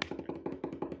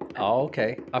 Oh,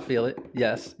 okay. I feel it.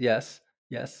 Yes.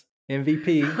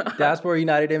 MVP. Dyersburg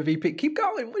United MVP. Keep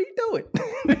going. What are you doing?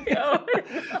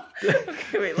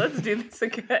 Okay, wait, let's do this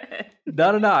again.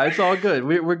 No. It's all good.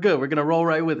 We're good. We're going to roll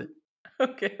right with it.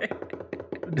 Okay.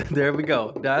 There we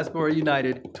go. Dyersburg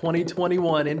United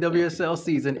 2021 NWSL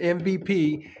season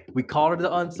MVP. We called her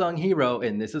the unsung hero,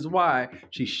 and this is why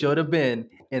she should have been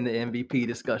in the MVP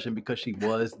discussion because she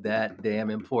was that damn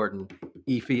important.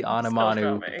 Ife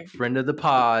Anamanu, friend of the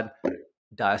pod,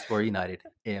 Dyersburg United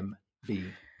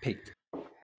MVP.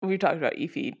 We've talked about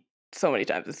Ife so many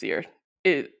times this year.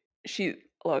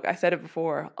 Look, I said it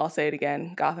before, I'll say it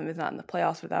again. Gotham is not in the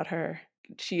playoffs without her.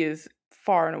 She is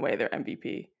far and away their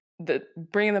MVP.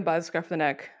 Bringing them by the scruff of the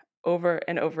neck over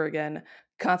and over again,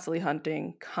 constantly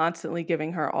hunting, constantly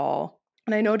giving her all.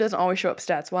 And I know it doesn't always show up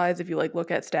stats-wise if you look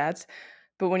at stats,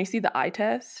 but when you see the eye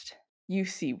test, you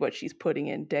see what she's putting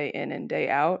in and day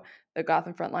out. The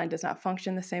Gotham front line does not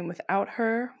function the same without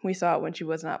her. We saw it when she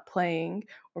was not playing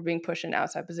or being pushed in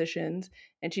outside positions,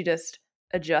 and she just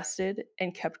adjusted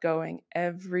and kept going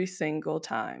every single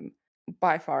time.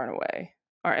 By far and away,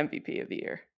 our MVP of the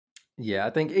year. Yeah,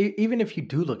 I think even if you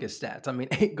do look at stats, I mean,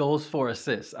 8 goals, 4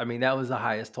 assists. I mean, that was the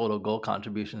highest total goal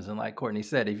contributions. And like Courtney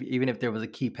said, even if there was a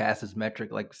key passes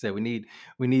metric, like we said, we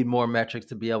need more metrics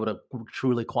to be able to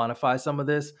truly quantify some of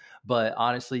this. But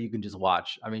honestly, you can just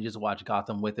watch. I mean, just watch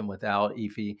Gotham with and without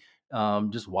Ife.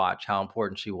 Just watch how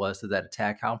important she was to that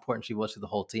attack, how important she was to the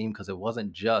whole team, because it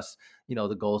wasn't just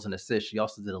the goals and assists. She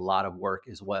also did a lot of work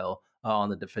as well on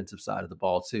the defensive side of the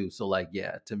ball too. So like,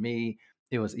 yeah, to me,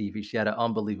 it was Ife. She had an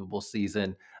unbelievable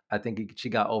season. I think she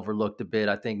got overlooked a bit.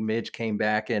 I think Midge came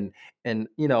back and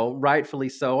rightfully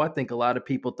so. I think a lot of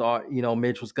people thought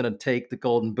Midge was going to take the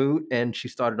golden boot, and she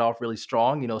started off really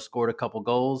strong. Scored a couple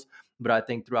goals, but I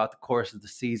think throughout the course of the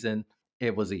season,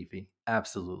 it was Ife.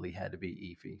 Absolutely had to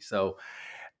be Ife. So,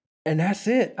 and that's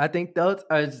it. I think those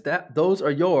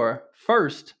are your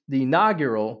the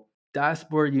inaugural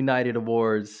Dyersburg United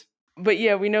Awards. But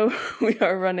yeah, we know we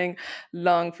are running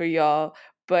long for y'all,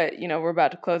 but we're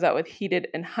about to close out with heated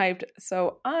and hyped,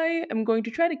 so I am going to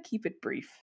try to keep it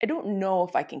brief. I don't know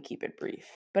if I can keep it brief,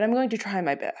 but I'm going to try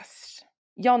my best.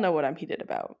 Y'all know what I'm heated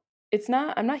about.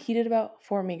 I'm not heated about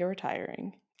Formiga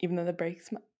retiring, even though that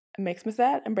makes me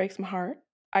sad and breaks my heart.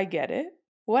 I get it.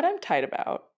 What I'm tight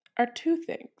about are 2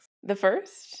 things. The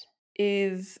first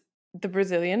is the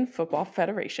Brazilian Football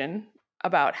Federation,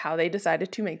 about how they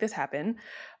decided to make this happen.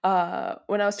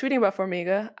 When I was tweeting about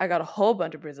Formiga, I got a whole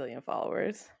bunch of Brazilian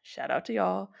followers. Shout out to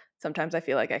y'all. Sometimes I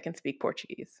feel like I can speak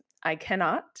Portuguese. I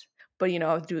cannot, but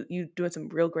I was doing some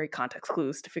real great context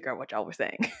clues to figure out what y'all were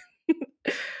saying.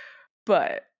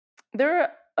 But there are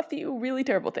a few really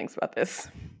terrible things about this.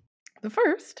 The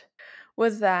first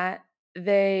was that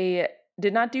they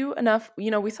did not do enough.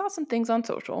 We saw some things on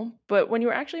social, but when you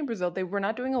were actually in Brazil, they were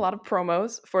not doing a lot of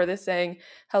promos for this saying,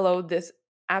 hello, this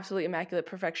absolutely immaculate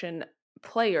perfection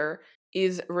player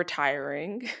is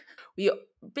retiring. We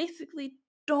basically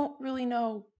don't really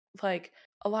know like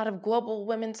a lot of global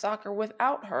women's soccer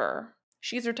without her.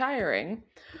 She's retiring.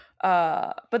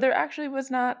 But there actually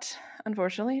was not,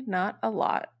 unfortunately, not a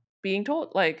lot being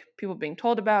told, like people being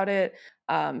told about it.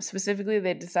 Specifically,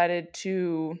 they decided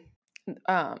to,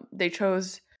 they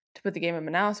chose to put the game in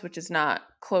Manaus, which is not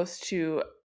close to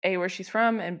A, where she's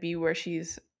from, and B, where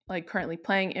she's like currently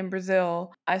playing in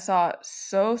Brazil. I saw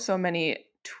so many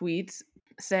tweets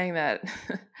saying that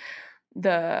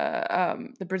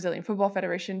the Brazilian Football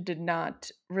Federation did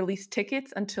not release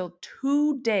tickets until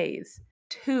 2 days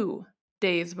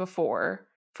before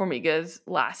Formiga's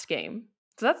last game.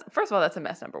 So that's, first of all, that's a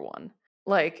mess, number one.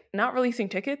 Like, not releasing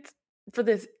tickets for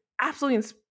this absolutely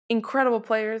incredible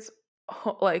players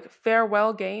like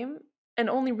farewell game and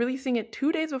only releasing it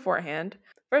 2 days beforehand.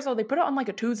 First of all, they put it on like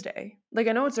a Tuesday. Like,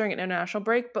 I know it's during an international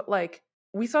break, but like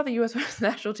we saw the US women's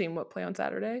national team play on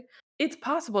Saturday. It's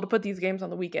possible to put these games on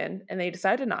the weekend, and they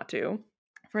decided not to.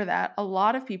 For that, a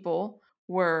lot of people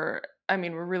were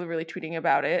really tweeting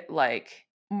about it. Like,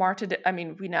 Marta,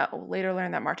 we now later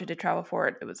learned that Marta did travel for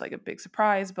it. It was like a big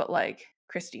surprise, but like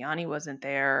Christiani wasn't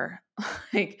there.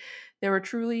 Like, there were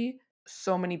truly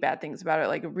so many bad things about it.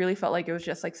 Like, it really felt like it was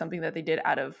just like something that they did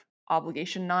out of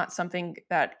obligation, not something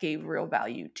that gave real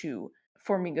value to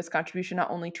Formiga's contribution,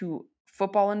 not only to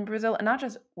football in Brazil, and not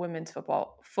just women's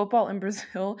football in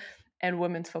Brazil and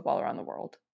women's football around the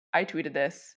world. I tweeted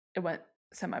this. It went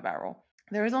semi-viral.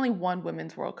 There was only one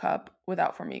Women's World Cup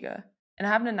without Formiga. And it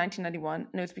happened in 1991.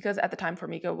 And it was because at the time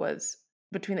Formiga was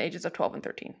between the ages of 12 and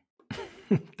 13.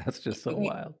 That's just so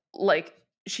wild. Like,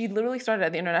 she literally started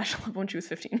at the international level when she was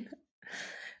 15.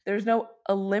 There's no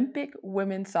Olympic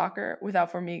women's soccer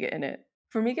without Formiga in it.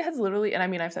 Formiga has literally, and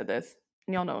I've said this,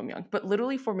 and y'all know I'm young, but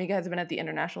literally Formiga has been at the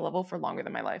international level for longer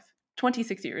than my life.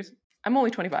 26 years. I'm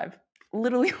only 25.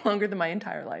 Literally longer than my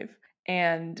entire life.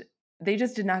 And they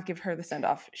just did not give her the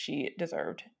send-off she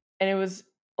deserved. And it was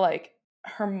like,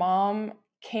 her mom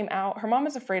came out. Her mom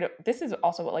is afraid of, this is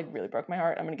also what like really broke my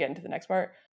heart. I'm going to get into the next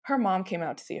part. Her mom came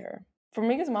out to see her.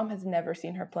 Formiga's mom has never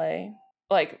seen her play,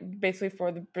 like basically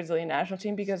for the Brazilian national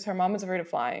team, because her mom is afraid of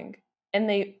flying. And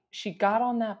she got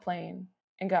on that plane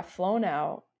and got flown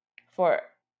out for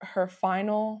her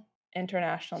final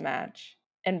international match.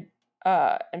 And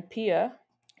Pia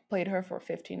played her for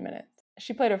 15 minutes.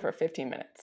 She played her for 15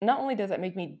 minutes. Not only does that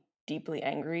make me deeply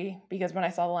angry, because when I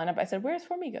saw the lineup, I said, where's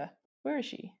Formiga? Where is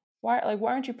she? Why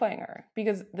aren't you playing her?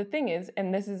 Because the thing is,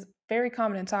 and this is very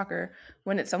common in soccer,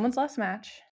 when it's someone's last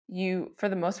match, for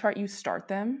the most part, you start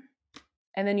them,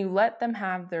 and then you let them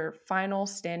have their final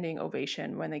standing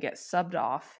ovation when they get subbed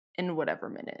off in whatever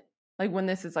minute. Like, when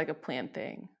this is like a planned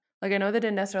thing. Like, I know that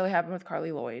didn't necessarily happen with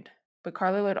Carly Lloyd, but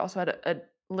Carly Lloyd also had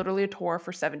literally a tour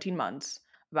for 17 months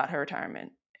about her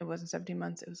retirement. It wasn't 17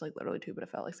 months. It was like literally 2, but it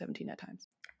felt like 17 at times.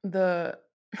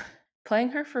 Playing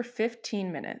her for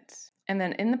 15 minutes. And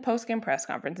then in the post-game press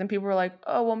conference, and people were like,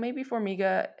 oh, well, maybe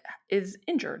Formiga is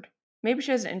injured. Maybe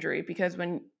she has an injury, because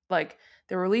when like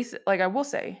the release, like, I will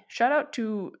say, shout out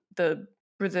to the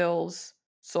Brazil's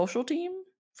social team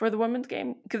for the women's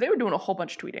game, because they were doing a whole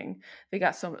bunch of tweeting. They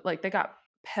got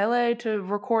Pele to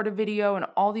record a video, and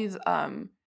all these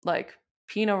like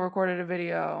Pino recorded a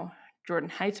video, Jordan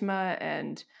Heitzma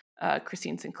and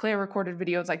Christine Sinclair recorded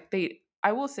videos. Like,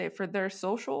 I will say, for their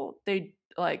social, they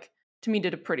like, to me,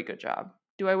 did a pretty good job.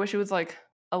 Do I wish it was like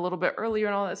a little bit earlier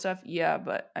and all that stuff? Yeah,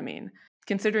 but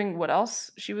considering what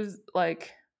else she was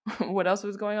like, what else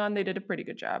was going on, they did a pretty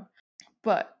good job.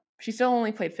 But she still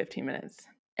only played 15 minutes.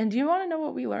 And do you want to know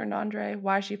what we learned, Andre?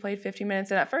 Why she played 15 minutes?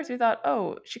 And at first we thought,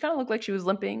 oh, she kind of looked like she was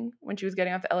limping when she was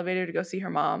getting off the elevator to go see her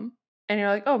mom. And you're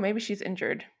like, oh, maybe she's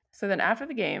injured. So then after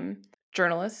the game,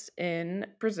 journalists in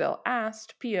Brazil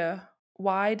asked Pia,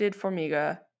 why did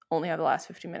Formiga only have the last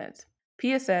 15 minutes?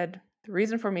 Pia said the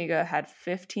reason Formiga had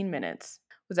 15 minutes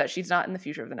was that she's not in the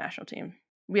future of the national team.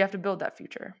 We have to build that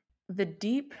future. The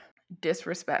deep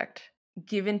disrespect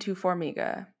given to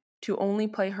Formiga to only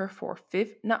play her for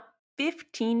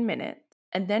 15 minutes,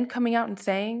 and then coming out and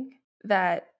saying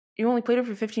that you only played her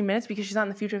for 15 minutes because she's not in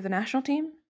the future of the national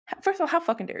team? First of all, how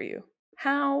fucking dare you?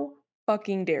 How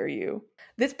fucking dare you?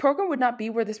 This program would not be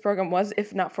where this program was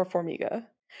if not for Formiga.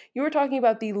 You were talking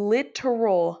about the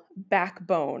literal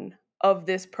backbone of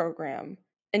this program,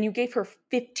 and you gave her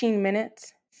 15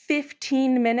 minutes?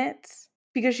 15 minutes?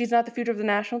 Because she's not the future of the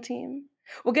national team?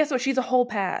 Well, guess what? She's a whole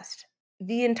past.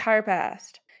 The entire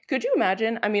past. Could you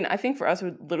imagine? I mean, I think for us it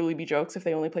would literally be jokes if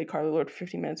they only played Carly Lloyd for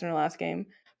 15 minutes in her last game.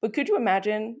 But could you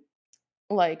imagine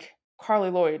like Carly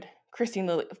Lloyd, Christine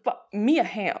Lilly, Mia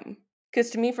Hamm? Because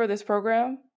to me, for this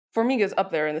program, Formiga's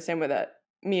up there in the same way that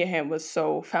Mia Hamm was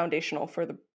so foundational for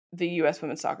the U.S.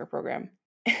 women's soccer program.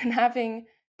 And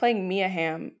playing Mia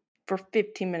Hamm for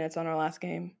 15 minutes on her last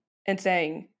game and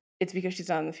saying it's because she's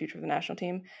not in the future of the national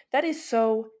team, that is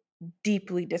so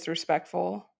deeply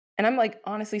disrespectful. And I'm like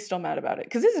honestly still mad about it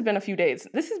because this has been a few days.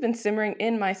 This has been simmering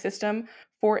in my system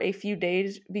for a few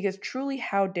days because truly,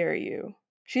 how dare you?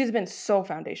 She has been so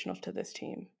foundational to this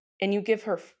team. And you give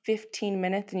her 15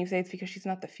 minutes and you say it's because she's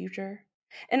not the future.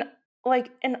 And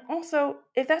and also,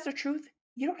 if that's the truth,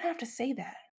 you don't have to say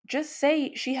that. Just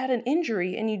say she had an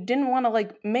injury and you didn't want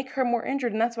to make her more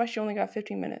injured and that's why she only got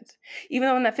 15 minutes. Even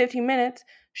though in that 15 minutes,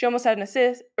 she almost had an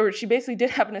assist, or she basically did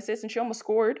have an assist and she almost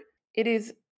scored.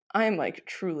 I am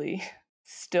truly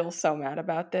still so mad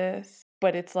about this,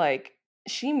 but it's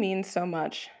she means so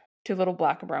much to little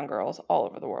black and brown girls all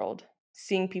over the world.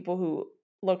 Seeing people who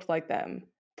looked like them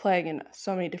playing in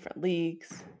so many different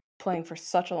leagues, playing for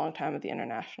such a long time at the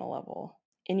international level,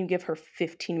 and you give her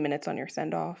 15 minutes on your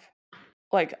send off.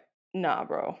 Nah,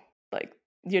 bro.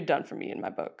 You're done for me in my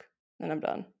book, and I'm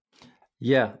done.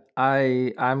 Yeah,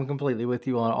 I'm completely with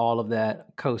you on all of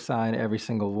that. Co-sign every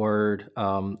single word.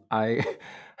 I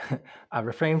I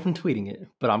refrain from tweeting it,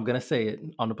 but I'm gonna say it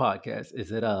on the podcast. Is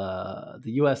that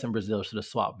the U.S. and Brazil should have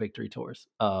swapped victory tours?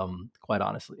 Quite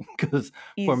honestly, because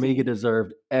Formiga Easy.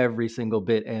 deserved every single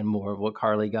bit and more of what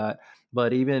Carly got.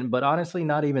 But honestly,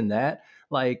 not even that.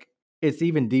 It's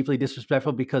even deeply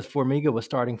disrespectful because Formiga was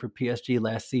starting for PSG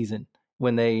last season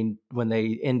when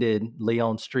they ended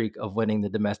Lyon's streak of winning the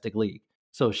domestic league.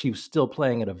 So she was still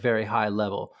playing at a very high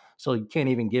level. So you can't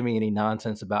even give me any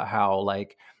nonsense about how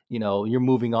you're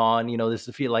moving on. This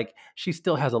is feel like she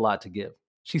still has a lot to give.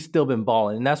 She's still been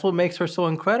balling, and that's what makes her so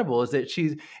incredible. Is that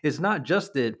it's not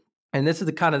just that. And this is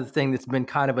the kind of the thing that's been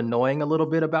kind of annoying a little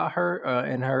bit about her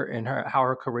and her how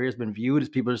her career has been viewed. Is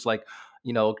people just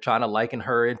trying to liken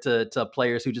her into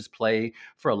players who just play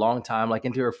for a long time, like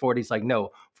into her 40s. Like,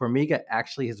 no, Formiga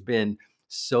actually has been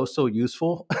so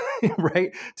useful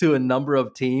right, to a number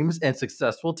of teams and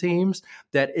successful teams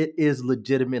that it is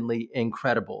legitimately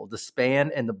incredible. The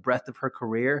span and the breadth of her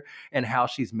career and how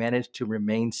she's managed to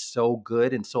remain so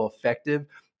good and so effective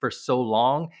for so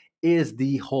long is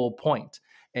the whole point.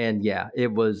 And yeah,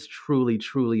 it was truly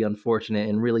unfortunate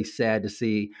and really sad to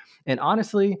see. And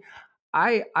honestly,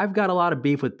 I've got a lot of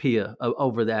beef with Pia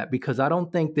over that because I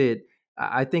don't think that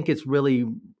I think it's really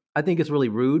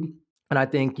rude, and I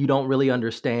think you don't really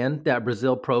understand that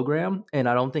Brazil program, and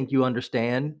I don't think you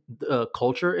understand the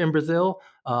culture in Brazil,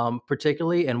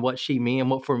 particularly, and what she mean and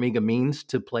what Formiga means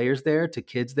to players there, to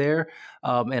kids there,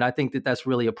 and I think that that's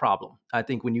really a problem. I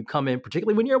think when you come in,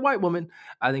 particularly when you're a white woman,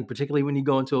 I think particularly when you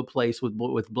go into a place with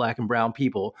black and brown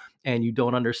people, and you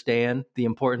don't understand the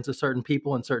importance of certain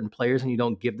people and certain players, and you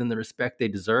don't give them the respect they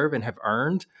deserve and have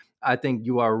earned, I think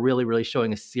you are really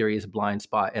showing a serious blind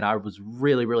spot. And I was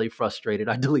really frustrated.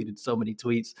 I deleted so many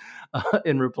tweets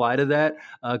in reply to that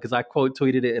because I quote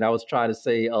tweeted it and I was trying to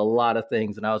say a lot of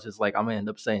things. And I was just like, I'm going to end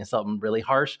up saying something really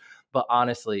harsh. But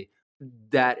honestly,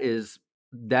 that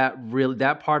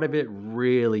part of it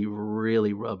really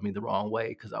rubbed me the wrong way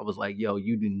because I was like, yo,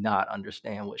 you do not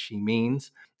understand what she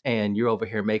means. And you're over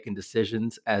here making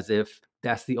decisions as if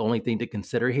that's the only thing to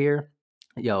consider here.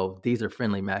 Yo, these are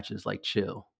friendly matches. Like,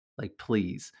 chill. Like,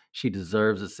 please, she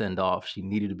deserves a send off. She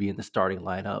needed to be in the starting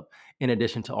lineup, in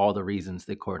addition to all the reasons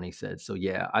that Courtney said. So,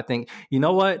 yeah, I think, you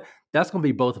know what? That's going to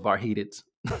be both of our heated.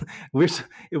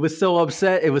 It was so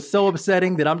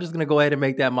upsetting that I'm just going to go ahead and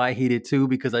make that my heated too,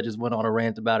 because I just went on a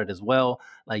rant about it as well.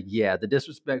 Like, yeah, the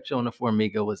disrespect shown to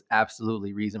Formiga was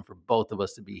absolutely reason for both of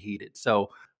us to be heated. So,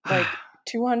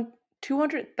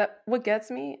 200, that what gets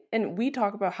me, and we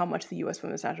talk about how much the U.S.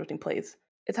 women's national team plays.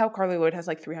 It's how Carly Lloyd has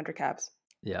 300 caps.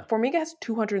 yeah, Formiga has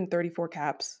 234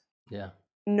 caps. yeah,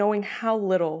 Knowing how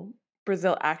little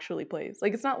Brazil actually plays.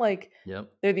 It's not like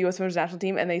yep. they're the U.S. women's national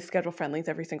team and they schedule friendlies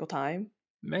every single time.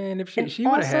 Man, if And she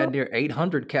would have also, had near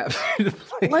 800 caps to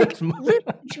play this month.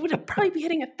 she would probably be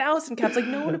hitting 1,000 caps.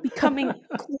 No one would be coming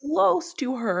close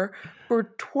to her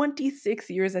for 26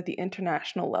 years at the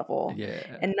international level. Yeah.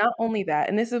 And not only that,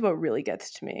 and this is what really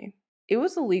gets to me, it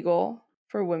was illegal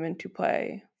for women to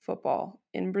play football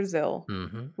in Brazil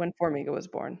Mm-hmm. when Formiga was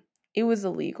born. It was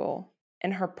illegal.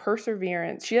 And her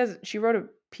perseverance, she wrote a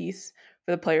piece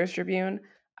for the Players Tribune.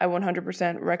 I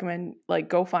 100% recommend,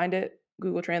 go find it,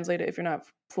 Google Translate it if you're not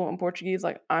fluent in Portuguese,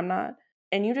 I'm not.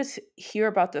 And you just hear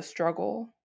about the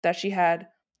struggle that she had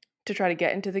to try to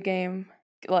get into the game,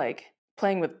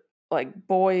 playing with like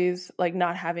boys, like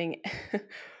not having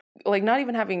like not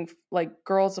even having like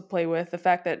girls to play with. The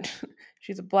fact that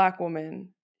she's a black woman,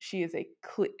 she is a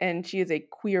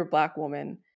queer black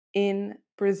woman in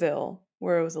Brazil,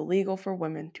 where it was illegal for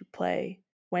women to play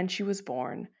when she was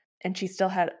born, and she still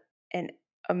had an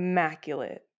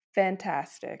immaculate,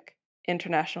 fantastic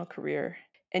international career.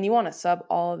 And you want to sub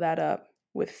all of that up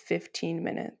with 15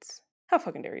 minutes. How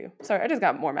fucking dare you? Sorry, I just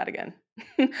got more mad again.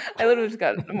 I literally just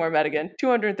got more mad again.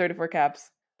 234 caps.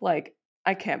 Like,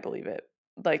 I can't believe it.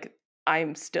 Like,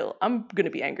 I'm going to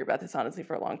be angry about this, honestly,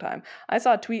 for a long time. I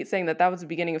saw a tweet saying that was the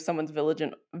beginning of someone's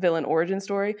villain origin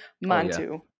story. Mine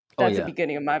too. That's the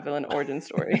beginning of my villain origin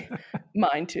story.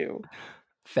 Mine too.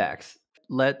 Facts.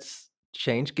 Let's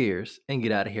change gears and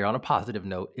get out of here on a positive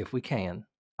note if we can.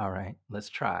 All right, let's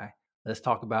try. Let's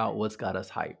talk about what's got us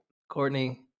hyped. Courtney,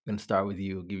 I'm going to start with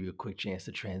you. I'll give you a quick chance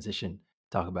to transition.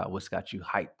 Talk about what's got you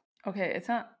hyped. Okay, it's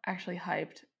not actually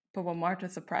hyped, but when Marta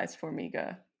surprised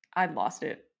Formiga, I lost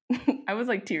it. I was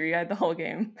like teary-eyed the whole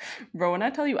game. Bro, when I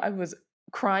tell you I was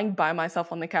crying by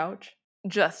myself on the couch,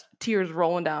 just tears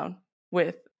rolling down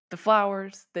with the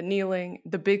flowers, the kneeling,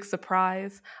 the big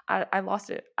surprise. I lost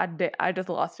it. I just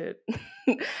lost it.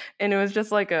 And it was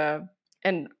just like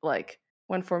and like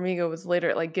when Formiga was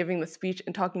later like giving the speech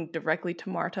and talking directly to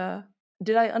Marta,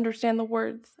 did I understand the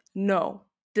words? No.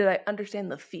 Did I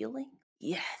understand the feeling?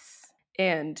 Yes.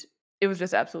 And it was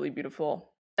just absolutely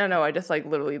beautiful. I don't know, I just like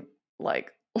literally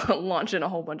like launching a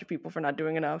whole bunch of people for not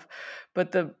doing enough.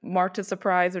 But the Marta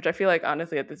surprise, which I feel like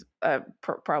honestly at this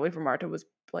probably for Marta was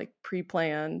like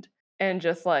pre-planned, and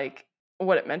just like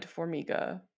what it meant to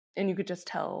Formiga, and you could just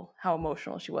tell how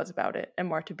emotional she was about it, and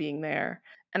Marta being there.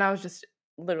 And I was just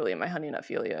literally in my honey nut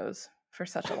Felios for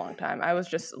such a long time. I was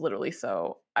just literally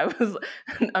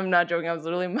I'm not joking, I was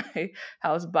literally in my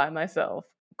house by myself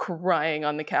crying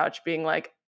on the couch being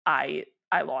like, I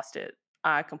lost it.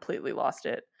 I completely lost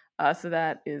it. So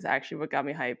that is actually what got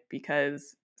me hyped,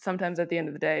 because sometimes at the end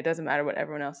of the day, it doesn't matter what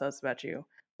everyone else says about you,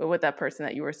 but with that person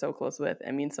that you were so close with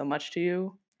and means so much to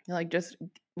you, like just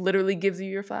literally gives you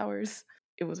your flowers.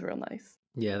 It was real nice.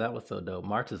 Yeah, that was so dope.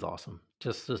 Marta's awesome.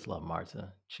 Just love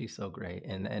Marta. She's so great.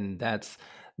 And that's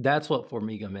what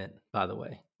Formiga meant, by the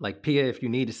way. Like, Pia, if you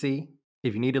need to see,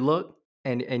 if you need to look,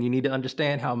 and you need to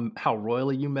understand how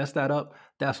royally you messed that up,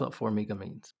 that's what Formiga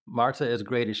means. Marta, as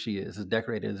great as she is, as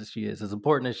decorated as she is, as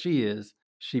important as she is,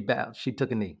 she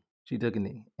took a knee. She took a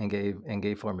knee and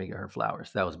gave Formiga her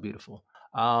flowers. That was beautiful.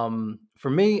 For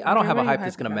me, I don't have a hype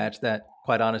that's going to match that,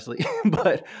 quite honestly.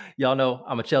 But y'all know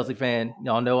I'm a Chelsea fan.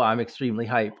 Y'all know I'm extremely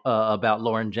hyped about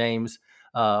Lauren James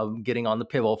getting on the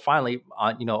pivot. Finally,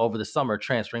 over the summer,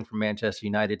 transferring from Manchester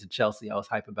United to Chelsea. I was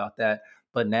hyped about that.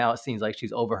 But now it seems like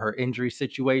she's over her injury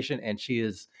situation and she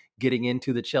is getting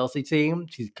into the Chelsea team.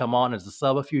 She's come on as a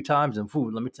sub a few times, and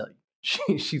let me tell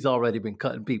you, she's already been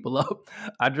cutting people up.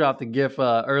 I dropped a GIF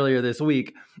earlier this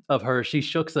week of her. She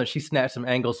snatched some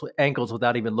ankles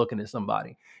without even looking at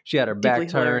somebody. She had her back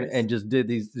turned and just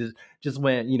did just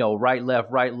went, right,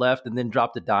 left, and then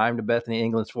dropped a dime to Bethany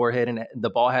England's forehead, and the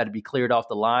ball had to be cleared off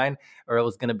the line or it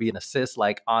was going to be an assist.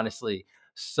 Like, honestly,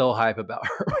 so hype about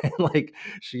her. Like,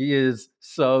 she is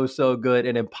so good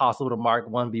and impossible to mark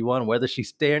 1v1,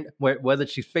 whether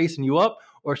she's facing you up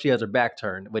or she has her back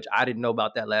turned, which I didn't know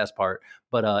about that last part,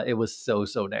 but it was so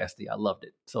nasty. I loved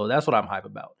it. So that's what I'm hype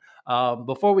about.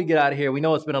 Before we get out of here, we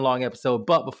know it's been a long episode,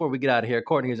 but before we get out of here,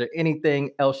 Courtney, is there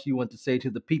anything else you want to say to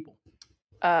the people?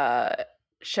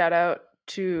 Shout out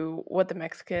to what the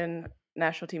Mexican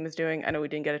national team is doing. I know we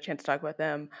didn't get a chance to talk about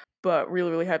them, but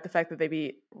really, really hype the fact that they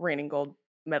beat reigning gold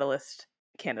medalist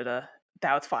Canada.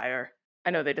 That was fire. I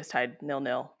know they just tied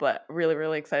 0-0, but really,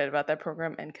 really excited about that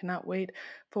program and cannot wait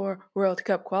for World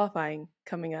Cup qualifying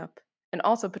coming up. And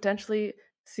also potentially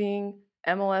seeing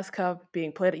MLS Cup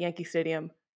being played at Yankee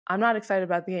Stadium. I'm not excited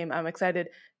about the game. I'm excited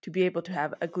to be able to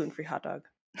have a gluten-free hot dog.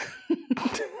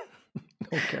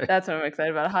 Okay. That's what I'm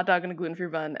excited about. A hot dog and a gluten-free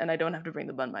bun, and I don't have to bring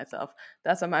the bun myself.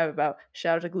 That's what I'm about.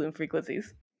 Shout out to gluten-free glizzies.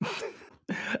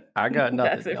 I got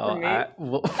nothing. That's it y'all. For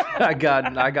me. I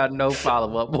got no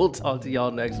follow-up. We'll talk to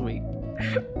y'all next week.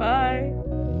 Bye.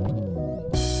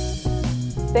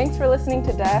 Thanks for listening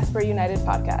to Diaspora United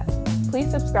Podcast. Please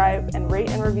subscribe and rate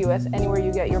and review us anywhere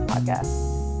you get your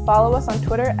podcasts. Follow us on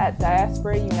Twitter at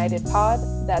Diaspora United Pod.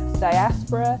 That's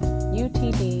Diaspora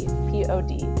UTD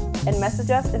POD. And message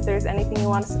us if there's anything you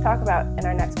want us to talk about in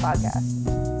our next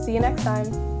podcast. See you next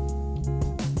time.